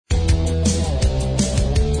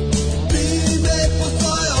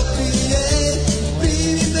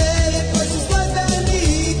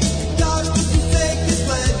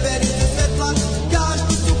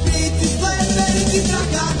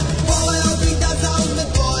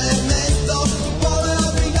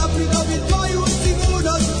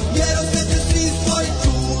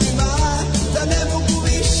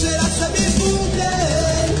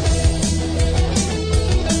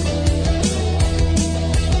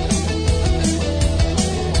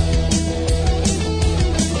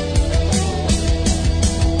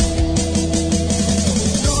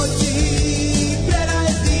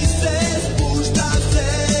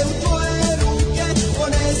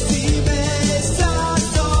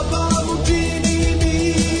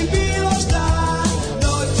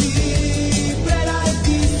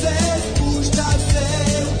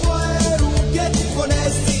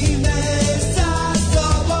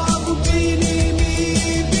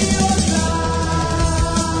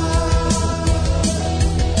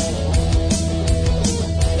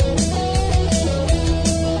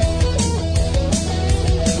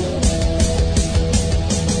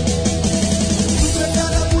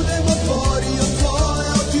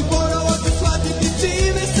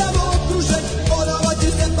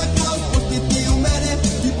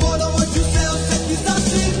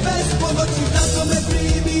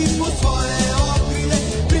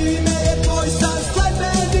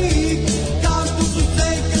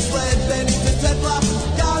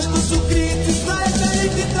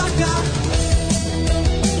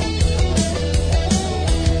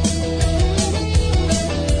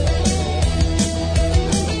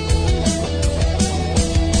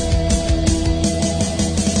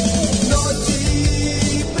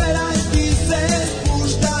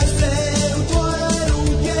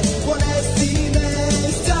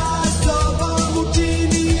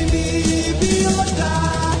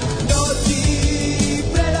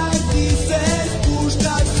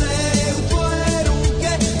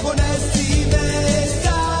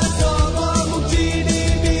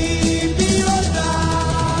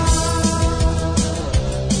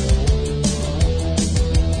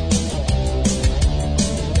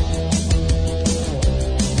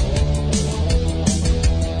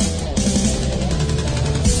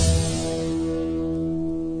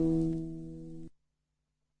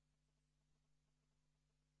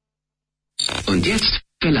Und jetzt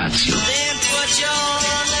Felatio.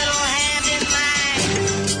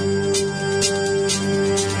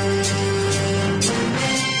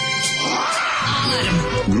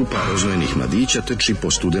 Grupa rozvojenih mladića trči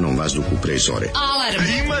po studenom vazduhu pre zore.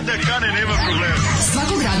 Alarm! Ima da kane, nema problema.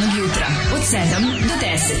 Svakog radnog jutra, od 7 do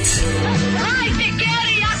 10. Hajde,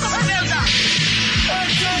 Geri, jako se velda!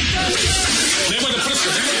 Nemoj da prska,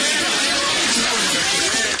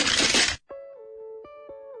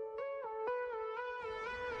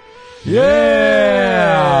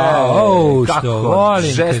 Kako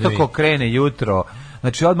volim žestoko krene jutro.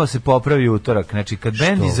 Znači odmah se popravi utorak. Znači kad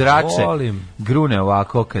bend izrače grune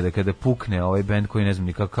ovako kada pukne ovaj bend koji ne znam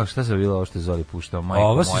ni kako šta se bilo ovo što je Zoli puštao.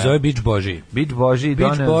 Ovo se zove Beach Boži. Beach Boži,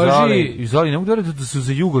 Zoli ne mogu da su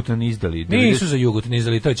za Jugoton izdali. Nisu za Jugoton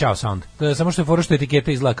izdali, to je Ćao Sound. To je samo što je fora što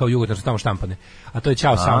etiketa izgleda kao Jugoton, su tamo štampane. A to je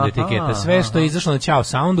Ćao Sound etiketa. Sve što je izašlo na Ćao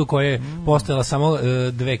Soundu koje je postojala samo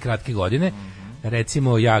 2 kratke godine.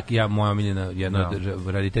 Recimo moja omiljena jedna od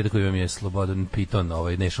raditeta koji vam je Slobodan Piton,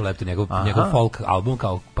 Nešo Lepto, njegov folk album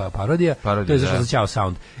kao parodija, to je izašlo za Ćao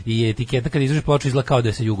Sound. I etiketa kad izražiš ploču izgleda kao da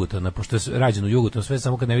je sa Jugotona, pošto je rađeno Jugoton, sve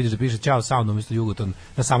samo kad ne vidiš da piše Ćao Sound umjesto Jugoton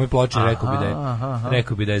na samoj ploči,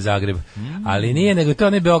 rekao bi da je Zagreb. Ali nije, nego to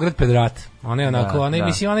onaj Beograd Pedrat. Ona je onako,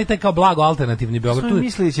 mislim, ona je taj kao blago alternativni Beograd.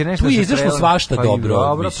 Tu je izašlo svašta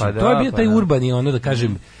dobro. To je bio taj urbani, ono da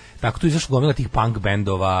kažem, tako tu izašlo gomila tih punk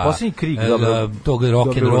bendova, Poslednji krik, tog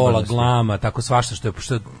rock and rolla, glama, tako svašta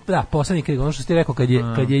što je Poslednji krik, ono što ti rekao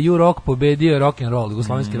kad je UROK pobedio rock and roll,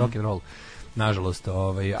 jugoslovenski rock and roll. Nažalost,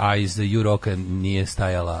 a iz UROK-a nije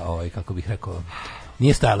stajala, kako bih rekao,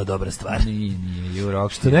 nije stajala dobra stvar. Nije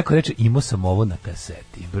UROK. Što neko reče, imao sam ovo na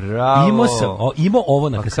kaseti. Bravo. Imao ovo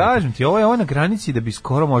na kaseti. Kažem ti, ovo je na granici da bi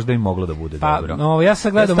skoro možda i moglo da bude dobro. Ja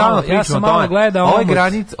sam gledao malo gledao.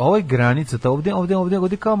 Ovo je granica,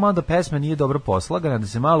 ovdje kao malo da pesma nije dobro poslagana, da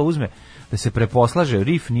se malo uzme, da se preposlaže,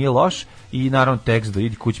 riff nije loš i naravno tekst da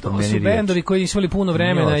idi kući promeni riječ. To su bendovi koji nisu imali puno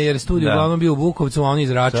vremena jer studio uglavnom bio u Bukovcu, a oni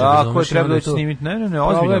iz Rače. Tako je, trebalo da snimiti, ne,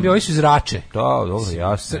 ozbiljno. Ovo su iz Rače. Da, dobro,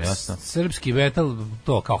 jasno. Srpski metal,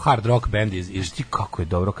 to kao hard rock band iz ti kako je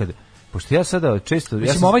dobro kad pošto ja sada često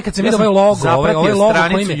mislim kad sam vidio ovaj logo, ovaj logo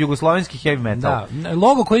koji ima jugoslovenski heavy metal. Da,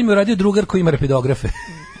 logo koji ima radio drugar koji ima repidografe.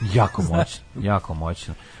 jako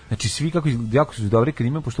moćno. Znači svi jako su dobri kad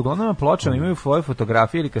imaju, pošto uglavnom na pločama imaju svoje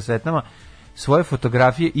fotografije ili kasetama, svoje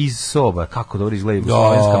fotografije iz soba, kako dobro izgleda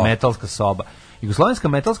jugoslovenska metalska soba. Jugoslovenska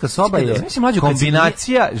metalska soba je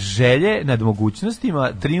kombinacija želje nad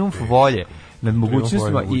mogućnostima, trijumf volje nad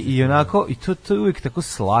mogućnostima i onako, i to je uvijek tako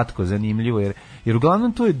slatko, zanimljivo, jer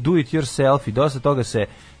uglavnom to je do it yourself i dosta toga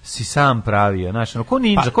si sam pravio, znaš, ko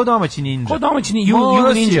ninja, ko domaći ninja. Ko domaći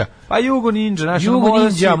Jugo ninja. Pa Jugo ninja, znaš,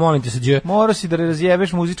 molim te se dje. Morao si da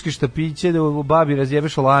razjebeš muzičke štapiće, da u babi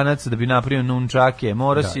razjebeš lanac, da bi napravio nunčake,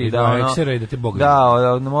 morao si da eksera i da te Bog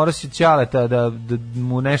morao si ćaleta da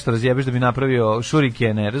mu nešto razjebeš da bi napravio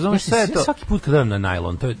šurikene, razumiješ sve to. Ja svaki put kad dajem na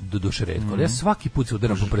najlon, to je do duše retko, ali ja svaki put se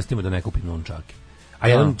udaram po prstima da ne kupim nunčake. A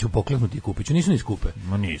jedan ću pokleknuti i kupit ću, nisu ni skupe.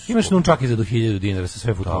 Ma nisu. Imaš nunčake za do 1000 dinara sa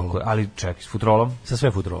sve futrolom. Tako, ali čekaj, s futrolom? Sa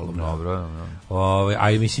sve futrolom. Dobro. A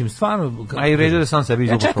mislim, stvarno... A i redu da sam sebi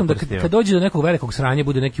izvuku. Ja čekam da kad dođe do nekog velikog sranja,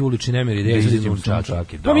 bude neki ulični nemir i da izvedim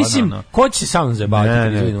nunčake. Pa mislim, ko će se sa mnom zabaviti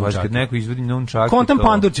kad izvedim nunčake? Kad neko izvedi nunčake... Kontam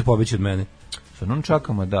Pandur će pobeći od mene. Sa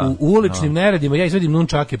nunčakama, da. U uličnim neredima ja izvedim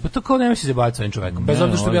nunčake, pa to kao nemoj se zabaviti sa ovim čovekom. Bez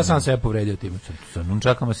obzira što bi ja sam sebe povredio time. Sa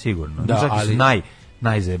nunčakama sigurno. Nunčake su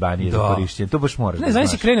najzajebanije za korišćenje. To baš moraš. Ne,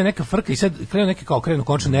 znači krene neka frka i sad krenu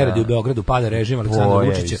končno neredi u Beogradu, pada režim Aleksandra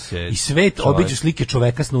Vučića i svet obiđu slike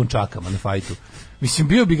čoveka s nunčakama na fajtu. Mislim,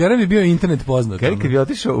 bio internet poznat. Kad bi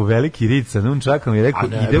otišao u Veliki Rit sa nunčakom i rekao,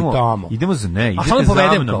 idemo za idete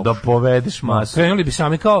za mnom da povedeš masu. Krenuli bi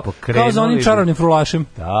sami kao za onim čarobnim frulašem.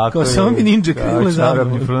 Kao samo bi ninja krenuli za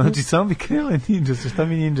mnom. Znači, samo bi krenuli ninja, šta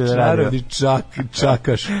mi ninja da radi? Čarobni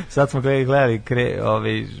čakaš. Sad smo gledali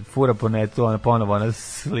fura po netu, ponovo ona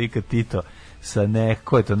slika Tito sa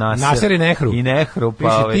ko je to Nasser i Nehru. Pa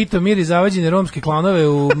piše Tito miri zavađene romske klanove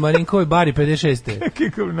u Marinkovoj bari 56.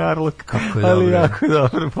 Kakav narlok. Kako je ali jako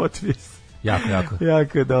dobro potpis.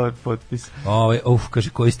 Jako je dobar potpis. Kaže,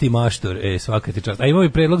 koji si ti maštor? Svaka ti čast. A imamo i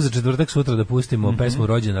predlog za četvrtak sutra da pustimo pesmu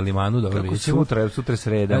Rođen na limanu. Dobro, kako sutra je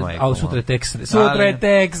sreda, majko. A sutra je tek sreda. Sutra je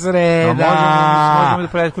tek sreda. Možemo da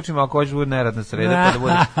preskučimo ako hoće bude neradna sreda,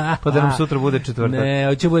 pa da nam sutra bude četvrtak. Ne,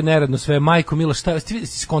 hoće bude neradno sve. Majko Milo, šta?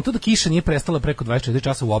 Skonto da kiša nije prestala preko 24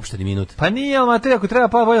 časa uopšte ni minut. Pa nije, ali materija, ako treba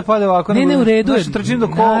pada ovako. Ne, u redu je.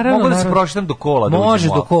 Mogu da se prošetam do kola.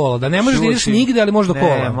 Možeš do kola, da ne možeš da ideš nigde, ali možeš do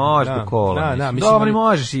kola. Ne, možeš do kola. pola. Da, mislim. Dobro,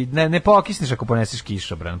 možeš i ne pokisneš ako poneseš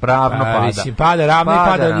kišobran. Pravno pada. Mislim, pada ravno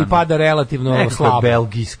i pada relativno slabo. Nekako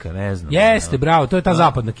belgijska, ne znam. Jeste, bravo, to je ta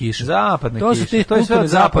zapadna kiša. Zapadna to kiša. Su te to je sve od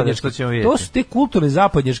zapada što ćemo vidjeti. To su te kulturne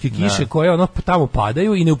zapadnjačke kiše koje ono tamo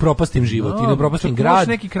padaju i ne upropastim život, i ne upropastim grad. Možeš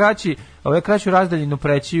neki kraću razdaljinu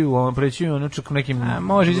preći ono čak nekim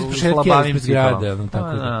može ispred šetke ispred grada,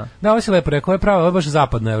 tako da. Da, ovo si lepo rekao, ovo je baš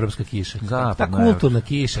zapadna evropska kiša. Ta kulturna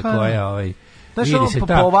kiša koja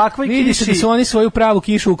vidi se da su oni svoju pravu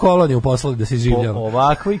kišu u koloniju poslali da se izživljava. Po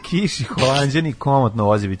ovakvoj kiši Holanđani komotno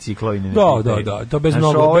voze biciklovi. Da, to bez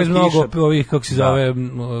mnogo ovih, kako se zove,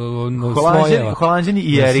 slojeva. Holanđani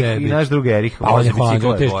i Erik, i naš drug Erik. A on je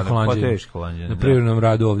teški Holanđani. Na privrednom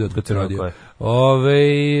radu ovdje od kad se rodio.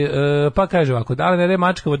 Pa kaže ovako, da li ne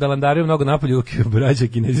mačkavo da landariju mnogo napolju, braća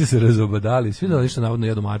Kinezi se razobadali, svi da li što navodno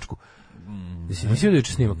jedu mačku. Nisi vidio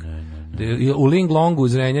juče snimak? U Ling Longu u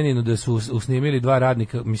Zrenjaninu da su usnimili dva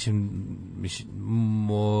radnika,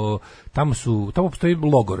 tamo postoji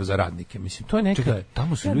logor za radnike, mislim, to je neka... Čekaj,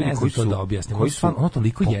 tamo su ljudi koji su ono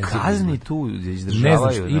toliko po kazni tu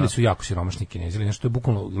izdržavaju. Ne znam, ili su jako siromašni Kinezi, ili nešto je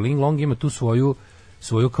bukvalno, Ling Long ima tu svoju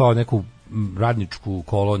kao neku radničku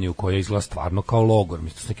koloniju koja izgleda stvarno kao logor,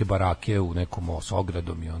 mislim, to su neke barake u nekom s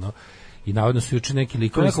ogradom i ono. I navodno su juče neki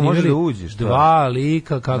likovi snimili dva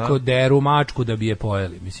lika kako deru mačku da bi je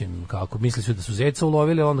pojeli. Mislim, kako misli su da su zeca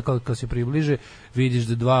ulovili, onda kad se približe vidiš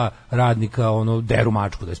da dva radnika deru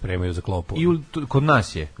mačku da je spremaju za klopu. I kod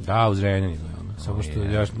nas je? Da, u Zrenjaninu. Samo što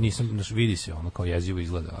ja nisam, vidi se kao jezivo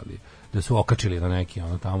izgleda, ali da su okačili na neki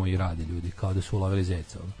tamo i radi ljudi, kao da su ulovili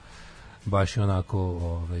zeca. Baš je onako,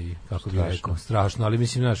 kako bih rekao, strašno, ali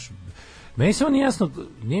mislim, meni samo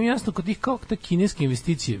nije mi jasno kod tih kao te kineske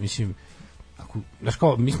investicije, mislim,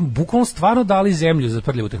 mi smo bukvalno stvarno dali zemlju za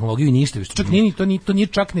prljavu tehnologiju i ništa više. Čak to nije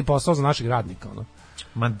čak ni posao za našeg radnika.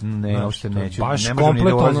 Ma ne, uopšte neću. Baš ne možemo ni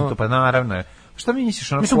da ulaziti to, pa naravno. Šta mi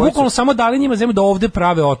misliš? Mi smo bukvalno samo dali njima zemlju da ovde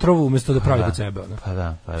prave otrovu umjesto da prave kod sebe. Pa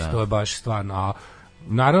da. To je baš stvarno, a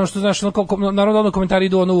naravno što znaš, naravno komentari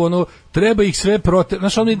idu treba ih sve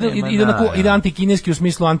znaš, ide antikineski u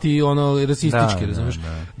smislu rasistički, razumeš?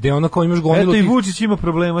 Gde kao imaš gomilu. Eto i Vučić ima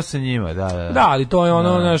problema sa njima, da. Da, ali to je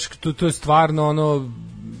znaš, to je stvarno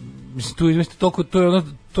mislim,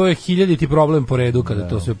 to je hiljaditi problem po redu kada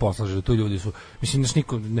to sve poslaže, da tu ljudi su, mislim, znaš,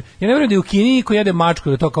 niko, ja ne vjerujem da je u Kini ko jede mačku,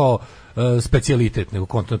 da je to kao specijalitet, nego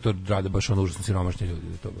kontinent rade baš užasno siromašni ljudi,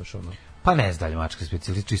 da to baš Pa ne znam, mačka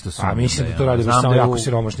specijalitet, čisto su. A mislim da to rade baš samo jako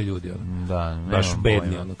siromašni ljudi, Da, baš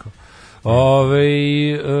bedni,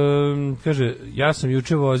 kaže, ja sam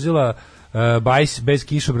juče vozila bajs bez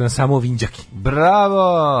kišobrana, samo vinđaki.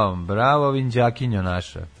 Bravo vinđakinjo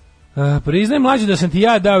naša. Priznaj Mlađu da sam ti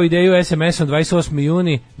ja dao ideju SMS-om 28.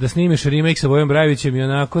 juni da snimiš remake sa Vojom Brajevićem i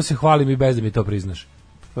onako se hvalim i bez da mi to priznaš.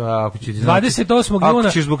 Pa, ako će 28. juna. Ako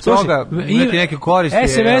ćeš zbog toga imati neke koristi.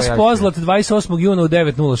 SMS pozlat 28. juna u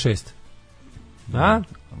 9.06. A?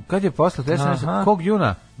 Kad je poslat SMS? Kog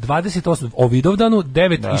juna? 28. O Vidovdanu,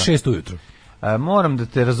 9.06 ujutru. Moram da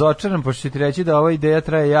te razočaram, pošto ću ti reći da ova ideja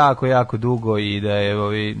traje jako, jako dugo i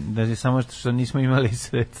da je samo što nismo imali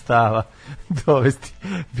sredstava dovesti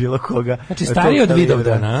bilo koga. Znači stariji od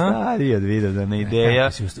Vidovdana. Stariji od Vidovdana, ideja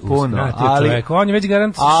puno. Ali, on je već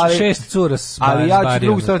garant 6 cura. Ali ja ću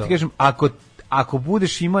drugu stvar ti kažem, ako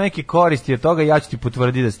budeš imao neke koristi od toga, ja ću ti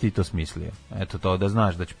potvrditi da si ti to smislio. Eto to, da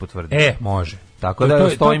znaš da ću potvrditi. Može. Tako da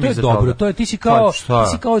stojim iza toga. Dobro, to je ti si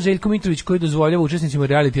kao Željko Mitrović koji dozvoljava učesnicima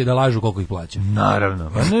realitija da lažu koliko ih plaća.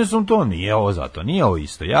 Naravno. Ne sam to, nije ovo zato, nije ovo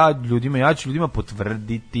isto. Ja ću ljudima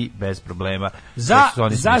potvrditi bez problema. Za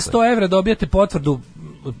 100 evra dobijate potvrdu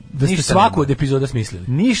da ste svaku od epizoda smislili.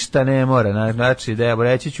 Ništa ne mora, znači da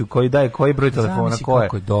reći ću koji daje koji broj telefona, ko je.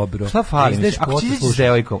 Kako je dobro. Šta fali? Ako će ići s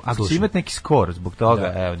devojkom, ako će imati neki skor zbog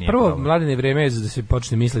toga, evo nije prvo, problem. Mladene, vreme je da se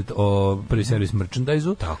počne misliti o prvi servis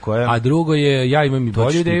merchandise-u. Tako je. A drugo je, ja imam i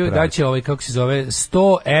bolju ideju, da će kako se zove,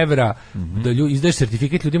 100 evra da izdaješ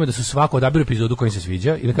sertifikat ljudima da su svako odabiru epizodu koja im se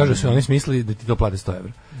sviđa i da kažu da su oni smislili da ti to plate 100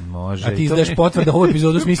 evra. Može. A ti izdaješ potvrdu da ovu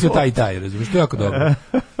epizodu smislio taj i taj, razumiješ? To je jako dobro.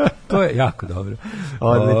 To je jako dobro.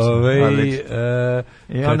 Odlično.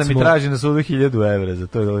 I onda mi traži na sudu 1000 evra za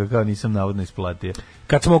to da kao nisam navodno isplatio.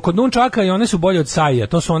 Kad smo kod nunčaka i one su bolje od saija,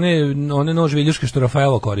 to su one nož viljuške što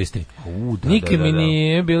Rafaelo koristi. Nikad mi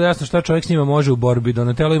nije bilo jasno šta čovjek s njima može u borbi.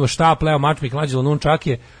 Donatello ima štap, Leo Mačmik, Mlađilo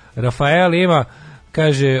nunčake, Rafael ima,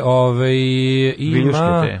 kaže,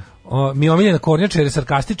 ima... Mi omiljena kornjača jer je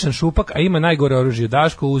sarkastičan šupak, a ima najgore oružje.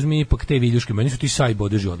 Daško, uzmi ipak te viljuške. Meni su ti saj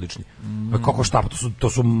bodeži odlični. Kako štap, to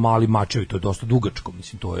su mali mačevi, to je dosta dugačko,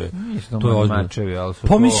 mislim, to je mačevi, ali su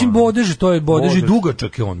pa mislim bodeži, to je bodeži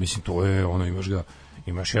dugačak je on, mislim, to je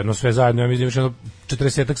imaš jedno sve zajedno, ja mislim, imaš jedno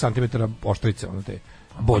 40 cm oštrice, te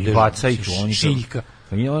Bode, bacaju, oni šiljka.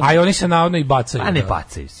 A i oni se navodno i bacaju. A ne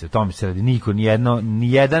bacaju se, o tome se radi. Niko,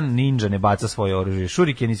 nijedan ninja ne baca svoje oružje.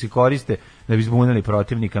 Šurikeni se koriste da bi zbunili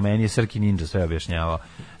protivnika. Meni je Srki ninja sve objašnjavao.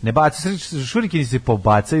 Ne baca, šurikeni se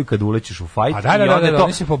pobacaju kad ulećeš u fajt. A da,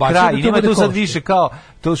 oni se pobacaju. I nema tu sad više kao,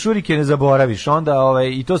 to šurikene zaboraviš. Onda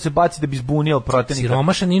i to se baci da bi zbunio protivnika.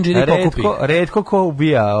 Siromašan ninja ide pokupi. Redko ko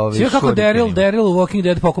ubija šurikenima. Sve kako Daryl u Walking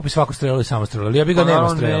Dead pokupi svaku strelu i samo strelu. Ali ja bi ga nema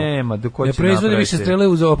strelu. Ne proizvode više strele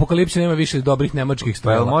u Apokalipsi, nema više dobrih nemačkih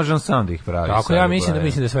strela. Pa može on sam da ih pravi. Tako ja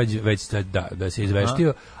mislim da sve već da se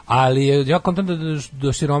izveštio, ali je ja kontent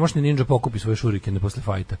da siromašni ninja pokupi svoje šurikene posle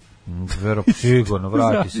fajta. Sigurno,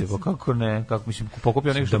 vrati se, pa kako ne, kako mislim,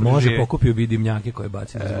 pokupio nešto da može pokupio bi dimnjake koje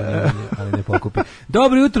baci na zbunjivanje, ali ne pokupi.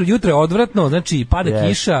 Dobro jutro je odvratno, znači pada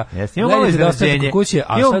kiša, gledajte da ostavite kuće,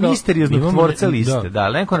 a sad misterioznog tvorca liste, da,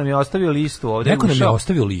 neko nam je ostavio listu ovde. Neko nam je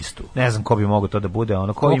ostavio listu. Ne znam ko bi mogao to da bude,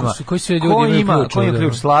 ono, ko ima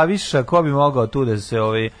ključ Slaviša, ko bi mogao tu da se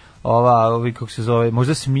ovi kako se zove,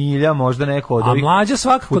 možda Smilja, možda neko od ovih. A Mlađa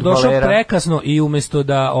svakako došao prekasno i umesto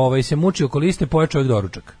da se muči oko liste, poje čovjek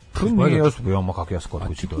doručak. Ja kako ja kod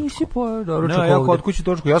kući doručak. Nisi poje doručak. Ne, ja kod kući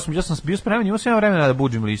doručak. Ja sam bio spreman, imao sam vremena da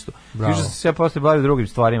buđim listu. Više sam se ja posle bavio drugim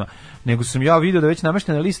stvarima. Nego sam ja video da već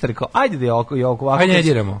nameštena lista, rekao ajde da je ovako. Ajde ne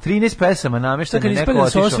diramo. 13 pesama nameštene, neko otišao.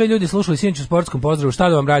 Sad kad sve ljudi slušali sinoć u sportskom pozdravu, šta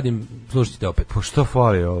da vam radim, slušajte opet. Pa što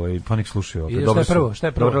fali pa nek slušaju opet. Šta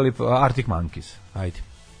je prvo? Arctic Monkeys. Ajde.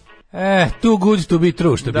 Too good to be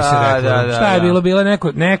true, što bi se reklo. Šta je bilo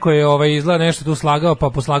neko je izgleda nešto tu slagao, pa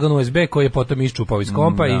poslagan USB koji je potom iščupao iz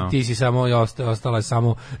kompa i ti si samo, ostala je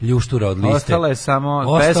samo ljuštura od liste. Ostala je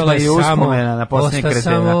samo pesma i uspomena na posljednjeg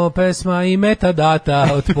kretena. Ostala samo pesma i metadata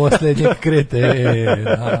od posljednjeg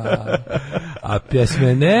kretena. A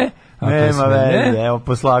pjesme ne. Nema veze, evo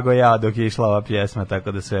poslago ja dok je išla ova pjesma,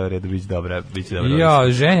 tako da sve u redu, biće dobro.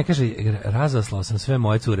 Ja, ženja kaže, razaslao sam sve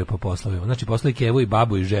moje cure po poslovima. Znači, poslali Kevu i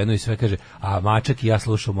babu i ženu i sve kaže, a mačak i ja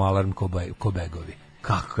slušamo alarm ko begovi.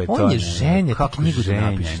 Kako je to? On je ženja, ti knjigu da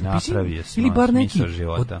napiše. Napravio sam ili bar neki,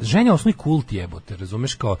 ženja osnovi kult jebote,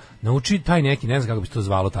 razumeš, kao, nauči taj neki, ne znam kako bi se to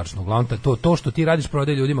zvalo tačno, uglavnom, to što ti radiš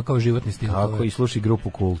prodaje ljudima kao životni stil. Tako, i sluši grupu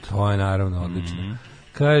Kult. To je naravno odlično.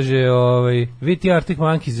 Kaže, vi ti Arctic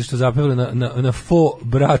Monkeys što zapevali na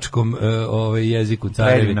bračkom jeziku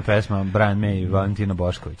carevi. Predivna pesma Brian May i Valentina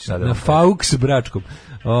Bošković. Na faux bračkom.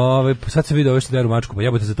 Sad se vidio što deru mačku, pa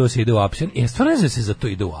jebote za to se ide u aps. Stvarno ne znam se za to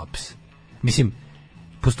ide u aps. Mislim,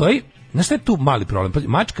 postoji, znaš šta je tu mali problem?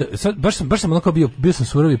 Mačka, sad, baš sam onako bio sam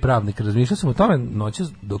surovi pravnik, razmišljao sam o tome noćas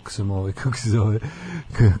dok sam, kako se zove,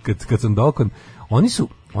 kad sam dokon. Oni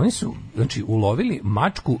su, znači, ulovili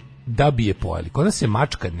mačku da bi je pojeli. Kod nas se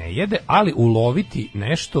mačka ne jede, ali uloviti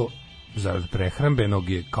nešto za prehrambenog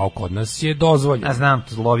je, kao kod nas je dozvoljeno. A znam,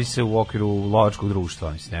 lovi se u okviru lovačkog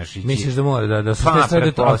društva. Misliš da mora, da su te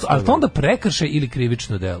srede, ali to onda prekršaj ili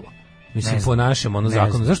krivično delo? Mislim, po našem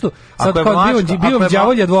zakonu. Zašto? Sad kao bio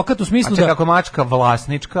đavolji advokat u smislu da... Ako mačka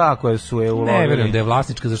vlasnička, ako su je ulovili... Ne verujem da je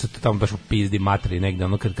vlasnička, zašto to tamo baš u pizdi materi negde,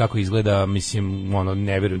 kako izgleda, mislim,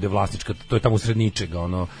 ne verujem da je vlasnička, to je tamo usred ničega,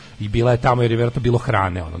 i bila je tamo jer je vjerojatno bilo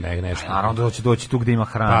hrane, nešto. Naravno da će doći tu gde ima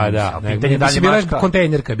hrane. Pa da, mislim, bila je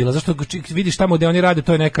kontejnerka, bila, zašto vidiš tamo gde oni rade,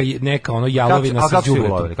 to je neka jalovina sa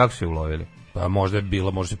đubretom. Kako su je ulovili? Pa možda je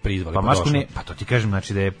bilo, možda se prizvali. Pa mačku ne, pa to ti kažem,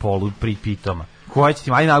 znači da je polu pitoma. Koja će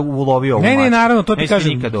ti, ajde ulovio ovu mačku. Ne, naravno, to ti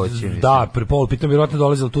kažem. Nikad doći, da, polu pitom vjerojatno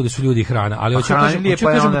dolazilo tu gde su ljudi hrana, ali hoću kažem,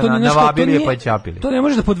 to ne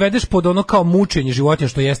možeš da podvedeš pod ono kao mučenje životinja,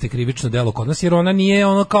 što jeste krivično delo kod nas, jer ona nije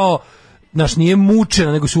ono kao, nije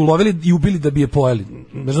mučena, nego su ulovili i ubili da bi je pojeli.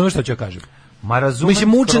 Ne znam što ću ja kažem. Ma razumem. Mislim,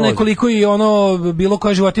 mučena je koliko i bilo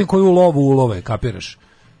koja životinja koju ulove, kapiraš?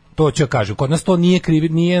 To ću kažem, kod nas to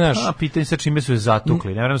nije naš... Pitanje sa čime su je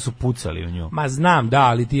zatukli, ne vreme su pucali u nju. Ma znam, da,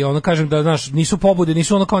 ali ti kažem da, nisu pobude,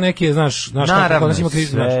 nisu kao neke, naravno,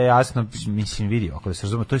 sve jasno, mislim, vidi, ako da se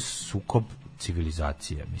razume, to je sukob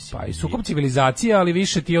civilizacije, mislim. Pa i sukob civilizacije, ali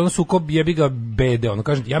više ti je sukob jebi ga bede,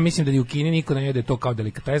 kažem, ja mislim da ni u Kini niko ne jede to kao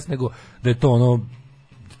delikates, nego da je to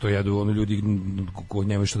to jedu ljudi koji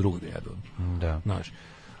nemaju što drugo da jedu. Da. Znaš.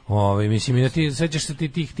 Mislim, i da ti sećaš se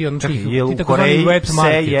ti u Koreji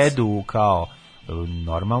se jedu kao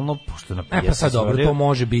normalno, pošto na pa sad dobro, to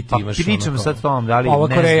može biti, imaš ono. Pričam sad tom, da li ne znam. Ovo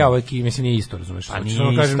Koreja, mislim, nije isto, razumeš? Pa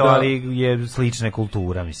nije isto, ali je slična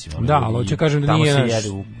kultura, mislim. Da, ali hoću kažem da nije naš...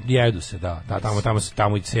 Jedu se, da.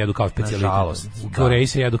 Tamo se jedu kao specijalitet. U Koreji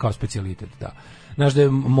se jedu kao specijalitet, da. znaš da je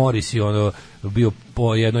Morris i ono bio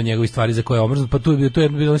po jednoj od njegovih stvari za koje je omrznut, pa tu je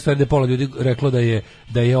bilo stvari da je pola ljudi reklo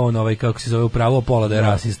da je on kako se zove upravo, pola da je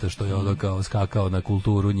rasista, što je ono kao skakao na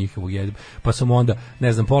kulturu njihovog jedba. Pa sam onda,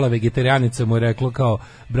 ne znam, pola vegetarijanica mu je reklo kao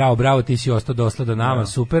bravo, ti si ostao dosledan nama,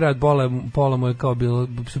 super, a pola mu je kao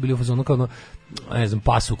su bili u fazonu kao ne znam,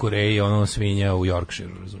 pas u Koreji, svinja u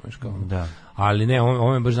Yorkshireu, razumeš kao. Da. Ali ne,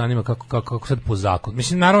 ovo me baš zanima kako sad po zakonu.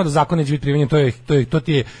 Mislim, naravno da zakon neće biti primenjen, to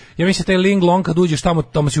ti je, ja mislim taj Ling Long kad uđeš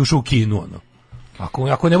tamo si ušao u Kinu, ono.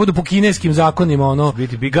 Ako ne budu po kineskim zakonima,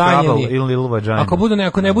 ganjani,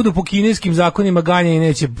 ako ne budu po kineskim zakonima ganjani,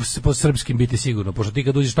 neće po srpskim biti sigurno, pošto ti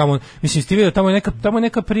kad uđeš tamo, mislim, ti vidio, tamo je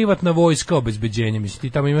neka privatna vojska obezbeđenja, mislim, ti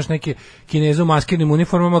tamo imaš neke Kineze u maskirnim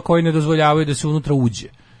uniformama koji ne dozvoljavaju da se unutra uđe.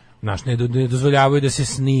 Znaš, ne dozvoljavaju da se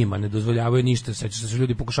snima, ne dozvoljavaju ništa. Sećaš se, su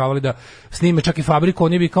ljudi pokušavali da snime čak i fabriku,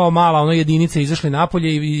 oni bi kao mala jedinica izašli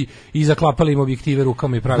napolje i zaklapali im objektive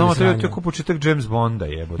rukama i pravili sranje. To je kao početak James Bonda,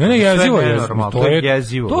 jebote. Ne, jezivo je. To je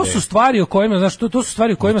jezivo. To su stvari o kojima, znaš, to su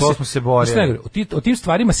stvari o kojima se borili. O tim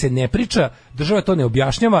stvarima se ne priča, država to ne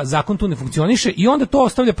objašnjava, zakon tu ne funkcioniše i onda to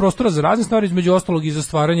ostavlja prostora za razne stvari, između ostalog i za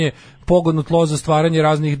stvaranje pogodno tlo, za stvaranje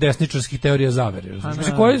raznih desničarskih teorija zavere.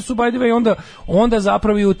 Znači, koje su, by the way, onda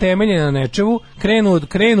zapravo i utemeljene na nečemu,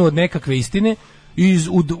 krenu od nekakve istine i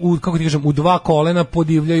kako ti kažem, u dva kolena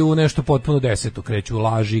podivljaju u nešto potpuno deseto, kreću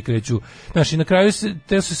laži, znači na kraju se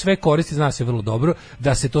sve koristi, zna se vrlo dobro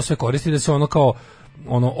da se to sve koristi, da se kao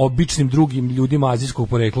običnim drugim ljudima azijskog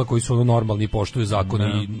porekla koji su normalni i poštuju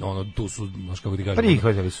zakone i tu su, znaš kako ti kažem,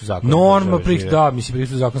 prihvatili su zakon prihvatili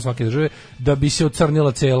su zakon svake države da bi se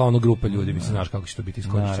ocrnila cela grupa ljudi, mislim, znaš kako će to biti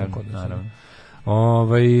iskorišćeno kod nas. Naravno.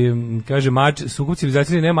 Kaže, sukob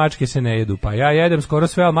civilizacije, ne, mačke se ne jedu. Pa ja jedem skoro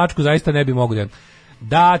sve, ali mačku zaista ne bi mogu da.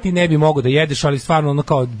 Da, ti ne bi mogu da jedeš, ali stvarno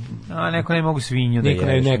kao neko ne mogu svinju da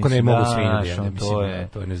jedeš. Neko ne mogu svinju da jedeš.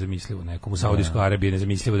 To je nezamislivo. Nekom u Saudijskoj Arabiji je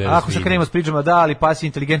nezamislivo da jedeš. Ako se krenemo s pričama, ali pas je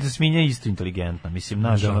inteligentan, svinja je isto inteligentna. Mislim,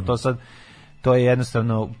 znaš, to je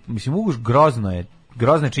jednostavno, mislim,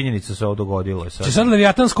 grozne činjenice se ovo dogodilo. Će sad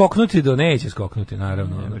Leviatan skoknuti neće skoknuti,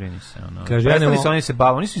 naravno. Ne brini se. Kaže, oni se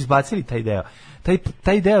bave, oni su izbacili taj deo.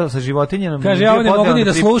 Taj deo sa životinjama. Kaže, ja ne mogu ni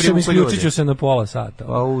da slušam, isključit ću se na pola sata.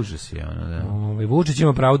 Pa užas je da. Vučić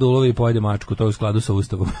ima pravo da ulovi i pojede mačku, to je u skladu sa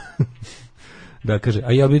Ustavom. Da, kaže,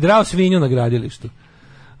 a jel bi drao svinju na gradilištu?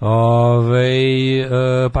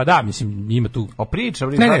 Pa da, mislim, ima tu.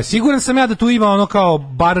 Ne, siguran sam ja da tu ima kao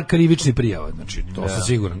bar krivični prijava, znači, to sam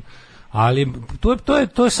siguran. Ali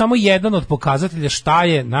to je samo jedan od pokazatelja šta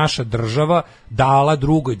je naša država dala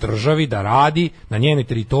drugoj državi da radi na njenoj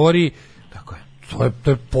teritoriji. Tako je.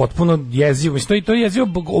 To je potpuno jezivo. Mislim, to je jezivo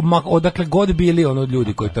odakle god bili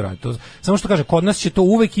ljudi koji to rade. Samo što kaže, kod nas će to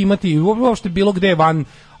uvek imati, uopšte bilo gde van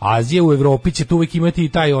Azije, u Evropi će to uvek imati i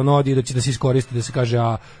taj da će da se iskoristi, da se kaže,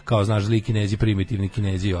 kao znaš, zli Kinezi, primitivni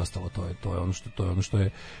Kinezi i ostalo. To je ono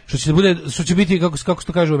što će biti, kako se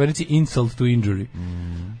to kaže u Americi, insult to injury.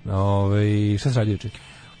 Šta se radi juče?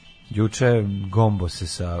 Juče gombo se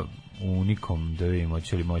sa unikom da vidimo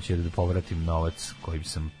hoće li moći da povratim novac koji bi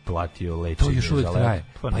sam platio lečenje. To još uvijek traje.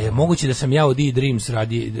 Pa je moguće da sam ja od E-Dreams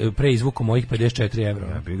pre izvukom mojih 54 evra.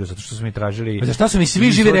 Ja bih ga, zato što su mi tražili... A zašto su mi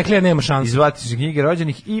svi živi rekli da nema šanse? Izvati se knjige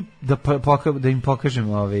rođenih i da im pokažem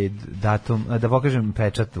datum, da pokažem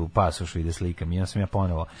pečat u pasošu i da slikam. Ja sam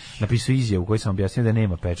ponovo napisao izjavu u kojoj sam objasnio da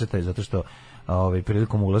nema pečata zato što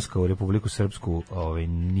prilikom ulaska u Republiku Srpsku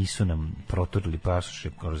nisu nam proturili pasoše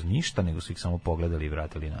kroz ništa, nego su ih samo pogledali i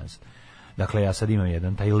vratili nazad. Dakle, ja sad imam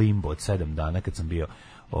jedan taj limbo od 7 dana kad sam bio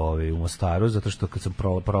u Mostaru, zato što kad sam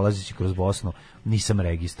prolazići kroz Bosnu nisam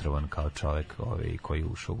registrovan kao čovjek koji je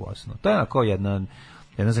ušao u Bosnu. To je onako jedna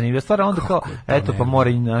zanimljiva stvar, a onda kao, eto, pa mora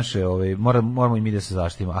i naše, moramo i mi da se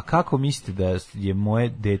zaštitimo. A kako mislite da je moje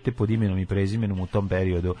dete pod imenom i prezimenom u tom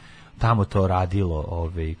periodu tamo to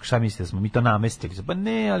radilo, šta mislite da smo mi to namestili? Pa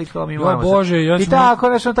ne, ali kao mi moramo... Bože, ja I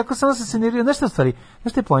tako samo sam se nervirao. Znaš šta stvari?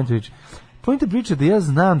 Znaš šta je point priče? Point priče da ja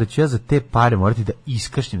znam da ću ja za te pare morati da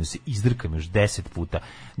iskašnem, da se izdrkam još 10 puta,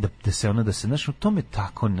 da se, znaš, u tome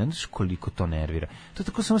tako, ne znaš koliko to nervira. To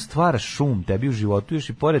tako samo stvara šum tebi u životu, još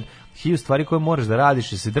i pored 1000 stvari koje moraš da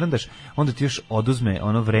radiš, da se drndaš, onda ti još oduzme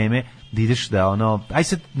vreme da ideš da aj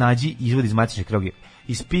sad nađi izvod iz matične knjige.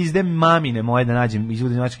 Iz pizde mamine moje da nađem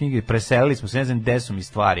izvod iz matične knjige, preselili smo se, ne znam gde su mi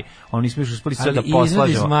stvari. Oni nismo još uspeli sve da poslažemo.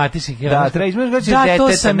 Ali izvod iz matične knjige. Da, treba izvod iz deteta,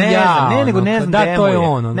 to sam ja.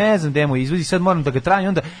 Ne znam demo izvodi, sad moram da ga trajem,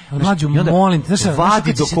 onda Mlađu, molim te,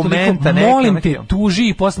 vadi dokumenta, molim te, tuži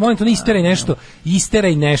i posle, molim te,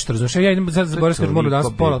 isteraj nešto, razumiješ, ja idem sad zaboravim,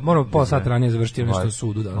 moram pola sata ranije završiti nešto u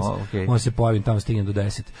sudu danas. onda se pojavim tamo, stignem do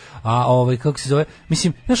 10. A kako se zove,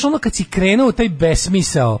 mislim, znaš, ono kad si krenuo taj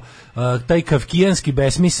besmisao, taj kafkijanski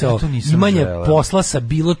besmisao imanja posla sa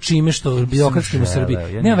bilo čime što birokratskim u Srbiji,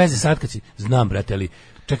 nema veze sad kad si, znam, brate, ali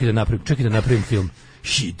čekaj da napravim film.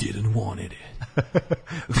 He didn't want it.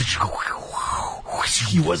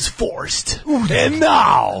 He was forced. And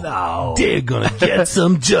now they're gonna get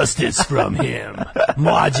some justice from him.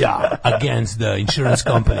 Mladja against the insurance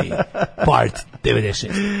company. Part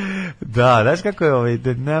 96. Da, znaš kako je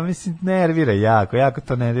mislim, nervira jako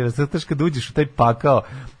to nervira. Zato što kad uđeš u taj pakao,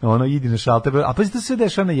 ono, idi na šalter, a pa to se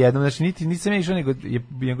dešava na jednom, znači nisam ja išao, nego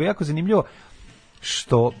jako zanimljivo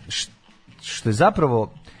što je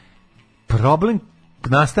zapravo problem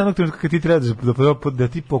nastanog trenutka kad ti treba da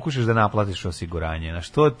ti pokušaš da naplatiš osiguranje. Na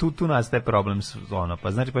što tu nastaje problem, ono,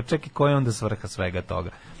 pa znači, pa čekaj, koja je onda svrha svega toga?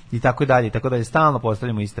 I tako dalje, stalno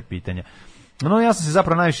postavljamo ista pitanja. No, ja sam se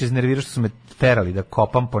zapravo najviše iznervirao što su me terali da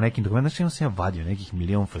kopam po nekim dokumentima. Znači, sam ja vadio nekih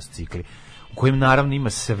milion fascikli, u kojim naravno ima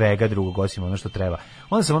svega drugog osim ono što treba.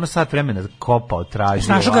 Onda sam sat vremena kopao,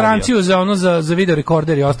 tražio. Našu garanciju za video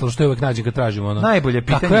rekorder i ostalo što je uvek nađem kad tražimo. Ono. Najbolje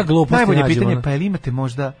pitanje, pa je li imate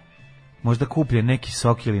možda kupljen neki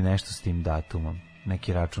sok ili nešto s tim datumom,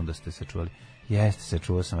 neki račun da ste sačuvali. Jeste,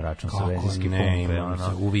 sačuvao sam račun sa benzinske pumpe.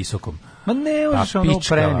 U visokom. Ma ne možeš ono u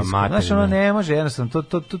preniskom. Znaš, ono ne može, jednostavno,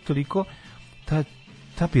 to toliko,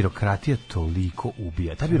 ta birokratija toliko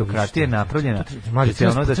ubija. Ta birokratija je napravljena.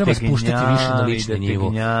 Treba spuštati više na lični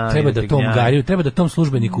nivo. Treba da tom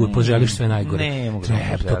službeniku poželiš sve najgore.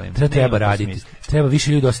 Treba raditi. Treba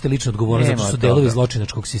više ljudi osjetiti lično odgovornost zato što su delovi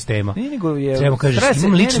zločinačkog sistema. Treba kažeš,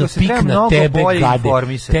 imam lično pik na tebe, gade.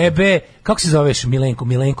 Tebe, kako se zoveš,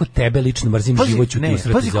 Milenko, tebe lično mrzim, život ću ti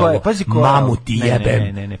usrati za ovo. Mamu ti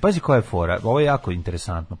jebem. Ne, pazi koja je fora. Ovo je jako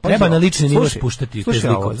interesantno. Treba na lični nivo spuštati te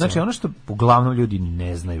zlikovce. Znači, ono što uglavnom ljudi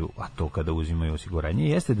ne znaju, a to kada uzimaju osiguranje,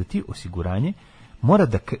 jeste da ti osiguranje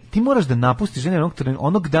ti moraš da napustiš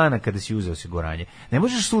onog dana kada si uzeo osiguranje. Ne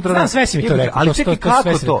možeš sutra dan. Sve si mi to rekao. Ali čekaj,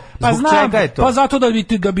 kako to? Pa znam, čega je to? Pa zato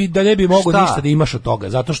da ne bi mogao ništa da imaš od toga.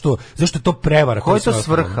 Zato što je to prevara. Koja je to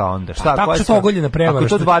svrha onda? Šta? Tako što je to ogoljena prevara.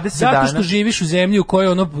 Ako to 20 zato što živiš u zemlji u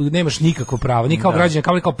kojoj nemaš nikakvo pravo, ni kao građanin,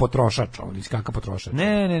 kao potrošač, kakav potrošač.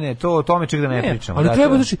 Ne, to o tome čak da ne pričamo. Ali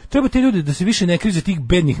treba te ljudi da se više ne kriju za tih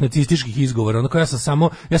bednih nacističkih izgovora. Onako ja samo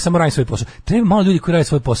radim svoj posao. Treba malo ljudi koji rade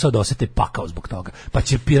svoj posao da osete pakao zbog toga.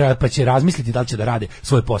 Pa će razmisliti da li će da rade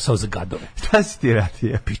svoj posao za gadove. Šta si ti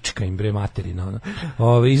radio? Pička im bre materina.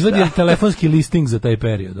 Izvadi telefonski listing za taj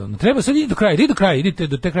period. Treba sad idi do kraja, idite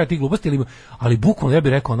do te kraja tih gluposti, ali bukvalno ja bih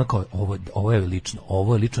rekao onako, ovo je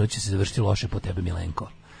lično da će se završiti loše po tebe,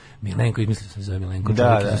 Milenko, izmislio sam se zove Milenko,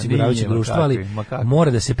 čovjek iz osiguravajućeg društva, ali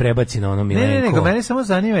mora da se prebaci na ono Milenko. Ne, nego mene samo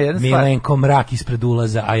zanima jedna stvar. Milenko mrak ispred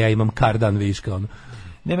ulaza, a ja imam kardan viška, ono.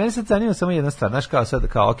 Ne, meni sad zanima samo jedna stvar, znaš,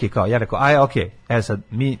 ja rekao, evo sad,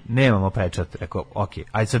 mi nemamo pečat, rekao,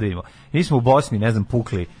 ajde sad vidimo. Mi smo u Bosni, ne znam,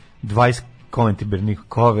 pukli 20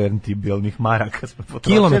 konvertibilnih maraka smo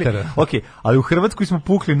potrošili. Kilometara. Ali u Hrvatskoj smo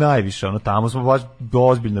pukli najviše, tamo smo baš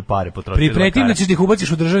ozbiljne pare potrošili. Pripretim da ćeš ih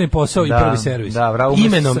ubaciš u državni posao i prvi servis. Da,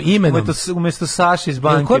 imenom. Umesto Saše iz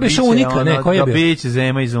banke. Ko je biše Unika, ne, ko je bio? Biće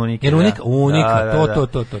Zema iz Unike. Jer Unika,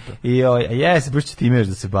 to. I baš će time još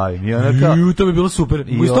da se bavim. To bi bilo super.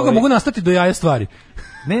 Iz toga mogu nastati do jaja stvari.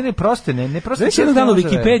 Ne, prosto. Već jednog dana u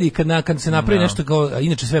Wikipediji kad se napravi nešto kao,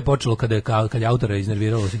 inače sve je počelo kad je autora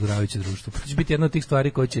iznerviralo osiguravajuće društvo. To će biti jedna od tih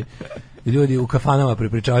stvari koje će ljudi u kafanama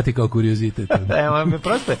prepričavati kao kuriozitet.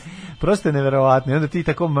 Prosto je neverovatno. I onda ti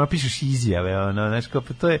tako napišeš izjave, znaš, kao,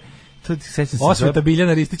 to je Osveta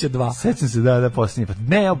Biljana Ristića 2. Sećam se da posljednji put.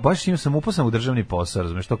 Ne, ja baš sam upao u državni posao,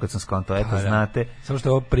 razumeš, to kad sam skontao, znate. Samo što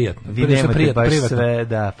je ovo prijatno. Vi nemate baš sve,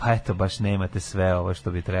 baš nemate sve ovo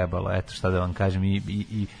što bi trebalo, šta da vam kažem,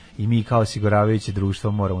 i mi kao osiguravajuće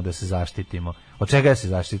društvo moramo da se zaštitimo. Od čega ja se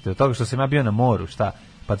zaštitite? Od toga što sam ja bio na moru, šta?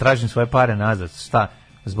 Pa tražim svoje pare nazad, šta?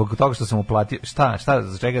 Zbog toga što sam uplatio, šta,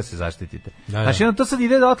 za čega se zaštitite? Znači, to sad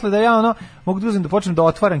ide dotle da ja mogu da počnem da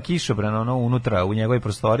otvaram kišobran unutra u njegovoj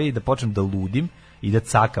prostoriji i da počnem da ludim i da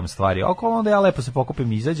cakam stvari okolo, onda ja lepo se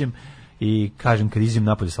pokupim, izađem i kažem kad izim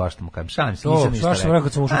napolje svašta mu kažem, šalim se,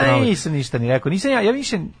 nisam ništa rekao.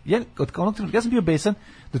 Ja sam bio besan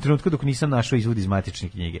do trenutka dok nisam našao izvod iz matične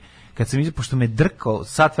knjige. Kad sam pošto me drkao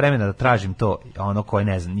sat vremena da tražim to, koje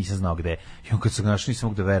ne znam, nisam znao gde. I kad sam ga našao, nisam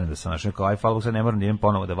mogu da verujem da sam našao. Kao, hvala Bogu, sad ne moram da idem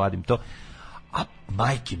ponovo da vadim to. A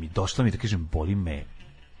majke mi, došla mi da kažem, boli me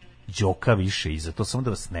Đoka više iza, to samo da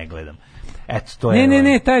vas ne gledam. Eto, to je...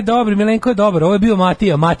 Ne, taj je dobar, Milenko je dobar, ovo je bio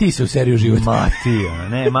Matija, Matiji se u seriju život.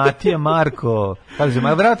 Matija, Marko, kako se,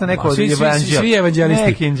 vratno neko od evanđelja. Svi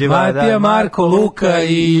evanđelisti. Matija, Marko, Luka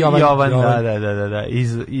i Jovan. Da,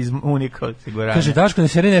 iz Unika osiguranja. Kaže, Daško, na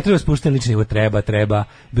seriji ne treba spušteni lični život, treba.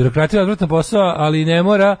 Birokratija je odvratan posao, ali ne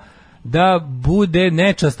mora da bude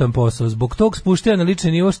nečastan posao. Zbog tog spuštanja na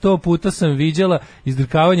lični nivo 100 puta sam viđala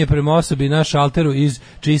izdrkavanje prema osobi na šalteru iz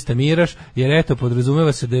čista miraš, jer eto,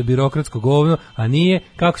 podrazumeva se da je birokratsko govno, a nije.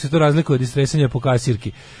 Kako se to razlikuje od istresanja po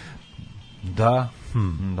kasirki? Da,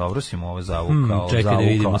 dobro si mu ovo zavukao. Čekaj da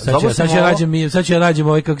vidimo, sad ću ja nađem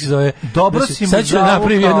ovaj, kako se zove, dobro si mu sad ću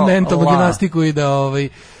napraviti jednu mentalnu gimnastiku i da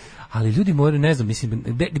ali ljudi moraju, ne znam, mislim,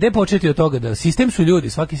 gde početi od toga da sistem su ljudi,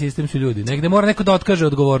 svaki sistem su ljudi, negde mora neko da otkaže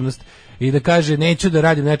odgovornost i da kaže neću da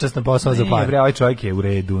radim nečastan posao za pare. Ovaj čovjek je u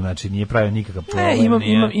redu, znači nije pravio nikakav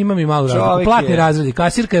problem. Imam i malu razliku. Platni razredi,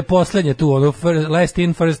 kasirka je poslednja tu, ono last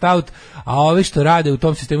in, first out, a ovi što rade u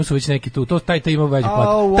tom sistemu su već neki tu, taj ima veću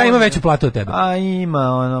platu. Taj ima veću platu od tebe. A ima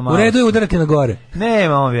ono malo. U redu je udarati na gore.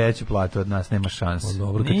 Nema on veću platu od nas, nema šanse.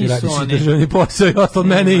 Dobro, kad ti radiš državni posao i ostalo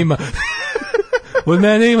mene ima. Od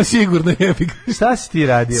mene ima sigurno jebik. Šta si ti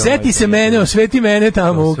radio? Seti se mene, osveti mene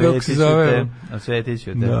tamo, kako se zove. Osvetit ću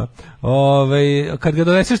te. Da. Kad ga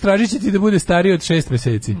doneseš, tražit će ti da bude stariji od 6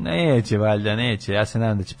 meseci. Neće, valjda, neće. Ja se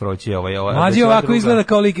nadam da će proći ovaj. Mlađi ovako izgleda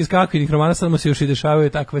kao lik iz kakvinih romana, sad mu se još i dešavaju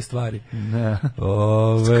takve stvari. Ne.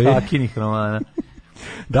 Iz kakvinih romana.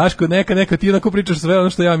 Daško, neka ti onako pričaš sve ono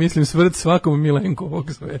što ja mislim svrt svakom Milenku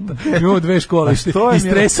ovog sveta. Imamo dve škole,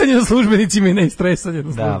 istresanje na službenicima i neistresanje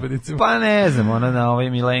na službenicima. Pa ne znam, na ovaj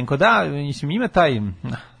Milenko, da, mislim, ima taj...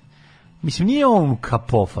 Mislim, nije on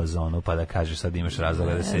kapofaz ono, pa da kažeš sad imaš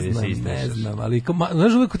razloga da se istrešaš. Ne znam, ali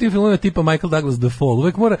znaš uvek u tim filmovima tipa Michael Douglas The Fall,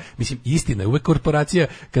 uvek mora, mislim, istina, uvek korporacija,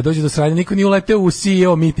 kad dođe do sranja, niko nije uleteo u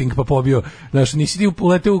CEO meeting pa pobio, znaš, nisi ti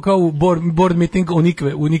uleteo kao u board meeting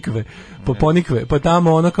u nikve, ponikve, pa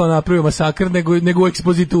tamo ono kao napravio masakr, nego u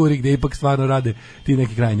ekspozituri, gde ipak stvarno rade ti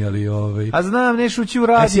neki krajnji, ali A znam, neš ući u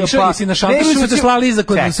radio, jesi na šalteru su te slali iza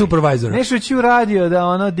kod supervisora. Neš ući u radio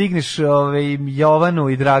da digneš Jovanu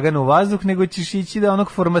i Draganu u vazduh, nego ćeš ići da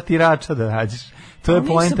onog formatirača da nađeš. To je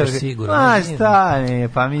poenta. Šta ne,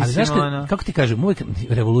 pa mislim ali znaš kako ti kažem, uvijek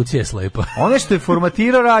revolucija je slepa. Ono što je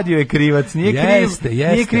formatirao radio je krivac,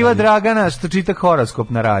 nije kriva Dragana što čita horoskop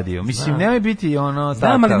na radio. Mislim, nemoj biti ono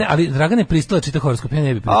takav. Ali Dragana je pristala čita horoskop, ja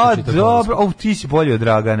ne bi pristala čita horoskop. Dobro, ti si bolji od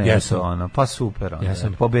Dragane. Pa super,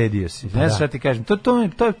 pobedio si. Ne znam šta ti kažem,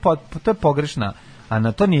 to je pogrešna. A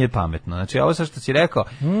na to nije pametno. Znači, ovo sa što si rekao,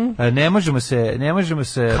 ne možemo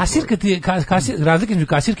se... Kasirka razlika između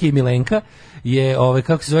kasirke i Milenka je,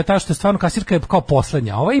 kako se zove, ta što je stvarno kasirka je kao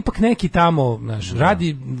poslednja. Ovo je ipak neki tamo, znaš,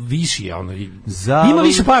 radi viši, ima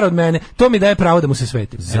više para od mene, to mi daje pravo da mu se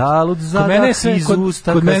svetim. Zalud zadak iz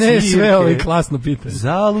usta kasirke. Kod mene je sve klasno pitanje.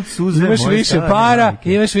 Zalud suze imaš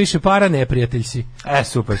više para, neprijatelj si.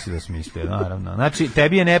 Super si da smislio, naravno. Znači,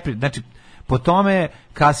 tebi je neprijatelj, znači, po tome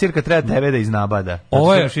kasirka treba tebe da iznabada.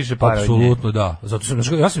 Ovo je apsolutno da. Zato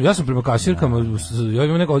ja sam prema kasirkama, ja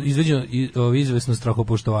imam neko izvesno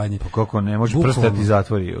strahopoštovanje. Pa kako ne može prstati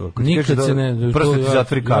zatvori? Nikad se ne. Prstati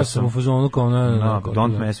zatvori kasom. Ja sam u fazonu kao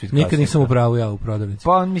don't mess with kasirka. Nikad nisam u pravu ja u prodavnici.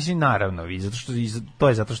 Pa mislim naravno,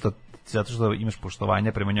 zato što imaš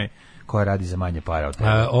poštovanje prema njoj koja radi za manje para od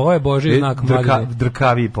tebe. Ovo je Božji znak Mladine.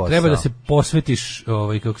 Drkavi posao. Treba da se posvetiš,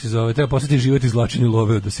 kako se zove, treba posvetiti život izvlačenju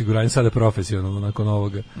love od osiguranja sada profesionalno nakon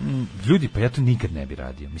ovoga. Ljudi, pa ja to nikad ne bi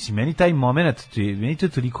radio. Mislim, meni taj moment, meni to je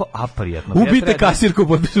toliko aprijatno. Ubite kasirku,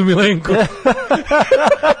 potpisu Milenko.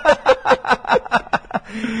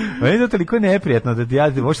 Meni je to toliko neprijatno da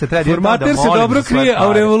ja možete treba formater se dobro krije, a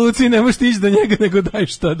u revoluciji ne možeš ići do njega nego daj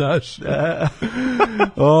šta daš.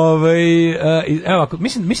 Evo,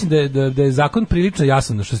 mislim da je zakon prilično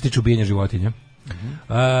jasan što se tiče ubijanja životinja.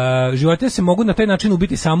 Životinje se mogu na taj način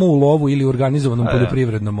ubiti samo u lovu ili u organizovanom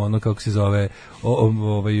poljoprivrednom, kako se zove,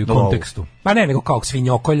 kontekstu. Pa ne, nego kao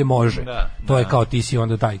svinjokolje može. To je kao ti si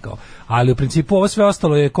onda taj kao. Ali u principu ovo sve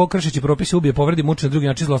ostalo je ko kršeći propise ubije, povredi, muči na drugi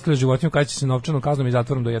način, zlostavlja životinju, kaće se novčanom kaznom i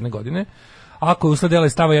zatvorom do 1 godine. Ako je usled dela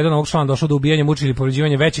iz stava 1 ovog člana došlo do ubijanja, mučenja ili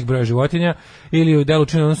povređivanja većeg broja životinja ili u delu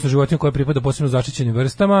čina odnosno životinja koja pripada posebno zaštićenim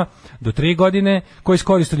vrstama do 3 godine, koji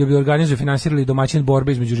iskoristili organizuje, finansirali domaćin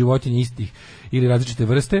borbe između životinja istih ili različite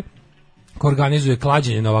vrste, ko organizuje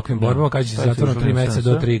klađenje na ovakvim borbama, kaže se zatvorom 3 meseca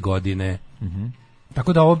do 3 godine.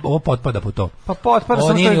 Tako da ovo potpada po to. Pa potpada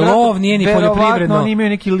ovo nije ni lov, nije ni poljoprivredno. Oni imaju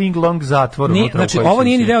neki long zatvor. Znači, ovo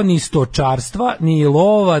nije ni deo ni stočarstva, ni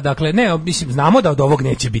lova, dakle, ne, mislim, znamo da od ovog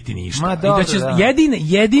neće biti ništa. I da će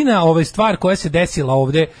jedina stvar koja se desila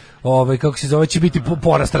ovde kako se zove, će biti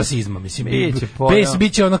porast rasizma, mislim.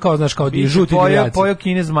 Biće ono kao, znaš, kao žuti divljaci. Pojao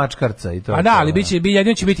Kinez mačkarca i to. A da, ali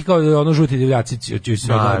jedino će biti kao ono žuti divljaci će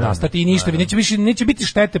sve nastati i ništa, neće biti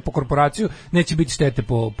štete po korporaciju, neće biti štete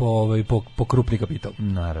po krupni kapital.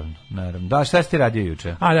 Naravno. Da, šta ste radio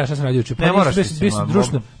juče? Šta sam radio juče? Ne moraš ti se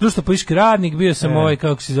društvo politički radnik, bio sam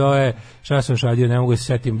kako se zove, šta sam još radio, ne mogu se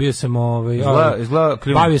setim, bio sam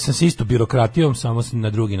bavio sam se isto birokratijom, samo na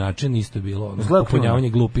drugi način, isto je bilo popunjavanje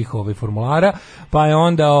glupih formulara, pa je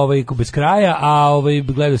onda bez kraja, a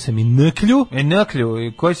gledao sam i Nklju.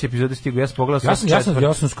 Nklju, koji si epizode stigao? Ja sam pogledao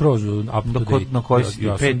ja sam skroz up to date. Na koji si?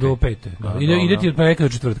 Ja sam do 5. Ide ti od ponedjeljka do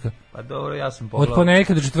četvrtka. Pa dobro, ja sam pogledao. Od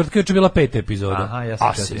ponedjeljka do četvrtka je bila 5. epizoda. Aha, ja sam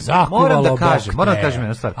moram da kažem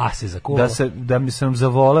jednu stvar. Se zakuvalo. Da mi sam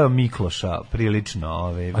zavoleo Mikloša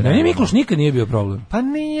prilično. A ne, Mikloš nikad nije bio problem. Pa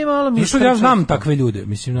nije malo mi. Što ja znam takve ljude,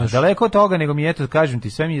 mislim, daleko od toga, nego mi eto kažem ti,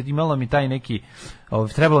 sve mi je imalo mi taj neki,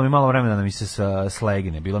 trebalo mi malo vremena da mi se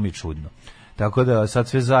slegne, bilo mi čudno. Tako da sad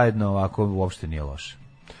sve zajedno ovako uopšte nije loše.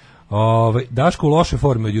 Daško u lošoj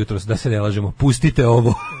formi od jutros, da se ne lažemo, pustite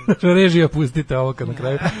ovo. Režija, pustite ovo, kad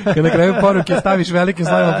na kraju poruke staviš velikim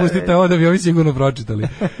slovima, pustite ovo, da bi ovi sigurno pročitali.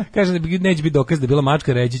 Kaže da neće biti dokaz da je bila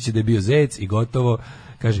mačka, reći će da je bio zec i gotovo.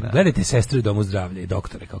 Kaže, gledajte sestre u domu zdravlja i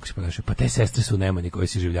doktore, kako se ponašaju, pa te sestre su nemani koji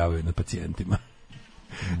se življavaju nad pacijentima.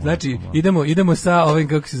 Znači, idemo sa ovim,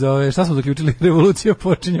 kako se zove, šta smo zaključili, revolucija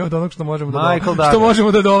počinje od onog što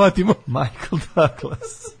možemo da dovatimo. Michael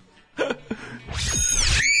Douglas.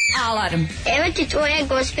 Alarm. Evo ti tvoje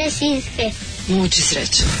gospe sinske. Muči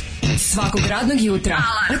sreću. Svakog radnog jutra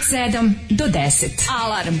od 7 do 10.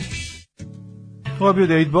 Alarm. Ovo je bio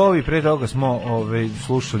David Bowie, pre toga smo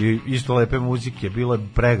slušali isto lepe muzike, bilo je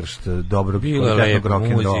pregršt dobrog kvalitetnog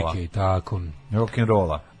rock'n'rolla. Muzike i tako.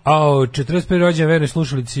 Rock'n'rolla. 41. rođen vernoj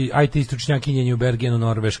slušalici, IT stručnjakinjenju u Bergenu,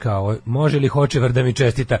 Norveška. Može li Hočevar da mi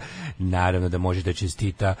čestita? Naravno da može da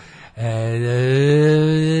čestita.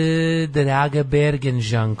 Draga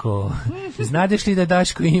Bergenžanko, znadeš li da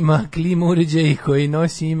Daško ima klim uređaj koji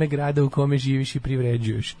nosi ime grada u kome živiš i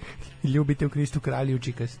privređuješ? Ljubite u Kristu kralju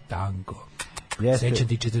čika Stanko. Srećan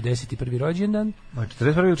ti 41. rođendan?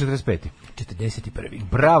 41. ili 45. 41.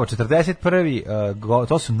 Bravo, 41.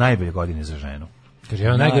 To su najbolje godine za ženu. Kaže,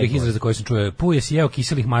 jedan najgorih izraza koji sam čuo, puje si jeo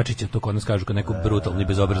kiselih mačića, to kod nas kažu kao neko brutalno i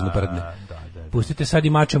bezobrazno prdne. Pustite sad i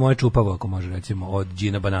mače moje čupavo, ako može, recimo, od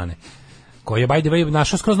Gina Banane, koji je, by the way,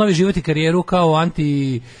 našao skroz novi život i karijeru kao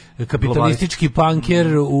antikapitalistički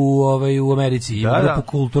punker u Americi. Ima grupu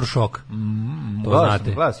Kultur Šok. To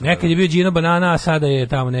znate. Nekad je bio Gina Banana, a sada je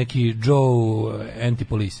tamo neki Joe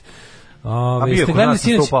Antipolis. A bio kod nas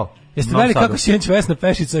nastupao. Jeste gledali kako sinoć Vesna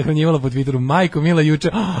Pešica hranjivala po Twitteru, majko mila juče,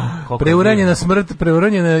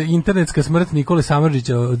 preuranjena internetska smrt Nikole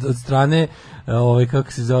Samardžića od strane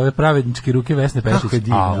kako se zove, pravedničke ruke Vesne Pešice. Kako je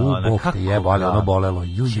divno, Bog te jebali, ono bolelo.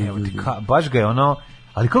 Baš ga je ono,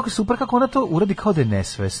 ali kako je super kako ona to uradi kao da je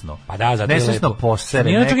nesvesno. Pa da, zato je nesvesno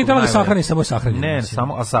posere. Nije čak i tamo da sahrani, samo je sahrani. Ne,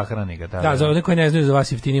 samo a sahrani ga. Da, za one koji ne znaju za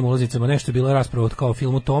vas jeftinim ulaznicama, nešto je bila rasprava kao o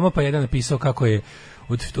filmu Toma, pa jedan napisao kako je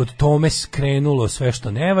od Tome krenulo sve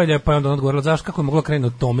što ne valja, pa je onda on odgovorila zašto, kako je moglo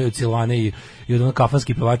krenuti od Tome, od Silvane i od onog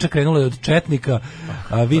kafanskih pevača, krenulo je od Četnika,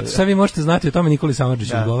 sad vi možete znati o tome, Nikoli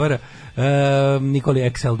Samardžić odgovara, Nikoli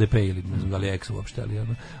ex-LDP ili ne znam da li je ex uopšte,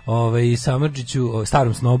 ali Samardžiću,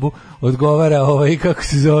 starom snobu, odgovara, kako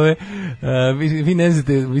se zove, vi ne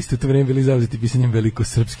znate, vi ste u to vreme bili zauzeti pisanjem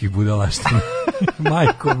velikosrpskih budalaština.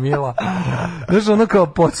 Majko mila. Znaš, ono kao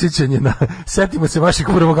podsjećanje na, setimo se vašeg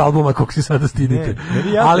prvog albuma kog se sada stidite.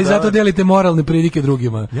 Ali zato delite moralne pridike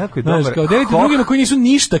drugima. Jako je dobar. Kao delite drugima koji nisu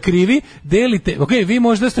ništa krivi, delite, vi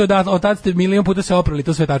možda ste od tad ste milion puta se oprali,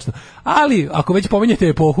 to sve tačno. Ali, ako već pominjete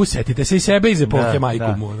epohu, setite se i sebe iz epohe,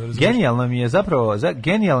 majku mu. Genijalno mi je zapravo,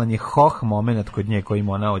 genijalan je hoh moment kod nje kojim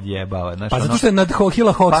ona odjebava. Pa zato što je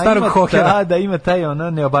nadhohila starog hohera. Da, ima taj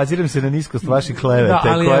ne obaziram se na niskost vaših klevete,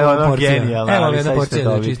 koja je ono genijalna. Evo jedna porcija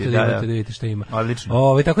da čisto da vidite šta ima.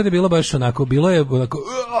 Odlično. Tako da je bilo baš onako, bilo je onako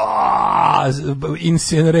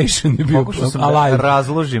incineration je bio. Pokušao sam da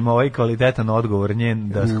razložim ovaj kvalitetan odgovor njen,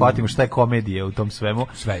 da shvatimo šta je komedija u tom svemu.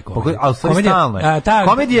 Sve je komedija. Ali sve stalno je.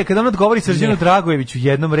 Komedija je kad on odgovori Srđanu Dragojeviću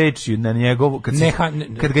jednom rečju na njegovu,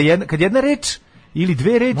 kad jedna reč ili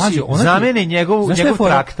dve reči zamene njegov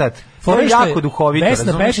traktat. To je jako duhovito.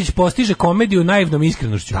 Vesna Pešić postiže komediju naivnom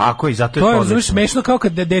iskrenošću. Tako i zato je to je razumeš smešno kao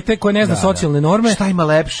kad dete koje ne zna socijalne norme. Šta ima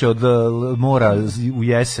lepše od mora u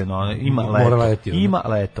jesen, ima leto. Ima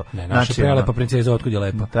leto. Ne, naša prelepa princeza otkud je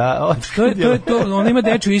lepa. Da, otkud je to ona ima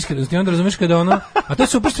dečju iskrenost i onda razumeš kada ona, a to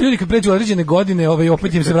su super što ljudi kad pređu određene godine,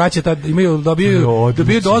 opet im se vraća tad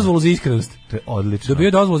dobiju dozvolu za iskrenost. To je odlično.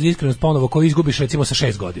 Dobiju dozvolu za iskrenost ponovo koju izgubiš recimo sa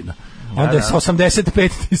 6 godina. Onda je sa 85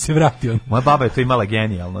 ti se vrati on. Moja baba je to imala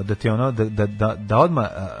genijalno, da ti ono da odmah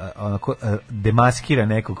onako demaskira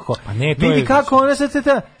nekog. Pa ne, to vidi je kako ona se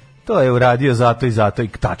to je uradio zato i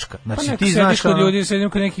tačka. Znači pa ti znaš kod ljudi, sedim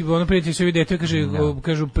kod neki prijatelj se vidi dete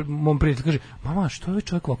kažu mom prijatelju kaže mama što je ovaj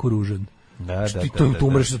čovjek ovako ružan. Ti tu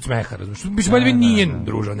umreš od smeha, razumiješ. Biće nije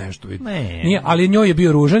ružan nešto, vidi. Nije, ali njoj je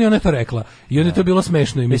bio ružan i ona je to rekla. I onda je to bilo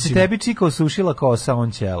smešno i mislim. Tebi čika osušila kosa,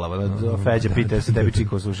 on ćela. Feđa pita se tebi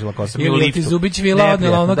čika osušila kosa. Ili ti Zubić vila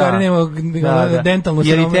odnela, ono Gari nema dentalno.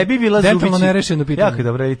 Jer i tebi bila Zubić. Dentalno nerešeno pitanje. Jako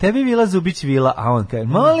dobro, i tebi bila Zubić vila, a on kaže,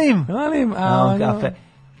 molim, a on kafe.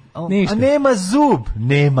 A nema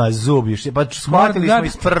zub, pa shvatili smo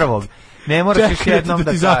iz prvog. Ne moraš još jednom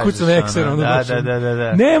da zakucam ekserom. Da.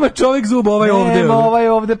 Nema čovjek zub ovde. Nema ovaj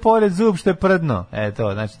ovde pored zub što je prdno.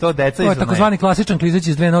 Eto, znači to deca iznad. To je takozvani klasičan klizač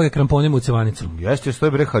iz dve noge kramponima u cevanicu. Jeste,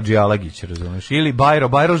 stoji bre Hadžialagić, razumeš? Ili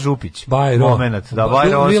Bajro Župić. Momenat, da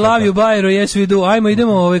Bajro. We love you Bajro, yes we do. Ajmo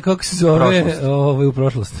idemo kako se zove, u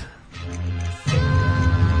prošlost.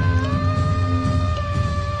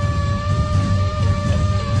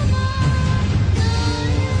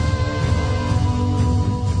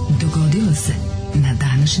 Se na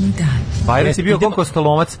današnji dan. Bajra si bio koliko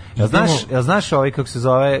stolomac. Ja znaš ovaj kako se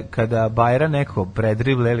zove kada Bajra neko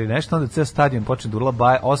predrible ili nešto, onda ceo stadion počne da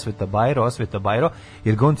urla osveta Bajro,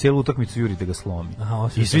 jer ga on cijelu utakmicu juri da ga slomi.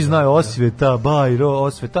 I svi znaju osveta Bajro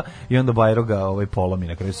i onda Bajro ga polomi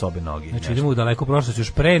na kraju sobe noge. Znači idemo u daleku prošlost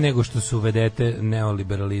još pre nego što su vedete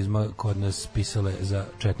neoliberalizma kod nas pisale za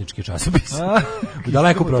četnički časopis. U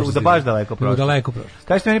daleku prošlost. Da baš daleko prošlost. U daleku prošlost.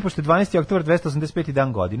 Kažete meni, pošto je 12. oktobar 285.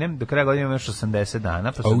 dan godine, do kraja godine imamo još 80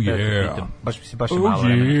 dana, pa baš malo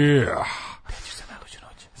vremena. Preću za najluđu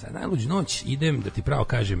noć. Za najluđu noć idem, da ti pravo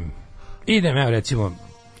kažem, evo recimo,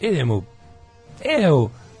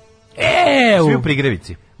 Svi u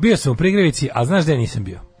Prigrevici. Bio sam u Prigrevici, a znaš gde nisam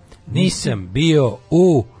bio? Nisam bio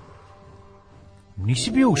u...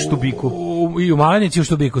 Nisi bio u Štubiku? I u Malenici u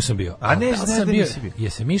Štubiku sam bio. A ne, znam da nisi bio.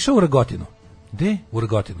 Jesam išao u Rgotinu. Gde? U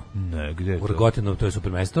Rgotinu. Ne, gde je to? U Rgotinu, to je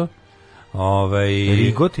super mesto.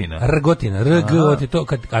 Rigotina. Rgotina, to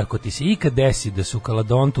ako ti se ikad desi da su u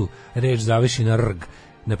Kaladontu reč završi na rg,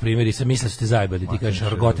 na primjer, i sam mislio da ste zajebali, ti kažeš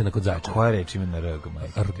Rgotina kod Zaječara. Koja reč ima na rg?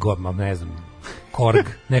 Rgotma, ne znam, korg,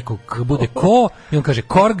 neko bude ko, i on kaže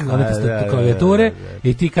korg, one klavijature,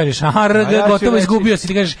 i ti kažeš, aha, rg, gotovo izgubio si,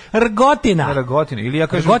 ti kažeš Rgotina. Rgotina, ili ja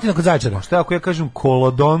kažem... Rgotina kod Zaječara. Šta ako ja kažem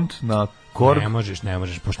Kolodont na... Korg. Ne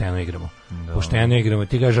možeš, pošteno igramo. Pošteno igramo,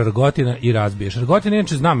 ti kažeš Rgotina i razbiješ. Rgotina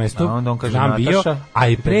inače zna mesto, onda on kaže znam Nataša, bio, a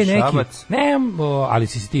i pre neki, ali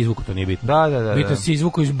si ti izvuko, to nije bitno. Da. Bitno si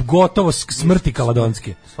izvuko iz gotovo smrti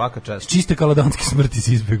kaladonske. Svaka čast. Čiste kaladonske smrti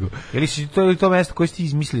si izbegao. Ili si to mesto koje si ti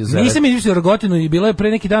izmislio? Nisam izmislio Rgotinu i bilo je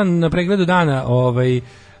pre neki dan na pregledu dana,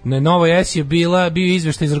 na Novoj S je bio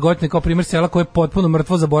izveštaj iz Rgotine kao primjer sela koje je potpuno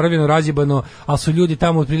mrtvo, zaboravljeno, razjebano, ali su ljudi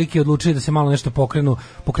tamo otprilike odlučili da se malo nešto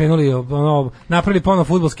pokrenuli, napravili ponovo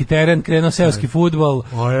fudbalski teren, krenuo seoski fudbal,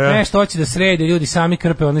 nešto hoće da srede, ljudi sami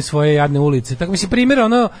krpe one svoje jadne ulice. Tako mislim primjer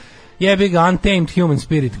jebi ga untamed human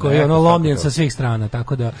spirit koji je lomljen sa svih strana,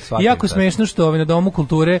 tako da jako smešno što na Domu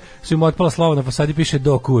kulture su im otpala slova na fasadi piše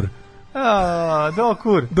Dokur.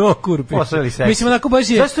 Dokur piše. Mislim onako baš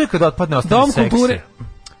je. Zašto je kad otpadne ostane Dom kulture?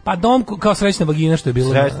 Pa dom kao srećna vagina što je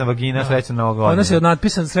bilo. Srećna vagina, srećna Nova godina. Ona se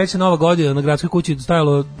natpisan srećna Nova godina na gradskoj kući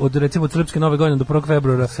stajalo od recimo Srpske Nove godine do 1.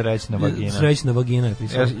 februara. Srećna vagina. Srećna vagina je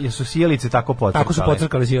pisalo. Jer su sjelice tako pocrkale. Tako su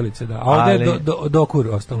pocrkale sjelice, da. A ovde je Dokur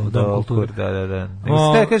ostalo, Dom kulture. Da.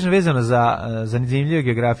 Nego ste kažem vezano za zanimljivu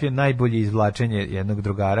geografiju, najbolje izvlačenje jednog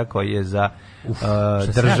drugara koji je za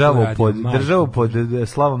državu pod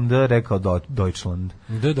slavom D rekao Deutschland.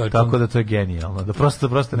 Tako da to je genijalno. Da prosto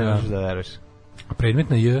ne možeš da veruješ. Predmet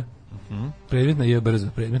na J. Predmet na J brzo,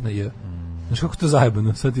 predmet na J. Znaš kako to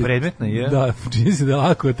zajebano? Predmet na J? Da, čini se da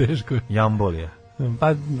lako je teško. Jambolija.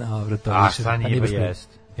 Pa, dobro, to više. A šta nije pa jest?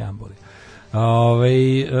 Jambolija.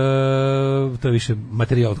 To je više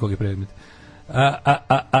materijal od kog je predmet.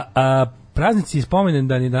 Praznici i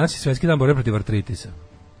spomendani danas je Svetski dan borbe protiv artritisa.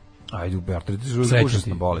 Ajde, artritis je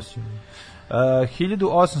užasna bolest.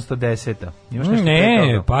 1810. Imaš nešto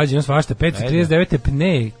ne, pađi, imam svašta.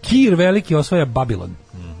 539. Kir veliki osvaja Babilon.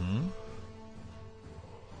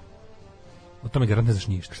 O tome garant ne znaš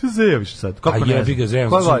ništa. Šta zejaviš sad? Kako ne jebi ga zejem,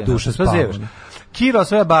 duša šta spava. zejaviš? Kiro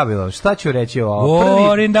sve Babilon, šta ću reći ovo?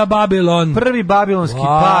 War in the Babylon. Prvi babilonski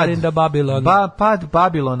War in the Babylon. Pad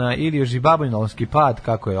Babilona ili još i babilonski pad,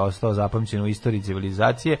 kako je ostao zapamćen u istoriji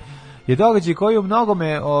civilizacije, je događaj koji u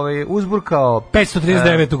mnogome uzburkao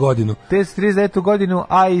 539. godinu. 539. godinu,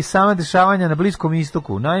 a i sama dešavanja na Bliskom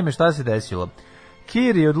istoku. Naime, šta se desilo?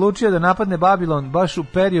 Kir je odlučio da napadne Babilon baš u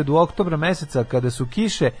periodu oktobra meseca kada su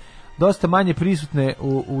kiše dosta manje prisutne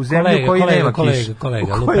u zemlju koji nema kiše.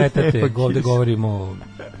 Kolega, lupetate, ovde govorimo o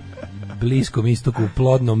Bliskom istoku,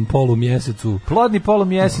 plodnom polumjesecu. Plodni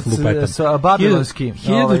polumjesec sa babilonskim.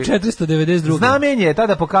 1492. Znamenje je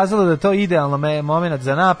tada pokazalo da to idealno moment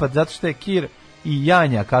za napad, zato što je Kir i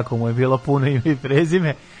Janja, kako mu je bilo puno ime i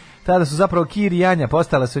prezime, tada su zapravo Kir i Janja,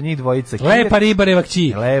 postala su njih dvojica. Lepa riba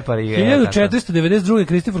revakći. Lepa riba. 1492.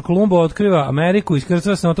 Kristofor Kolumbo otkriva Ameriku i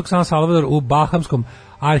iskrcava se na otok San Salvador u Bahamskom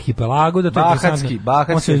arhipelagu. Da to Bahatski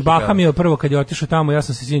on se izbahamio prvo kad je otišao tamo, ja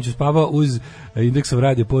sam se sinoć uspavao uz Indeksov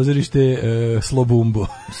radio pozorište Slobumbo.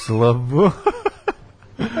 Slobu.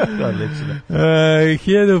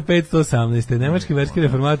 1518. Nemački verski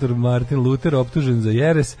reformator Martin Luther optužen za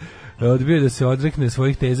jeres odbio da se odrekne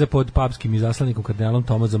svojih teza pod papskim izaslanikom kardinalom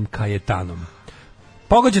Tomazom Kajetanom.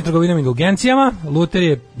 Pogođen trgovinom indulgencijama, Luther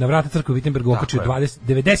je na vrata crkve u Wittenbergu okačio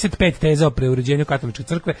 95 teza o preuređenju katoličke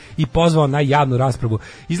crkve i pozvao na javnu raspravu.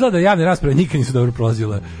 Izgleda da javne rasprave nikad nisu dobro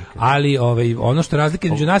prolazile, ali ono što je razlika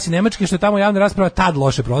između nas i Nemačke, što je tamo javna rasprava tad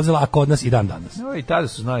loše prolazila, a kod nas i dan danas. No, i tada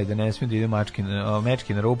su znali da ne smije da ide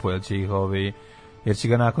mečki na rupu, jer će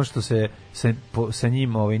ga nakon što se sa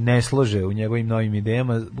njim ne slože u njegovim novim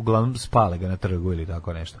idejama, uglavnom spale ga na trgu ili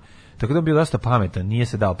tako nešto. Tako da je bio dosta pametan, nije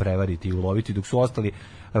se dao prevariti i uloviti, dok su ostali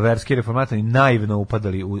verski reformatori naivno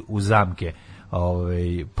upadali u zamke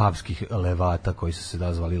papskih levata koji su se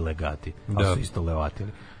nazvali legati. Da su isto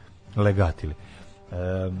legatili.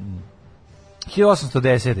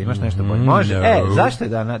 1810. Imaš nešto bolje? Može. Zašto je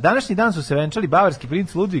današnji dan su se venčali bavarski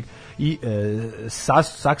princ Ludvig i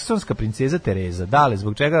saksonska princeza Tereza. Dale,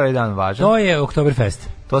 zbog čega je ovaj dan važan? To je Oktoberfest.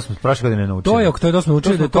 To smo prošle godine naučili. To smo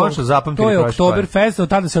učili da to je Oktoberfest, od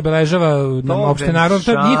tada se obeležava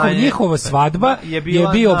opštenarodno, to je njihova svadba, je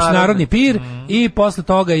bio opštenarodni pir i posle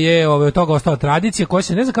toga je od toga ostala tradicija koja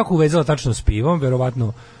se ne znam kako uvezala tačno s pivom,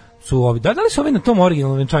 verovatno su ovi. Da li su ovi na tom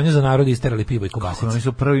originalnom venčanju za narod isterali pivo i kobasice? Oni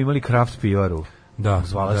su prvi imali kraft pivaru. Da,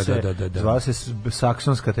 zvala se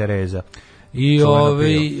saksonska Tereza. I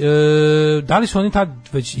da li su oni tad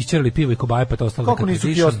već isčerali pivo i kobaje pa to ostalo kako nisu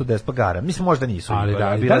 1810 pagara? Mislim možda nisu. Ali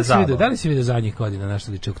da li si vidio zadnjih godina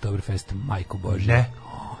nešto liče Oktoberfest, majko Božja? Ne.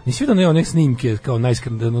 Nisi vidio one snimke kao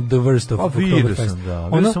the worst of Oktoberfest?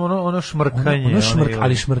 Vidio sam ono šmrkanje.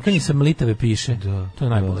 Ali šmrkanje sa mlitave piše. To je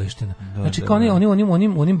najboleština. Znači kao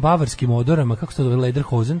onim bavarskim odorama, kako se to zove,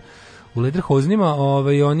 Lederhosen. U Lederhosenima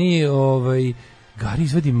oni Gari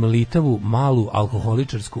izvedi mlitavu, malu,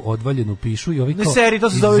 alkoholičarsku, odvaljenu pišu i ovi kao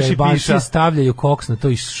stavljaju koks na to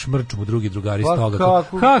i šmrču mu drugi drugari iz toga.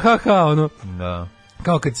 Ono. Da.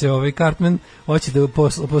 Kao kad se Cartman hoće da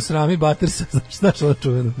posrami Buttersa, znaš ono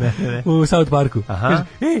čuveno, u South Parku. Kaže,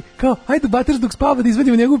 kao, hajde Butters dok spava da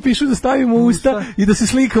izvedimo njegovu pišu, da stavimo u usta i da se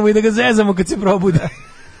slikamo i da ga zezamo kad se probudi.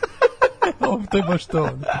 To je baš to.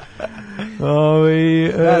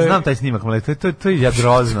 Ja znam taj snimak, to je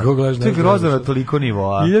grozno. To je grozno na toliko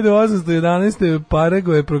nivoa. 1811.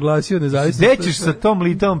 Parago je proglasio nezavisnost. Gde ćeš sa tom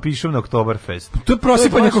litavom pišom na Oktoberfest? To je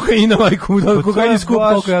prosipanje kokaina, majku. Kokain je skup,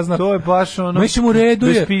 koliko ja znam. To je baš ono... Mislim, u redu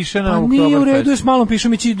je. Pa nije u redu je s malom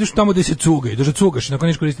pišom ići ideš tamo gde se cuga. Ideš da cugaš, nakon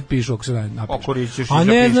niš koristiti pišu ako se napiš. A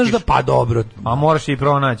ne znaš da... Pa dobro. A moraš i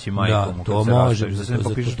pronaći, majku. Da, to može.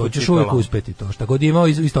 To ćeš uvijek uspeti to. Šta god imao,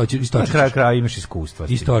 istočiš. Na kraju imaš iskustva.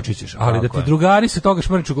 Istočit ćeš. Ali da ti drugari se toga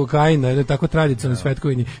šmrču kokain na jednoj tako tradicionalnoj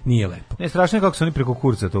svetkovini nije lepo. Ne, strašno je kako su oni preko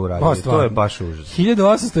kurca to uradili. To je baš užas.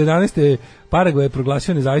 1811. Paraguay je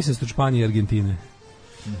proglasio nezavisnost od Španije i Argentine.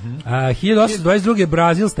 1822.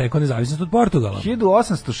 Brazil stekao nezavisnost od Portugala.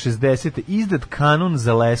 1860. izdat kanun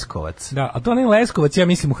za Leskovac. Da, a to ne Leskovac, ja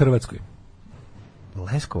mislim u Hrvatskoj.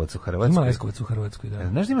 Leskovac u Hrvatskoj? Ima Leskovac u Hrvatskoj, da.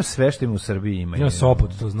 Znaš da ima sve što ima u Srbiji? Ima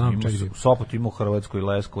Sopot, to znam. Sopot ima u Hrvatskoj,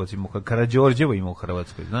 Leskovac ima, Karađorđevo ima u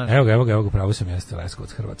Hrvatskoj, znaš? Evo ga, pravo sam jeste,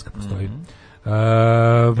 Leskovac, Hrvatska postoji.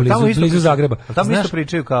 Blizu Zagreba. Tamo isto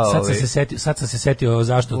pričaju kao... Sad sam se setio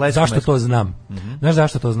zašto to znam. Znaš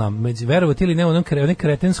zašto to znam? Verovati ili ne, u onoj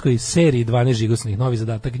kretenskoj seriji 12 žigosnih, novi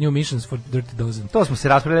zadatak, New Missions for Dirty Dozen. To smo se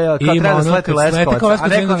raspravljali, kad treba da sleti Leskovac, a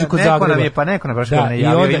neko nam je baš kao ne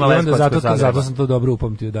javio, ima Leskovac kod Zagreba. Zato sam to dobro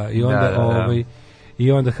upamtio, da. I onda,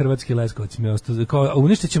 I onda hrvatski Leskovac mi je ostao, kao,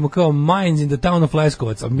 uništit ćemo kao Mines in the town of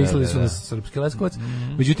Leskovac, a mislili su na srpski Leskovac.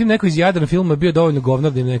 Međutim, neko iz Jadrana filma bio dovoljno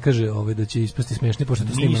govnar da im ne kaže da će ispasti smiješni, pošto je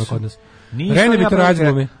to snimano kod nas. Rene bi to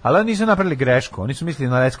razglumi. Ali oni nisu napravili grešku, oni su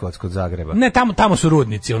mislili na Leskovac kod Zagreba. Ne, tamo su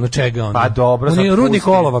rudnici, ono čega ono. Pa dobro, oni rudnik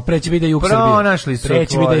olova, preći bi da jug Srbije. Pronašli su.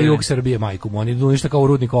 Preći bi da jug Srbije, majku mu. Oni ništa kao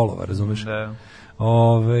rudnik olova, razumeš? Da.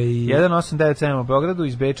 1897 u Beogradu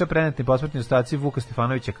iz Beča preneti posmrtni ostaci Vuka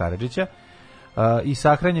Stefanovića Karadžića i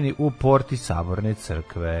sahranjeni u porti Saborne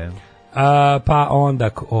crkve. Pa onda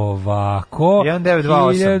ovako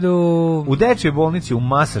 1928 u dečjoj bolnici u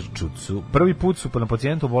Massachusettsu prvi put su na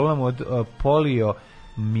pacijentu obolelom od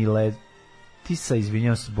poliomijelitisa,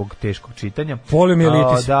 izvinjavam se zbog teškog čitanja.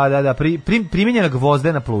 Poliomielitis. Da, primijenjena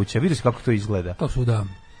gvozdena pluća. Vidiš kako to izgleda.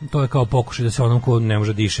 To je kao pokušaj da se onom ko ne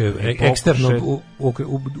može diše eksterno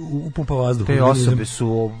upumpa vazduh. Te osobe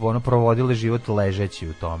su provodile život ležeći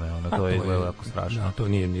u tome. To je jako strašno. Da, to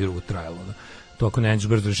nije ni trajalo. To ako nećeš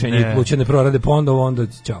brzo rešenje i pluća ne prorade ponovo, onda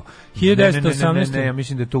ćao. 1918. Ne, ja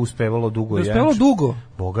mislim da je to uspevalo dugo. Uspevalo dugo?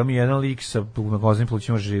 Boga mi, jedan lik sa gvozdnim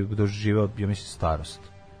plućima doživao, ja mislim, starost.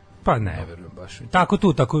 Pa ne verujem baš. Tako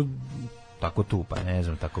tu, pa ne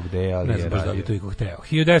znam tako gde, ali ne znam baš da bi to iko hteo.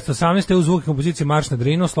 1918. uz zvuk kompozicije Marš na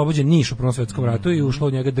Drinu oslobođen Niš u Prvom svetskom ratu i ušla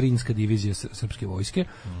u njega Drinska divizija srpske vojske.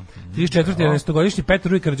 34. 11-godišnji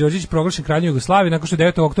Petar Ruj Karađorđević proglašen kraljem Jugoslavije nakon što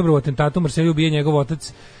 9. oktobra u atentatu u Marselju ubije njegov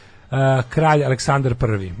otac kralj Aleksandar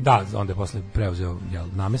I. Da, onda je posle preuzeo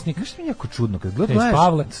namesnik. Nešto mi je jako čudno kad gledaš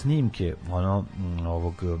snimke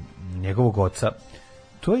ovog njegovog oca.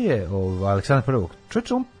 To je Aleksandar I.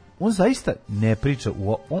 Čovječe, on zaista ne priča,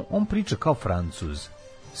 on priča kao Francuz.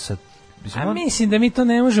 Mislim da mi to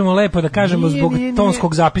ne možemo lepo da kažemo zbog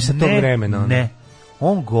tonskog zapisa tog vremena. Ne,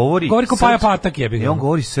 on govori ko Paja Patak je. On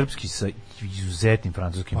govori srpski sa izuzetnim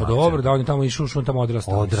francuskim akcentom. Dobro, da on je tamo išao, on tamo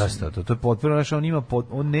odrastao. To je potpuno nešto,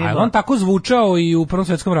 on nema. A on tako zvučao i u Prvom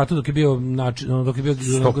svetskom ratu dok je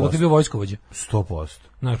bio vojskovođa. 100%.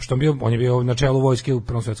 Znači, on je bio na čelu vojske u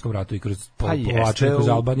Prvom svetskom ratu i kroz povlačenje kroz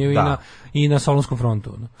Albaniju i na Solunskom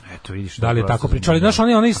frontu. Eto, vidiš. Da li je tako pričali? Znaš,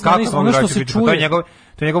 ono što se čuje.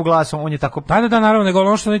 To je njegov glas, on je tako. Da, naravno, nego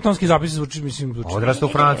ono što oni tonski zapisi zvuči, mislim, zvuči. Odrastao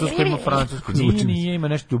u Francuskoj, ima francuski. Nije, ima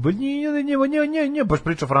nešto ljubelj, nije, baš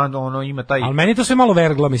priča ono ima taj. Ali meni to sve malo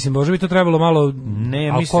vergla, mislim, možda bi to trebalo malo. Ne,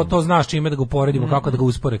 ali ko to znaš čime da ga uporedimo, kako da ga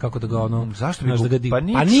uspore, kako da ga ono. Zašto bi ga pa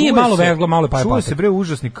nije malo vergla, malo je Paja Patak. Čuje se bre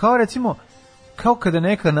užasni, kao recimo kao kada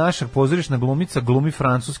neka naša pozorišna glumica glumi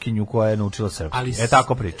francuskinju koja je naučila srpski.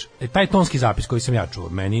 Tako priča. Taj tonski zapis koji sam ja čuo,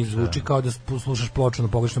 meni zvuči kao da slušaš ploču na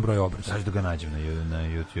pogrešnom broju obraza. Znaš da ga nađem na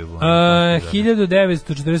YouTube-u.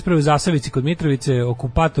 1941. u Zasavici kod Mitrovice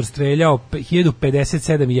okupator streljao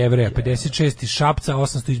 1057 Jevreja, 56 iz Šapca,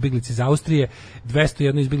 800 izbjeglice iz Austrije,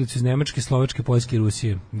 201 izbjeglice iz Nemačke, Slovačke, Poljske i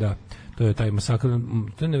Rusije. Da. To je taj masakr.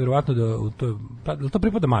 To je neverovatno da to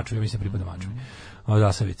pripada Maču, ja mislim pripada Maču.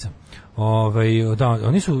 Zasavica.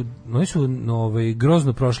 Oni su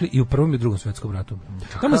grozno prošli i u Prvom i Drugom svetskom ratu.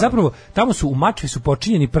 Tamo su u Mačvi su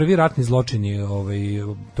počinjeni prvi ratni zločini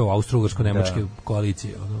to austro-ugarsko-nemačke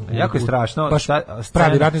koalicije. Jako je strašno. Baš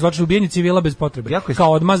pravi ratni zločin, ubijanje civila bez potrebe.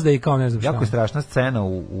 Kao odmazda i kao ne znam šta. Jako je strašna scena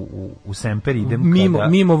u Semper idem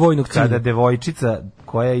mimo vojnog cilja. Kada devojčica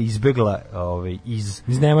koja je izbegla iz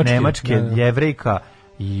Nemačke Jevrejka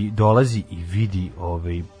i dolazi i vidi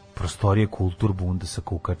prostorije Kulturbunda sa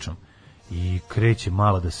kukačom i kreće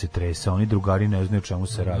malo da se trese, oni drugari ne znaju čemu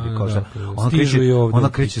se radi, kao šta, ona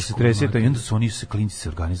kreće se trese, i onda su oni klinci se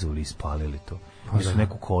organizovali i ispalili to. Oni su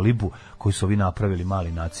neku kolibu koju su ovi napravili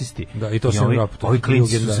mali nacisti. Da, i to su ovi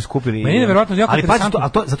klinci su se skupili. Meni je nevjerojatno jako interesantno.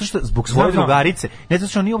 Ali to zato što zbog svoje drugarice, ne zato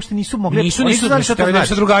što oni uopšte nisu mogli. Nisu znali šta to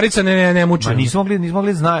znači. Drugarica ne muče. Ma nisu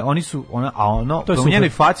mogli znati, oni su u njenoj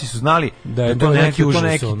faci su znali da je to neki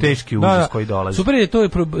teški užas koji dolazi. Super je to,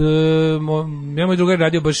 ja moj drugar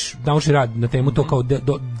radio baš naučni rad na temu to kao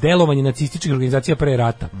delovanje nacističkih organizacija pre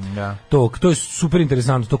rata. To je super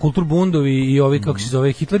interesantno. To Kulturbundovi i ovi kako se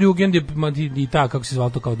zove Hitlerjugend i ta kako se zvalo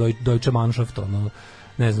to kao Deutsche Mannschaft,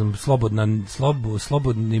 ne znam,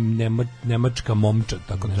 slobodni nemačka momčad,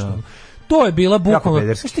 tako nešto. To je bila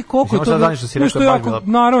bukvalno. Znaš ti koliko je to?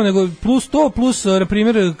 Naravno, nego plus to, plus, na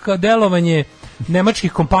primjer, delovanje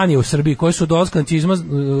nemačkih kompanija u Srbiji koje su od dolaska nacizma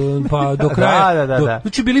pa do kraja.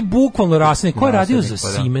 Znači bili bukvalno rasni. Ko je radio za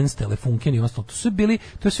Siemens, Telefunken i ostalo?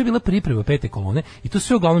 To je sve bila priprema pete kolone i to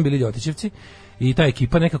sve uglavnom bili ljotićevci. i ta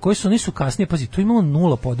ekipa neka koji su nisu kasnije, pazi, to je imalo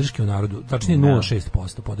 0 podrške u narodu, tačnije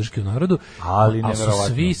 0,6% podrške u narodu, ali su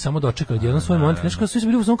svi samo dočekali jedan svoj moment, nešto svi su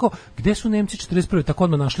bili uzmano kao, gde su Nemci 41. tako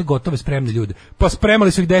odmah našli gotove spremne ljude, pa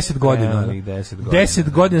spremali su ih 10 godina. 10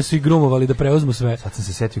 godina su ih grumovali da preuzmu sve. Sad sam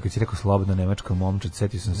se setio kad si rekao slobodna nemačka momčad,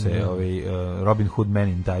 setio sam se Robin Hood Man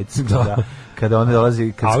in Tights, kada on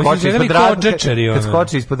dolazi, kad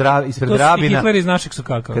skoči ispod rabina. Hitler iz našeg su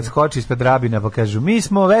kakao. Kad skoči ispod rabina pa kažu, mi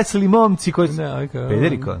smo veseli momci koji...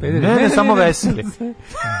 Pederiko? Ne, samo veseli.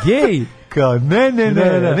 Gej! Kao, ne,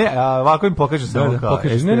 a ovako im pokažu samo kao. Ne,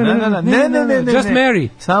 just Mary.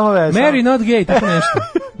 Samo veseli. Mary, not gay, tako nešto.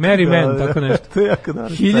 Mary Man, tako nešto. To je jako dobro.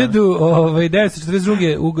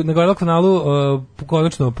 1942. na Guadalcanalu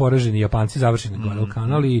konačno poraženi Japanci, završeni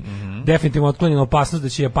Guadalcanal i definitivno otklonjena opasnost da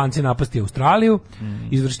će Japanci napasti Australiju,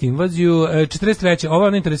 izvršiti invaziju. 43. Ovo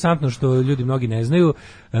je interesantno što ljudi mnogi ne znaju.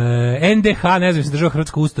 NDH, nezavisna država,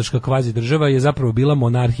 Hrvatska ustaška kvazi država, je zapravo bila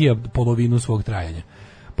monarhija polovinu svog trajanja.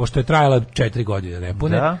 Pošto je trajala 4 godine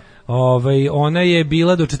nepune. Da. Ona je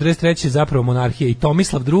bila do 43. zapravo monarhija i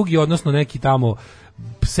Tomislav II, odnosno neki tamo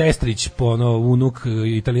sestrić, unuk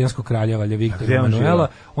italijanskog kralja Valja Viktora Emanuela,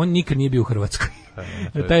 on nikad nije bio u Hrvatskoj.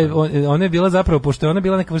 Ona je bila zapravo, pošto je ona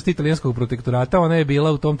bila neka vrsta italijanskog protektorata, ona je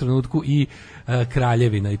bila u tom trenutku i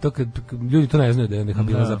kraljevina. I to ljudi to ne znaju da je neka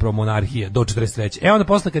bila zapravo monarhija do 43. Onda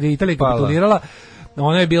posle kad je Italija kapitulirala,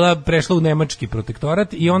 ona je bila prešla u nemački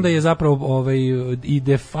protektorat i onda je zapravo i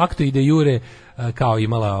de facto i de jure kao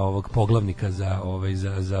imala ovog poglavnika za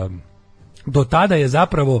do tada je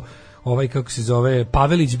zapravo kako se zove,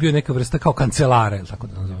 Pavelić bio neka vrsta kao kancelara, ili tako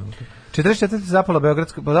da nazovemo to. 44.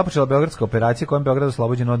 započela Beogradska operacija kojom Beograd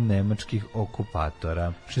oslobođen od nemačkih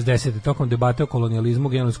okupatora. 60. tokom debate o kolonijalizmu u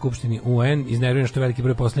Generalnoj skupštini UN, iznervirano što veliki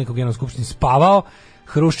broj poslanika u Generalnoj skupštini spavao,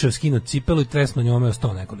 Hruščov skinuo cipelu i tresno njome o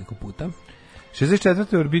sto nekoliko puta.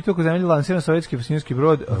 64. u orbitu oko zemlje lansiran sovjetski svemirski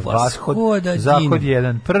brod Zahod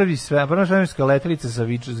 1. Prva svemirska letelica sa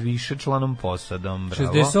višečlanom posadom.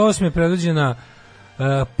 Bravo. 68. je predvođena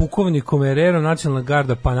pukovnikom Herrero, nacionalna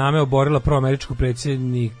garda Paname oborila proameričkog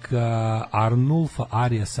predsjednika Arnulfa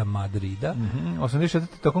Ariasa Madrida. 84.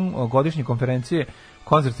 tokom godišnje konferencije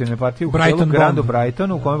konzervativne partije u gradu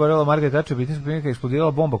Brightonu, u kome je borila Margaret Thatcher, britanskog premijerka,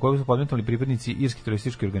 eksplodirala bomba koju su podmetnuli pripadnici irske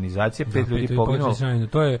terorističke organizacije, 5 ljudi poginulo.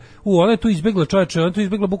 To je, ona je tu izbegla, čoveče, ona je tu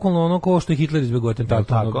izbegla bukvalno ono kao što je Hitler izbegao atentat.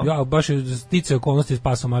 Ja baš je stice okolnosti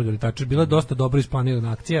spasao Margaret Thatcher. Bila je dosta dobro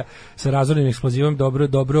isplanirana akcija sa razornim eksplozivom,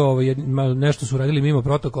 dobro, nešto su uradili mimo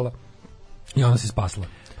protokola i ona se spasla.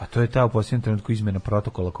 Pa to je ta u posljednjem trenutku izmena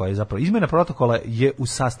protokola koja je zapravo izmena protokola je u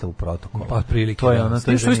sastavu protokola. Pa prilike. To je ono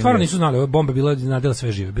što stvarno nisu znali, ove bombe bila nadela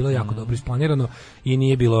sve žive. Bilo je jako dobro isplanirano i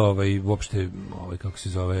nije bilo uopšte kako se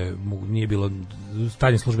zove, nije bilo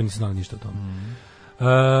tajne službe nisu znali ništa o tome.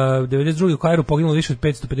 92. u Kairu poginulo više od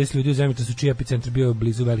 550 ljudi u zemljotresu čiji epicentar bio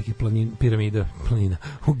blizu velikih planina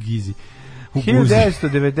u Gizi.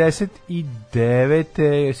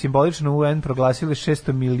 1999. simbolično UN proglasili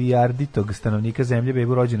 600 milijarditog stanovnika zemlje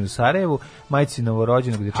bebu rođenu u Sarajevu, majci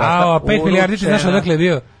novorođenog dječaka. 5 milijardični, znaš odakle je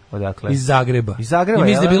bio? Odakle? Iz Zagreba. Iz Zagreba, i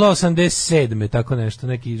mislim da je bilo 87. tako nešto,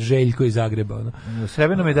 neki Željko iz Zagreba.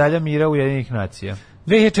 Srebrna medalja mira Ujedinjenih nacija.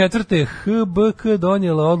 2004. HBK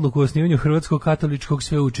donijela odluku o osnivanju Hrvatskog katoličkog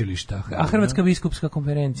sveučilišta, a Hrvatska biskupska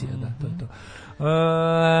konferencija, da, to je to.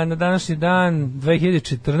 Na današnji dan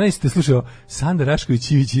 2014. slušao Sanda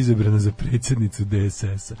Rašković-Ivić izabrana za predsjednicu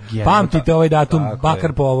DSS-a. Pamtite ovaj datum,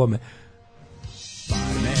 bakar po ovome.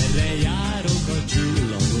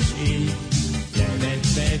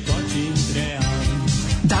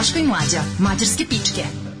 Daško i Mlađa, mađarske pičke.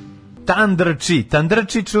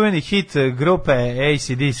 Tandrči, čuveni hit grupe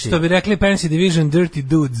AC/DC. Što bi rekli Pansy Division, Dirty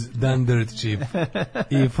Dudes, done dirt cheap.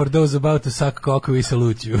 I for those about to suck cock, we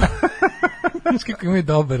salute you. Znaš kako ima je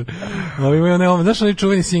dobar. Znaš onaj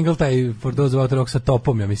čuveni single, taj For those about to rock sa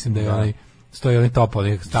topom, ja mislim da je onaj, stoji onaj top,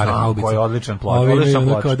 onaj stare haubice. Koji je odličan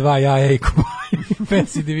ploč. Kao dva jaja i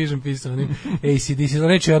Pansy Division pisao onim AC/DC.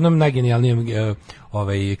 Reći o jednom najgenijalnijem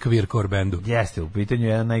queer core bandu. Jeste, u pitanju je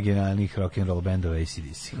jedan najgenijalnijih rock'n'roll bandova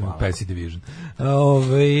AC/DC. Pansy Division.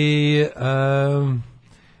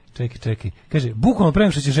 Čekaj. Kaže, bukvalno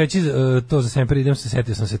prema što ćeš reći to za Semper idem se,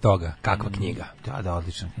 setio sam se toga. Kakva knjiga? Da,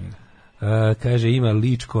 odlična knjiga. Kaže, ima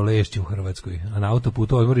Ličko Lešće u Hrvatskoj, a na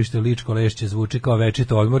autoputu odmorište Ličko Lešće zvuči kao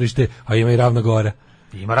večito odmorište, a ima i Ravna Gora.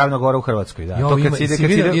 Ima Ravna Gora u Hrvatskoj, da. Jo, To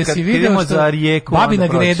kad idemo za Rijeku, Babina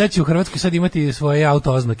Greda će u Hrvatskoj sad imati svoje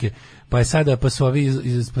auto oznake. Pa je sada, pa su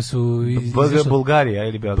BG Bulgarija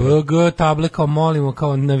ili Beograd. BG table kao molimo,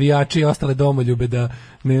 kao navijači i ostale domoljube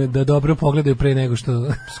da dobro pogledaju pre nego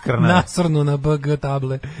što nasrnu na BG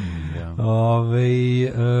table.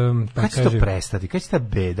 Kad će to prestati? Kad će ta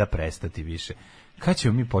beda prestati više? Kad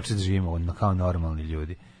ćemo mi početi da živimo kao normalni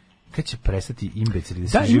ljudi? Kad će prestati imbecili da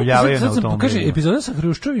se življavaju na automobilima? Kaže, epizoda sa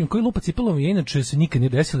Hruščovim koji lupa cipelom je inače se nikad nije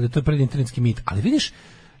desilo, da to je pred internetski mit. Ali vidiš,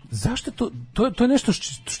 zašto to je nešto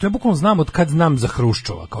što ja bukvalno znam od kad znam za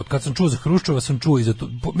Hruščova. Kao od kad sam čuo za Hruščova sam čuo i za to.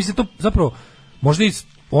 Mislim, to zapravo možda i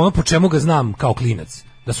ono po čemu ga znam kao klinac.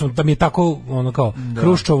 Da mi je tako ono kao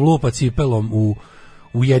Hruščov lupa cipelom u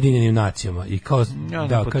Ujedinjenim nacijama i kao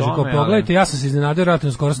kaže kao pogledajte, ja sam se iznenadio,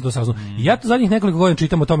 relativno skoro sam to saznao. I ja to zadnjih nekoliko godina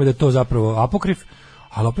čitam o tome da je to zapravo apokrif,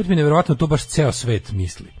 ali opet mi je nevjerovatno to baš ceo svet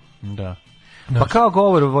misli. Da. Pa kao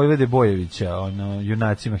govor Vojvode Bojevića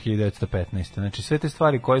junacima 1915. Znači sve te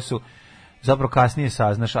stvari koje su zapravo kasnije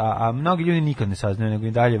saznaš, a mnogi ljudi nikad ne saznaju, nego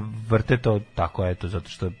i dalje vrte to tako, eto, zato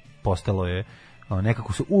što postalo je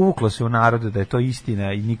nekako se uvuklo se u narodu da je to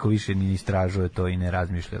istina i niko više ni istražuje to i ne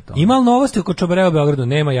razmišlja o tome. Ima li novosti oko Čobareja u Beogradu?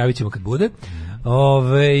 Nema, javit ćemo kad bude.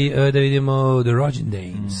 Da vidimo The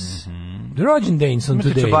Rođendanes. The Rođendanes on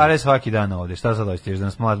today. Čobare svaki dan ovde. Šta sad hoćeš da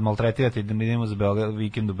nas maltretirate da mi idemo za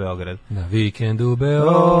vikend u Beograd? Na vikend u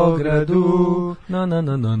Beogradu. Na.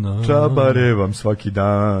 Čobare vam svaki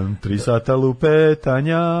dan 3 sata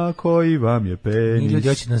lupetanja koji vam je penis. I ljudi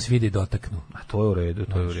hoće da nas vidi i dotaknu. A to je u redu,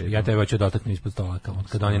 to je u redu. Ja tebe hoću dotaknu ispod stola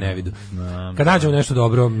kad oni ne vidu. Kad nađemo nešto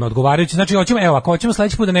dobro, odgovarajuće, znači ako hoćemo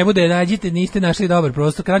sledeći put da ne bude nađite, niste našli dobar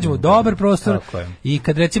prostor, kad nađemo dobar prostor i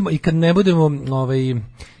kad recimo i kad ne budemo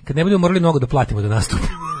kad ne budemo morali mnogo da platimo da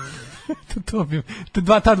nastupimo.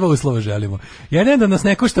 Ta dva uslova želimo. Jedan da nas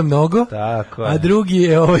ne košta mnogo, a drugi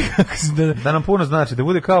je da nam puno znači, da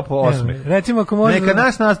bude kao po osmeh. Recimo ako može neka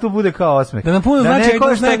naš nastup bude kao osmeh. Da nam puno znači da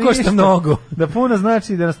nas ne košta mnogo. Da puno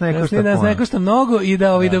znači da nas ne košta puno. Da nas ne košta mnogo i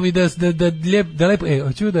da lepo,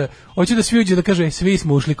 hoću da svi uđe da kaže svi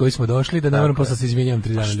smo ušli koji smo došli, da ne moram posle se izvinjavam 3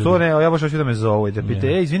 dana ljudi. Što ne, ja baš hoću da me zovu i da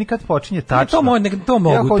pite, izvini kad počinje tačno. To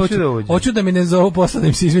mogu, hoću da mi ne zovu posle da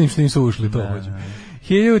im se izvinim što nisu ušli, to hoću.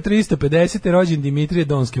 1350. rođen Dimitrije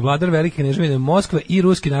Donski, vladar velike kneževine Moskve i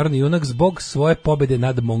ruski narodni junak zbog svoje pobede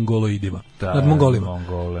nad Mongoloidima. Nad Mongolima.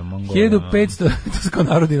 1500, to su kao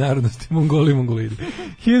narodi narodnosti, Mongoloidi.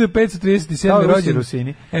 1537. rođen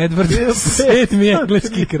Edward VII.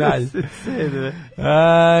 Engleski kralj.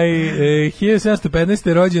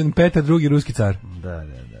 1715. rođen Petar II. Ruski car. Da.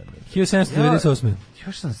 1798.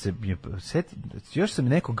 Još sam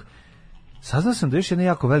nekog, saznao sam da još jedna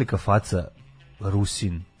jako velika faca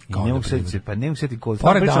Rusin. I ne mogu setiti ko.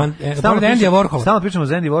 Pored Andy Warhola. Stalno pričamo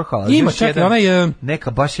za Andy Warhola. Ima, čekaj, ona je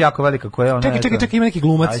neka baš jako velika koja je ona. Čekaj, ima neki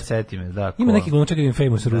glumac. Aj seti me, da. Ima neki glumac, čekaj,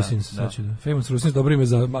 Famous Rusins. Famous Rusins, dobro ime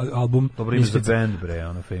za album. Dobro ime za band, bre,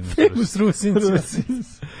 ono Famous Rusins.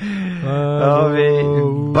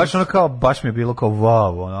 Baš ono kao, baš mi je bilo kao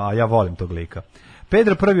wow, a ja volim tog lika.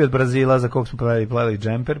 Pedro I od Brazila, za kog smo pravili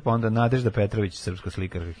džemper, pa onda Nadežda Petrović, srpska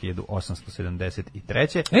slikarka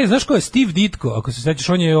 1873. Znaš ko je Steve Ditko? Ako se sećaš,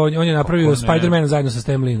 on je napravio Spider-Man zajedno sa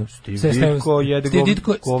Stan Leeom. Steve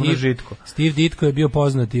Ditko govno žitko. Steve Ditko je bio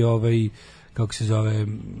poznati kako se zove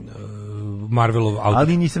Marvelov autor.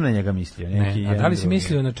 Ali nisam na njega mislio. A da li si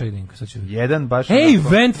mislio na Čajdenko? Jedan baš...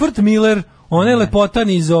 Wentworth Miller, on je lepotan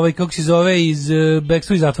iz kako se zove, iz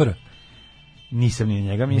Bekstva iz zatvora. Nisam ni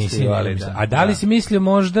njega mislio, ali da. A da li si mislio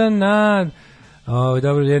možda na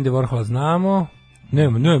dobro, Andy Warhola znamo?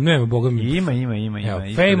 Nema, boga mi. Ima.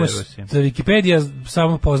 Famous, za Wikipedia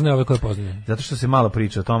samo poznaje ove koje poznaje. Zato što se malo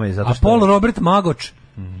priča o tome. A Paul Robert Magoč?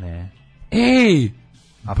 Ne.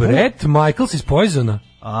 Brett Michaels iz Poisona?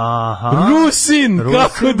 Aha. Rusin,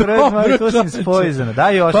 kako dobro.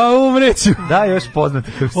 Daj još. Pa umreću. Daj još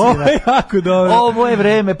poznatih Rusina. Ovo je jako dobro. Ovo je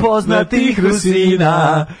vreme poznatih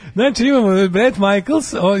Rusina. Znači imamo Brett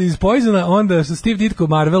Michaels iz Poisona, onda Steve Ditko,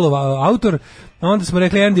 Marvelov autor, onda smo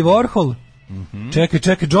rekli Andy Warhol. Čekaj,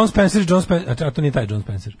 John Spencer, a to nije taj John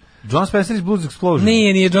Spencer. John Spencer iz Blues Explosion.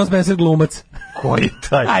 Nije John Spencer glumac. Koji je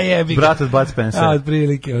taj? Brat od Bud Spencer.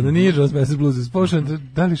 Otprilike, onda nije John Spencer Blues Explosion.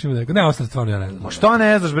 Da li ima neko? Ne, ostalo stvarno ja ne znam. Što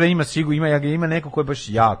ne znaš, bre, ima neko ko je baš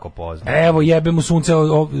jako poznat. Evo, jebe mu sunce.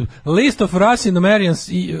 List of Russian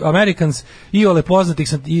Americans i ole poznatih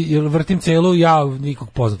sam, i vrtim celu, ja nikog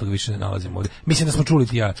poznatog više ne nalazim ovdje. Mislim da smo čuli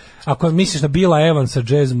ti ja. Ako misliš na Billa Evansa,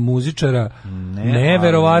 jazz muzičara,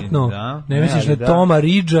 neverovatno. Ne misliš na Toma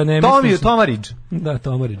Ridgea, ne misliš... Toma Ridge. Da,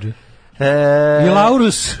 Toma Ridge. I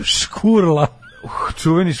Laurus Škurla.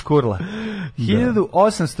 Čuveni Škurla.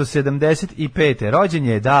 1875. Rođen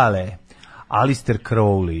je Dale Alistair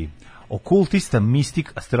Crowley, okultista,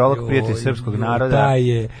 mistik, astrolog, prijatelj srpskog naroda. Taj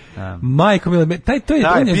je. Majko mila, to je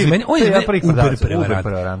on je za mene, on je uber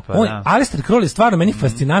prevarant. Alistair Crowley je stvarno meni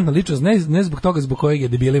fascinantna ličnost, ne zbog toga zbog kojeg je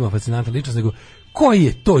debilima fascinantna ličnost, nego koji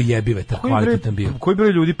je to jebive tako kvalitetan bio. Koji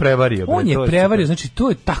broj ljudi prevario? On je prevario, znači to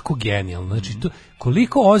je tako genijalno. Znači to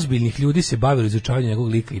koliko ozbiljnih ljudi se bavilo izučavanjem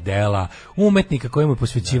njegovog lika i dela, umetnika kojemu je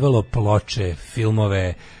posvećivalo ploče,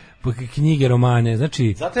 filmove, knjige, romane,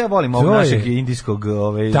 znači zato ja volim ovog našeg indijskog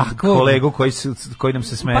kolegu koji nam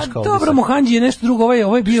se smeška. Pa dobro, Mohanđi je nešto drugo, ovaj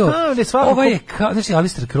je bio, ovaj je, znači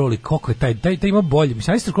Alistair Crowley, koliko je taj ima bolje,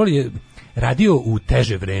 mislim, Alistair Crowley je radio u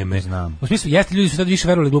teže vreme. Znam. U smislu, jeste ljudi su sad više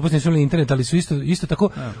verovali gluposti, nisu imali internet, ali su isto tako,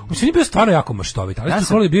 mislim, je bio stvarno jako maštovit, Alistair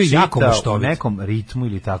Crowley je bio jako maštovit. U nekom ritmu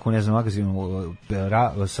ili tako, ne znam, magazin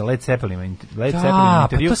sa Led Zeppelin intervju.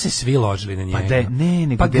 Pa to se svi ložili na njega.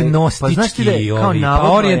 Pa gnostički ovi,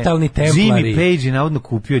 pa orijentalni templari. Jimmy Page je navodno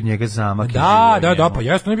kupio od njega zamak. Da, pa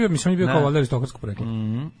jasno, on je bio kao valjda aristokratsko poreklo.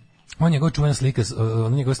 On njegova čuvena slika,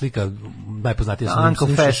 najpoznatija sa onim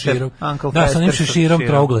šeširom. Da, sa onim šeširom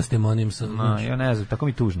trouglastim onim. Ja ne znam, tako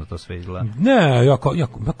mi tužno to sve izgleda. Ne, jako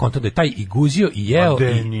konto da je taj i guzio i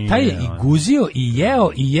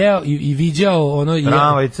jeo, i viđao ono.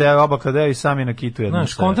 Bravo, i ceo oba kadeo i sami na kitu jednom.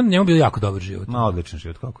 Znaš, konto njemu bio jako dobar život. Odličan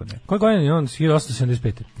život, kako ne. Koje godine je on?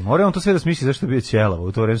 1875. Mora on to sve da smisli zašto je bio ćelavo,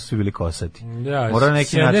 u to vreme su svi bili kosati. Da,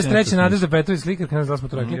 73. Nadežda Petrović slikar, ne znam da smo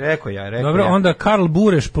to rekli. Rekao ja. Dobro, onda Karl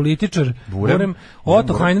Bureš, političar,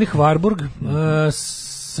 Otto Heinrich Warburg,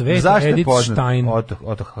 Sveta Edith Stein.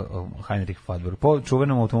 Otto Heinrich Warburg, po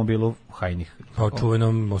čuvenom automobilu Heinrich. Po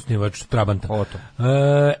čuvenom osnivač Trabanta. Otto.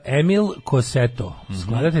 Emil Koseto,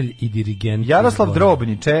 skladatelj i dirigent. Jaroslav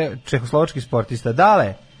Drobni, čehoslovački sportista.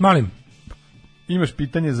 Dale, malim, imaš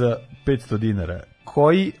pitanje za 500 dinara.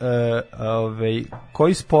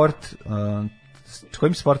 Koji sport,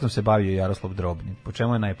 kojim sportom se bavio Jaroslav Drobni? Po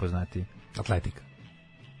čemu je najpoznatiji? Atletika.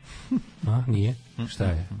 Nije. Šta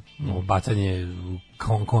je? Bacanje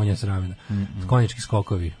konja s ramena. Konjički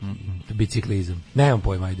skokovi. Biciklizam. Nemam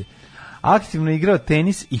pojma, ajde. Aktivno igrao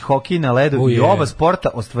tenis i hokej na ledu i oba sporta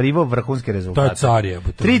ostvarivao vrhunske rezultate. To je car je.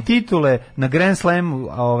 3 titule na Grand Slam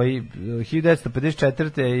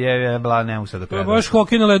 1954. je bila, ne mogu sad da predam. To je baš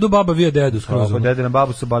hokej na ledu, baba vio dedu skroz. Dede na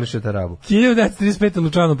babu su bališe tarabu. 1935.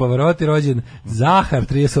 Lučano Pavarotti, rođen Zahar,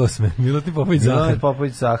 38. Milutin Popović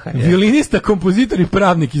Zahar. Violinista, kompozitor i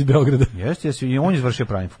pravnik iz Beograda. Jeste, i on izvršio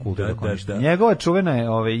pravni fakultet. Njegova čuvena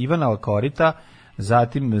je Ivana Korita,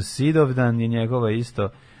 zatim Sidovdan je njegova isto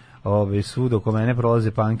sud oko mene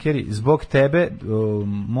prolaze pankeri. Zbog tebe,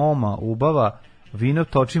 moma ubava, vino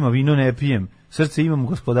točima, vino ne pijem. Srce imam,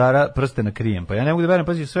 gospodara, prste na krijem. Pa ja ne mogu da verujem,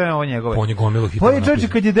 pazi, sve ovo njegove. On je gomilo hitova napisao. Pa je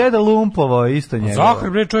čovječe kad je deda lumpovao, isto njegove. Zahar,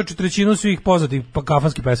 bre, čovječe, trećinu svih poznatih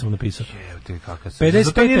kafanskih pesama napisao.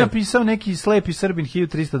 Zato nije napisao neki slepi Srbin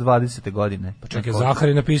 1320. godine. Pa čekaj, Zahar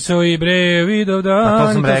je napisao i bre, Vidovdan. A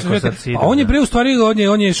to sam rekao sad Sidovdan. A on je bre, u stvari,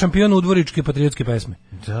 on je šampion udvoričke patriotske pesme.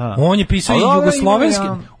 Da. On je pisao i jugoslovenski.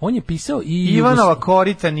 On je pisao i Ivanova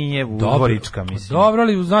Korita nije udvorička, mislim. Dobro,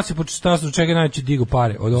 ali zna se po čega najveći digu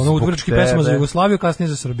pare. Od ono udvoričke pesme za Jugoslaviju, kasnije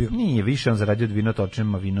za Srbiju. Nije, više on zaradio od vino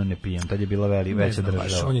točima, vino ne pijem. Tad je bila veća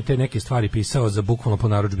država. On je te neke stvari pisao za bukvalno po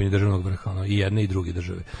narudžbini državnog vrha, i jedne i druge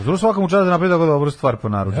države. Pa svakom čast da napravi tako dobru stvar po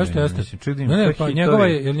narudžbini. Jeste. Ne, pa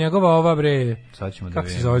njegova ova bre, kako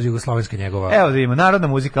se zove jugoslovenska njegova? Evo da ima, narodna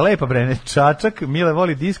muzika, lepa bre, Čačak, Mile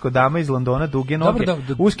voli disko, dama iz Londona, duge noge,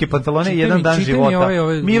 uske pantalone, jedan dan života.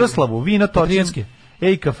 Miroslavu, vino točim.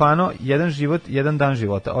 Ej, Kafano, jedan život, jedan dan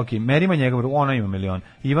života. Ok, Merima njegov, ona ima milion.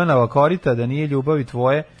 Ivanova Korita, da nije ljubavi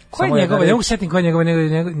tvoje. Ko je njegova? Ne mogu setim ko je njegova,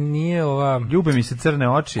 nije ova... Ljube mi se crne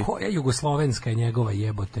oči. Koja jugoslovenska je njegova,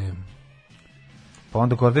 jebote? Pa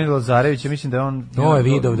onda Kordan Lazarević, mislim da je on... To je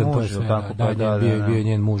Vidovdan, to je sve, bio je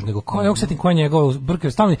njen muž. Nego, ne mogu setim ko je njegova,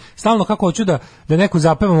 stalno kako hoću da neku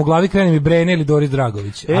zapevam u glavi, krenem i Brene ili Doris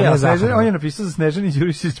Dragović. On je napisao za Snežani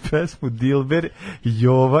Đurišić pesmu Dilber,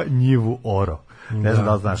 Jova, Njivu, Oro. Ne znam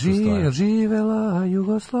da li znaš tu stvar. Živela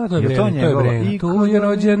Jugoslavija. To je Brena. Tu je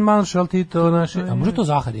rođen Maršal Tito naše. A može to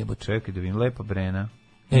Zahar jebote? Čekaj da vidim, lepa Brena.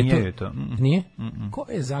 Nije to. Nije? Ko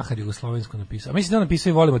je Zahar jugoslovensko napisao? Mislim da on napisao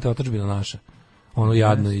i volimo te otadžbina naša. Ono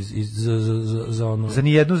jadno za ono... Za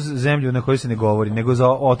nijednu zemlju na kojoj se ne govori, nego za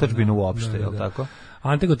otadžbinu uopšte, je li tako?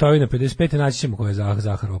 Ante Gotovina, 55. naći ćemo ko je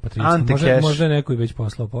Zaharova patricija. Možda je neko i već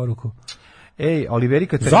poslao poruku. Ej, Oliveri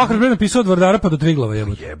Katarina... Zahar bre napisao od Vardara pa do Triglava,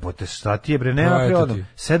 jebote. Jebote, šta ti je bre, nema prevodom.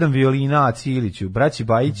 7 violina Ciliću, braći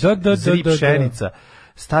Bajić, Zrip Šenica,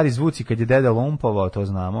 Stari zvuci kad je deda lumpovao, to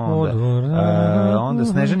znamo. Onda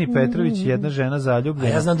Snežani Petrović, jedna žena zaljubljena.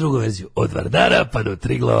 A ja znam drugu verziju. Od Vardara pa do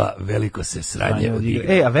Triglava veliko se sranje odigra.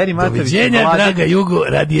 A Veri Matović... Doviđenja, draga Jugo,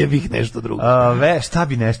 radije bih nešto drugo. Šta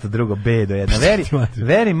bi nešto drugo? Bedo jedna.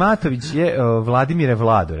 Veri Matović je Vladimire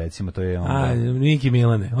Vlado, recimo, to je onda. Niki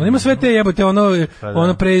Milane. On ima sve te jebote, ono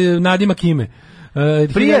pre nadimak ime.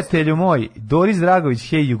 Prijatelju moj, Doris Dragović,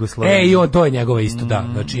 Hej Jugoslovenija. I on, to je njegova isto, da.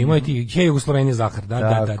 Znači, imao je ti Hej Jugoslovenija Zahar,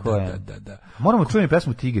 da. Moramo čuti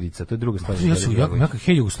pesmu Tigrica, to je druga stvar. Ja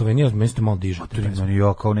Hej Jugoslovenija, meni se malo diže.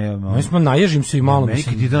 Ja kao ne... Meni smo naježim se i malo... Meni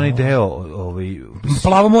kad ide onaj deo...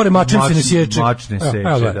 Plavo more, mačem se ne sječe. Mačne seče,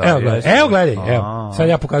 Evo gledaj, sad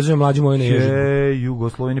ja pokazujem mlađu moju neježim. Hej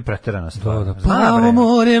Jugoslovenija, preterana stvar. Plavo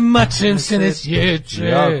more, mačem se ne sječe.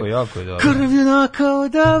 Jako je dobro. Krv junaka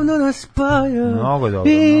odavno nas spaja. Mnogo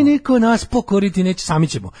dobro. I niko nas pokoriti neće.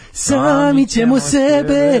 Sami ćemo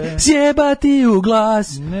sebe sjebati u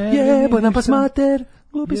glas. Jebo nam pas mater.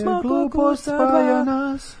 Glupi smo, glupost spaja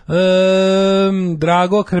nas.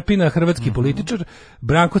 Drago Krpina, hrvatski političar.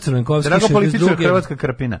 Branko Crvenkovski, Drago političar, hrvatska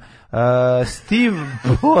Krpina. Steve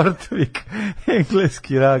Bortvik,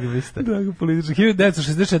 engleski ragbista. Drago političar.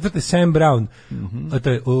 1964. Sam Brown. A to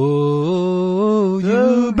je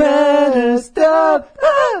you better stop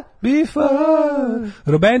before.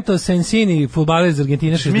 Roberto Sensini, fudbaler iz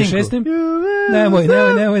Argentine, 66. Nemoj.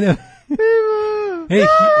 Ej,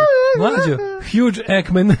 mlađo, Huge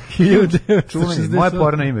Ekman, moje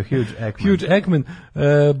porno ime, Huge Ekman,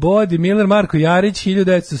 Bodi Miller, Marko Jarić,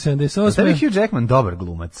 1978. Tebi Huge Ekman dobar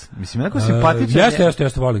glumac, mislim, neko simpatičan. Jeste,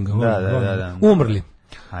 volim ga. Da. Umrli.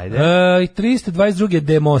 Ajde. 322.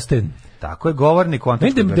 Demosten. Tako je, govornik u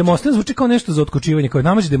antičkoj Grčkoj. Demosten zvuči kao nešto za otkočivanje, kao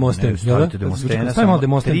namaži Demosten. Stavite Demostena, samo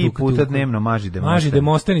 3 puta dnevno maži Demosten. Maži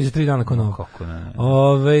Demosten i za 3 dana kao novo. Kako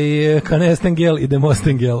ne. Kanestengel i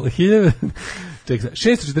Demostengel.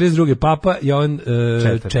 642. Papa Jovan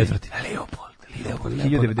četvrti. Leopold.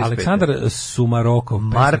 Aleksandar Sumarokov.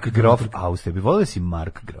 Mark Grof Austrije. Bi volio si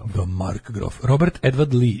Mark Grof. Da, Mark Grof. Robert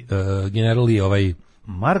Edward Lee, general Lee,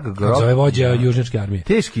 Mark Grof zove vođa južnjačke armije.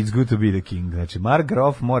 Teški it's good to be the king. Znači, Mark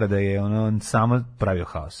Grof mora da je on samo pravio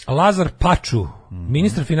haos. Lazar Paču,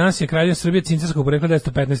 ministar finansija Kraljevine Srbije, cincarskog porekla,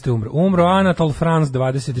 1915. umro. Anatol Franz,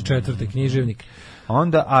 24. književnik.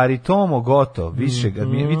 Onda Aritomo Goto,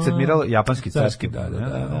 viceadmiral japanski carski. Da.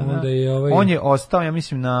 Onda je on je ostao, ja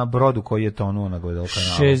mislim, na brodu koji je tonuo na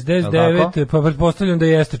Guadalcanalu. 69. Pa pretpostavljam da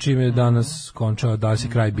jeste čime je danas končao, danas je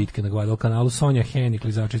kraj bitke na Guadalcanalu. Sonja Hennig,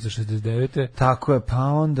 klizačica, 69. Tako je, pa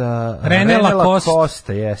onda René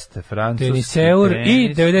Lacoste, jeste, francuski teniseur,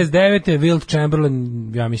 i 99. Wilt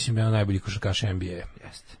Chamberlain, ja mislim, je najbolji košarkaš NBA.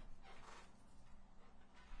 Jeste.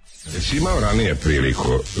 Jesi imao ranije priliku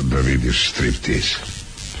da vidiš striptease?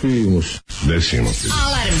 Primus. Desimo ti.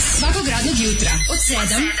 Alarm svakog radnog jutra od 7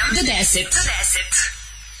 do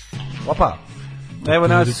 10. Opa, evo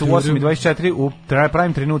nas u 8:24 u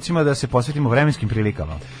pravim trenucima da se posvetimo vremenskim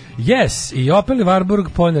prilikama. Yes, i Opel i Warburg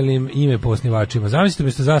poneli im ime po osnivačima. Zamislite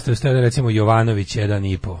mi što zastave stoje recimo Jovanović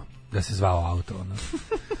 1,5, da se zvao auto. Ono.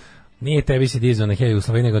 Nije tebi se dizao na Hej u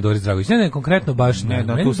Sloveniji, nego Doris Dragović. Ne, konkretno baš ne.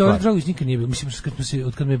 Meni Doris Dragović nikad nije bio. Mislim,